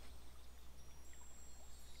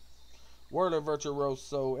 Whirler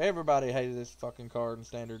Virtuoso. Everybody hated this fucking card in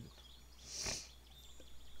Standard.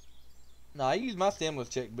 Nah, I used my stimulus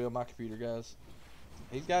check to build my computer, guys.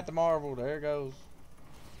 He's got the marble. There it goes.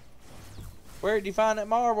 Where did you find that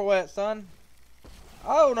marble at, son?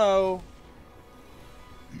 Oh, no.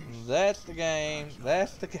 That's the game.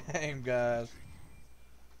 That's the game, guys.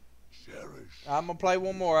 I'm going to play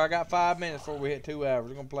one more. I got 5 minutes before we hit 2 hours.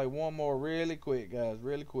 We're going to play one more really quick, guys.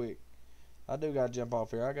 Really quick. I do got to jump off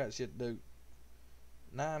here. I got shit to do.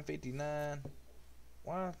 9:59.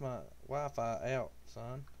 Why is my Wi-Fi out,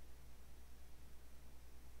 son?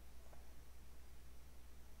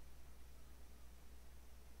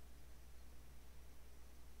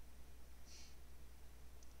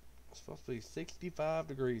 It's supposed to be 65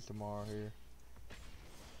 degrees tomorrow here.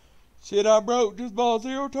 Shit, I broke just bought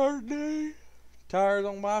 0 turn today. Tires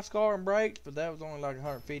on my car and brakes, but that was only like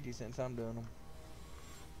 150 since I'm doing them.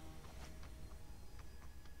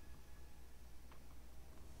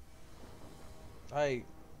 Hey,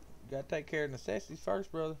 gotta take care of necessities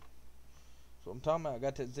first, brother. That's what I'm talking about.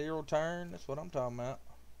 Got that 0 turn. That's what I'm talking about.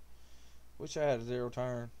 Wish I had a 0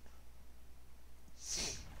 turn.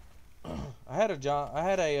 I had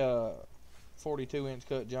a 42-inch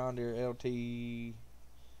cut John Deere LT.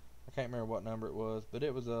 I can't remember what number it was, but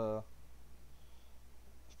it was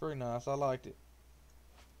it's pretty nice. I liked it.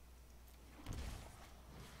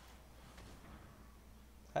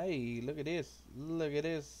 Hey, look at this. Look at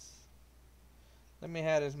this. Let me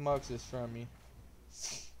have this Muxus from you.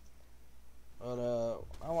 But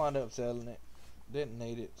I wound up selling it. Didn't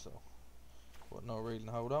need it, so wasn't no reason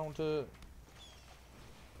to hold on to it.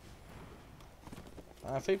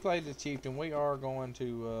 If he plays the chieftain, we are going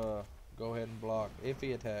to go ahead and block if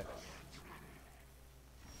he attacks.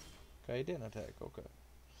 Okay, he didn't attack. Okay.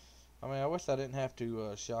 I mean, I wish I didn't have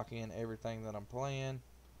to shock in everything that I'm playing.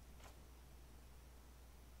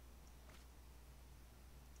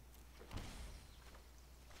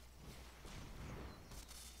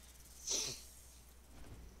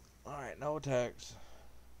 Alright, no attacks.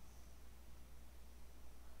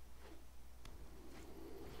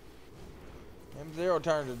 Them 0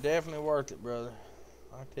 turns are definitely worth it, brother.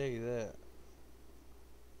 I'll tell you that.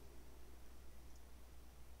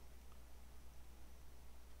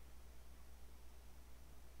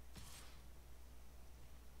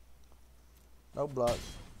 No blocks.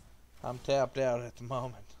 I'm tapped out at the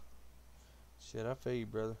moment. Shit, I feel you,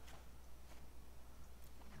 brother.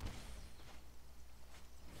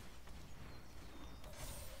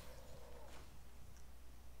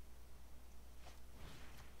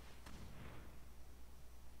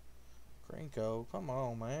 Crinko, come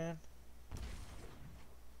on, man.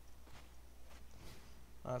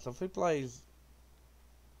 Alright, so if he plays...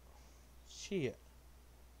 Shit.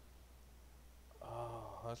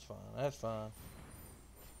 Oh, that's fine. That's fine.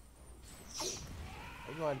 He's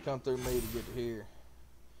going to come through me to get to here.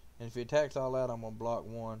 And if he attacks all out, I'm going to block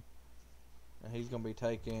 1. And he's going to be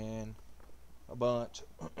taking a bunch.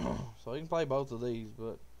 So he can play both of these,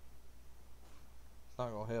 but it's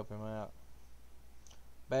not going to help him out.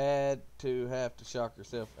 Bad to have to shock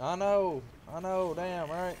yourself. I know, damn,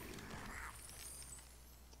 right?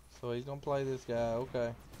 So he's going to play this guy,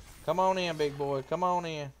 okay. Come on in, big boy, come on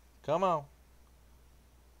in. Come on.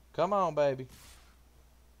 Come on, baby.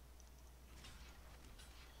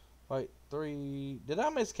 Wait, 3. Did I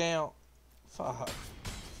miscount? Fuck.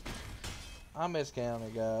 I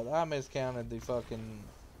miscounted, guys. I miscounted the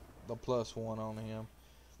 +1 on him.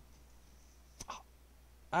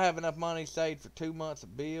 I have enough money saved for 2 months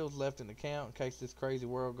of bills left in the account in case this crazy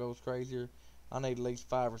world goes crazier. I need at least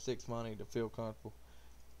 5 or 6 money to feel comfortable.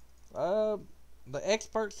 The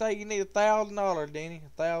experts say you need $1,000, Denny.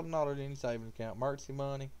 $1,000 in your savings account. Emergency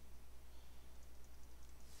money.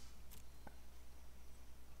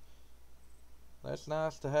 That's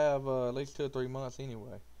nice to have at least 2 or 3 months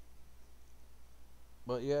anyway.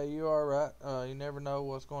 But yeah, you are right. You never know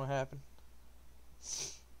what's going to happen.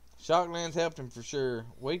 Shock lens helped him for sure.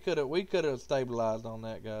 We could have stabilized on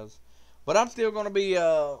that, guys. But I'm still going to be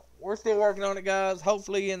we're still working on it, guys.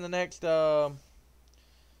 Hopefully in the next I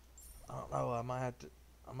don't know, I might have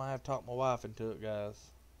to talk my wife into it, guys.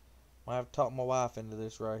 I might have to talk my wife into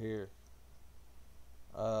this right here.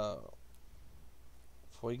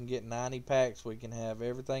 If we can get 90 packs, we can have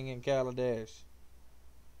everything in Kaladesh.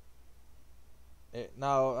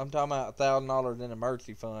 No, I'm talking about $1,000 in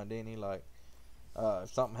emergency fund, didn't he? Like,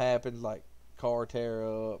 if something happens, like car tear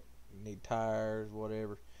up, you need tires,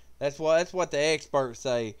 whatever. That's what the experts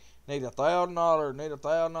say. Need $1,000. Need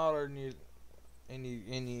 $1,000,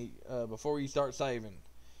 and you before you start saving.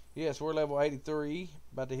 Yes, we're level 83,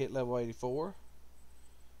 about to hit level 84.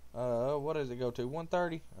 What does it go to?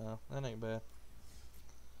 130. Oh, that ain't bad.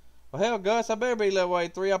 Well, hell, Gus, I better be level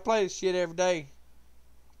 83. I play this shit every day.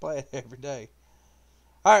 Play it every day.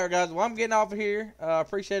 Alright, guys. Well, I'm getting off of here.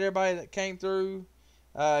 Appreciate everybody that came through.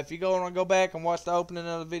 If you want to go back and watch the opening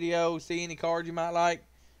of the video, see any cards you might like,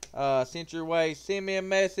 sent your way, send me a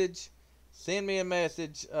message. Send me a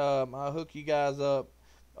message. I'll hook you guys up.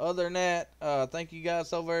 Other than that, thank you guys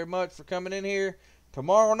so very much for coming in here.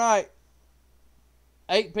 Tomorrow night,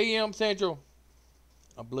 8 p.m. Central.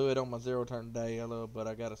 I blew it on my 0 turn today, but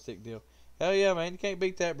I got a sick deal. Hell yeah, man. You can't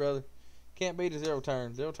beat that, brother. Can't beat a 0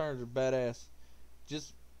 turn. 0 turns are badass.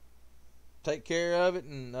 Just take care of it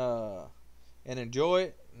and enjoy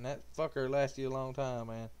it. And that fucker lasts you a long time,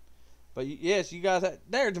 man. But yes, you guys,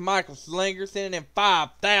 there's Michael Slinger sending in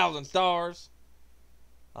 5,000 stars.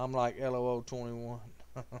 I'm like LOO 21.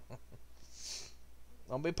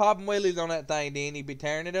 Don't be popping wheelies on that thing, Denny. Be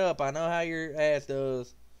tearing it up. I know how your ass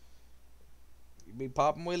does. You be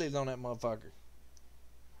popping wheelies on that motherfucker.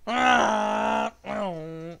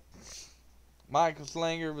 Michael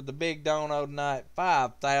Slinger with the big dono tonight.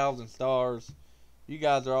 5,000 stars. You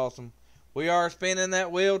guys are awesome. We are spinning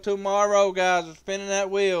that wheel tomorrow, guys. We're spinning that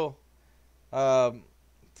wheel. For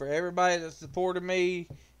everybody that supported me,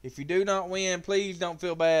 if you do not win, please don't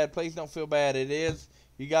feel bad. Please don't feel bad. It is.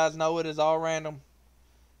 You guys know it is all random.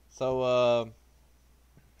 So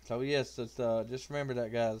yes, it's, just remember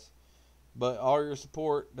that, guys. But all your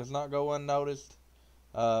support does not go unnoticed.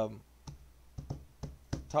 Top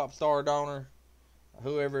star donor,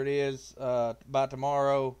 whoever it is, by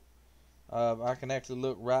tomorrow, I can actually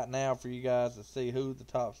look right now for you guys to see who the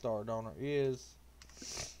top star donor is.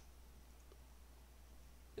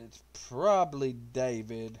 It's probably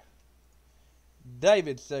David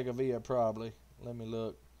Segovia, probably. Let me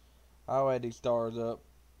look. I'll add these stars up.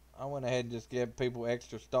 I went ahead and just gave people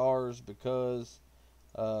extra stars because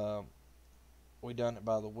we done it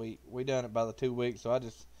by the week. We done it by the 2 weeks. So I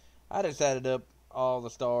just added up all the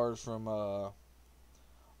stars from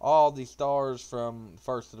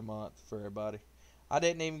first of the month for everybody. I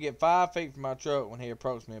didn't even get 5 feet from my truck when he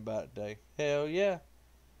approached me about it today. Hell yeah.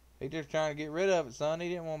 He just trying to get rid of it, son. He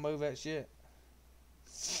didn't want to move that shit.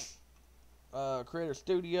 Creator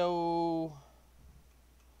Studio.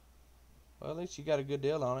 Well, at least you got a good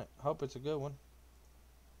deal on it. Hope it's a good one.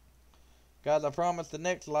 Guys, I promise the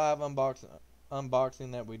next live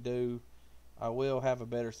unboxing that we do, I will have a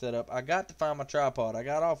better setup. I got to find my tripod. I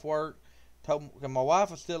got off work. My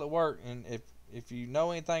wife was still at work. And if you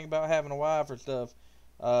know anything about having a wife or stuff,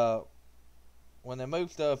 when they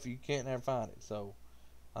move stuff, you can't never find it. So,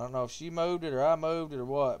 I don't know if she moved it or I moved it or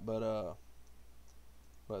what. But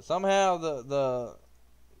somehow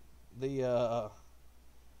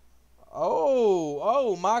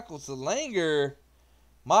Michael Salinger.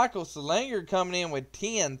 Michael Salinger coming in with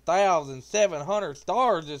 10,700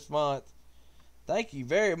 stars this month. Thank you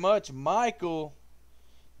very much, Michael.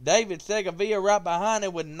 David Segovia right behind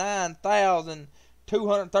it with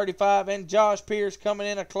 9,235. And Josh Pierce coming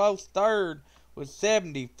in a close third with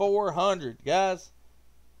 7,400. Guys,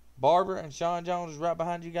 Barbara and Sean Jones is right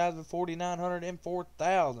behind you guys with 4,900 and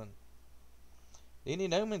 4,000. Denny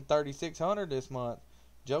Newman, 3,600 this month.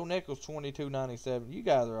 Joe Nichols, 2,297. You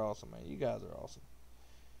guys are awesome, man. You guys are awesome.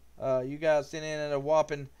 You guys sent in at a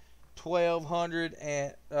whopping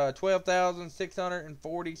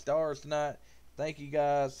 12,640 stars tonight. Thank you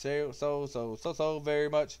guys so very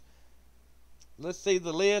much. Let's see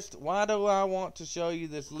the list. Why do I want to show you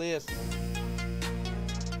this list?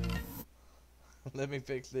 Let me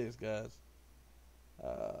fix this, guys.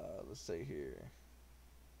 Let's see here.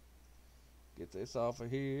 Get this off of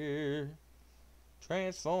here.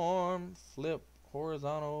 Transform, flip,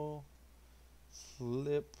 horizontal,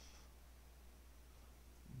 flip,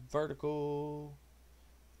 vertical.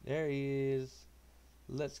 There he is.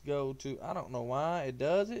 Let's go to, I don't know why it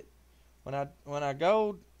does it. When I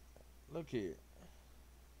go, look here.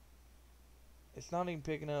 It's not even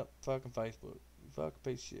picking up fucking Facebook. You fucking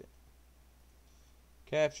piece of shit.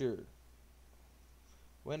 Capture.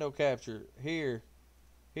 Window capture. Here.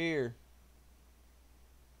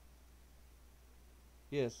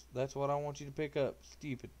 Yes, that's what I want you to pick up.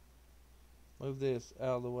 Stupid. Move this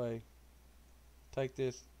out of the way. Take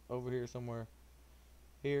this over here somewhere.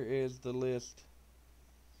 Here is the list.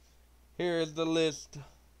 Here is the list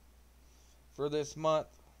for this month.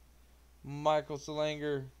 Michael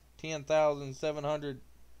Salinger, 10,700.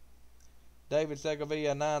 David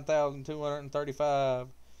Segovia, 9,235.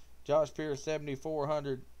 Josh Pierce,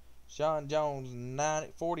 7,400. Sean Jones,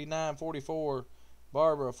 4,944.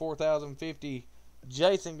 Barbara, 4,050.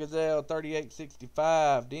 Jason Gazelle,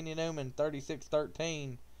 3,865. Denny Newman,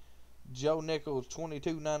 3,613. Joe Nichols,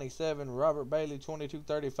 2,297. Robert Bailey,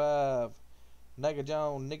 2,235. Nega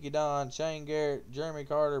Jones, Nicky Don, Shane Garrett, Jeremy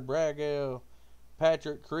Carter, Brad Gale,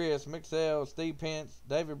 Patrick, Chris, Mixell, Steve Pence,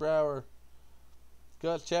 David Brower,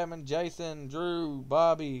 Gus Chapman, Jason, Drew,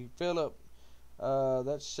 Bobby, Phillip,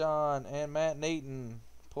 that's Sean, and Matt Neaton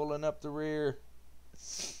pulling up the rear.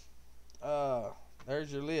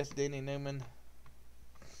 There's your list, Denny Newman.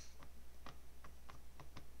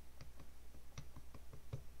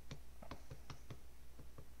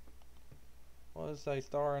 What does it say?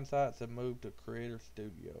 Star Insights have moved to Creator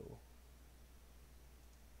Studio.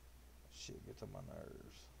 Shit gets on my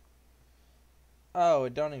nerves. Oh,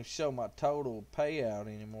 it don't even show my total payout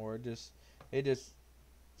anymore. It just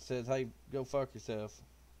says, hey, go fuck yourself.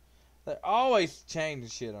 They're always changing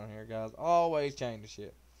shit on here, guys. Always changing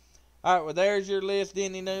shit. Alright, well, there's your list,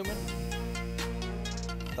 Denny Newman.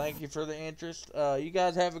 Thank you for the interest. You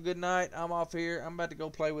guys have a good night. I'm off here. I'm about to go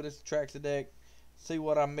play with this Trax deck, see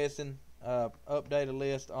what I'm missing. Update a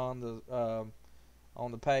list on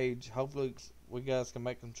the page. Hopefully, we guys can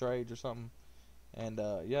make some trades or something. And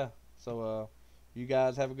yeah, so you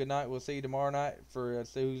guys have a good night. We'll see you tomorrow night for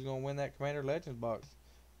see who's gonna win that Commander Legends box.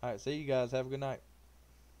 All right, see you guys. Have a good night.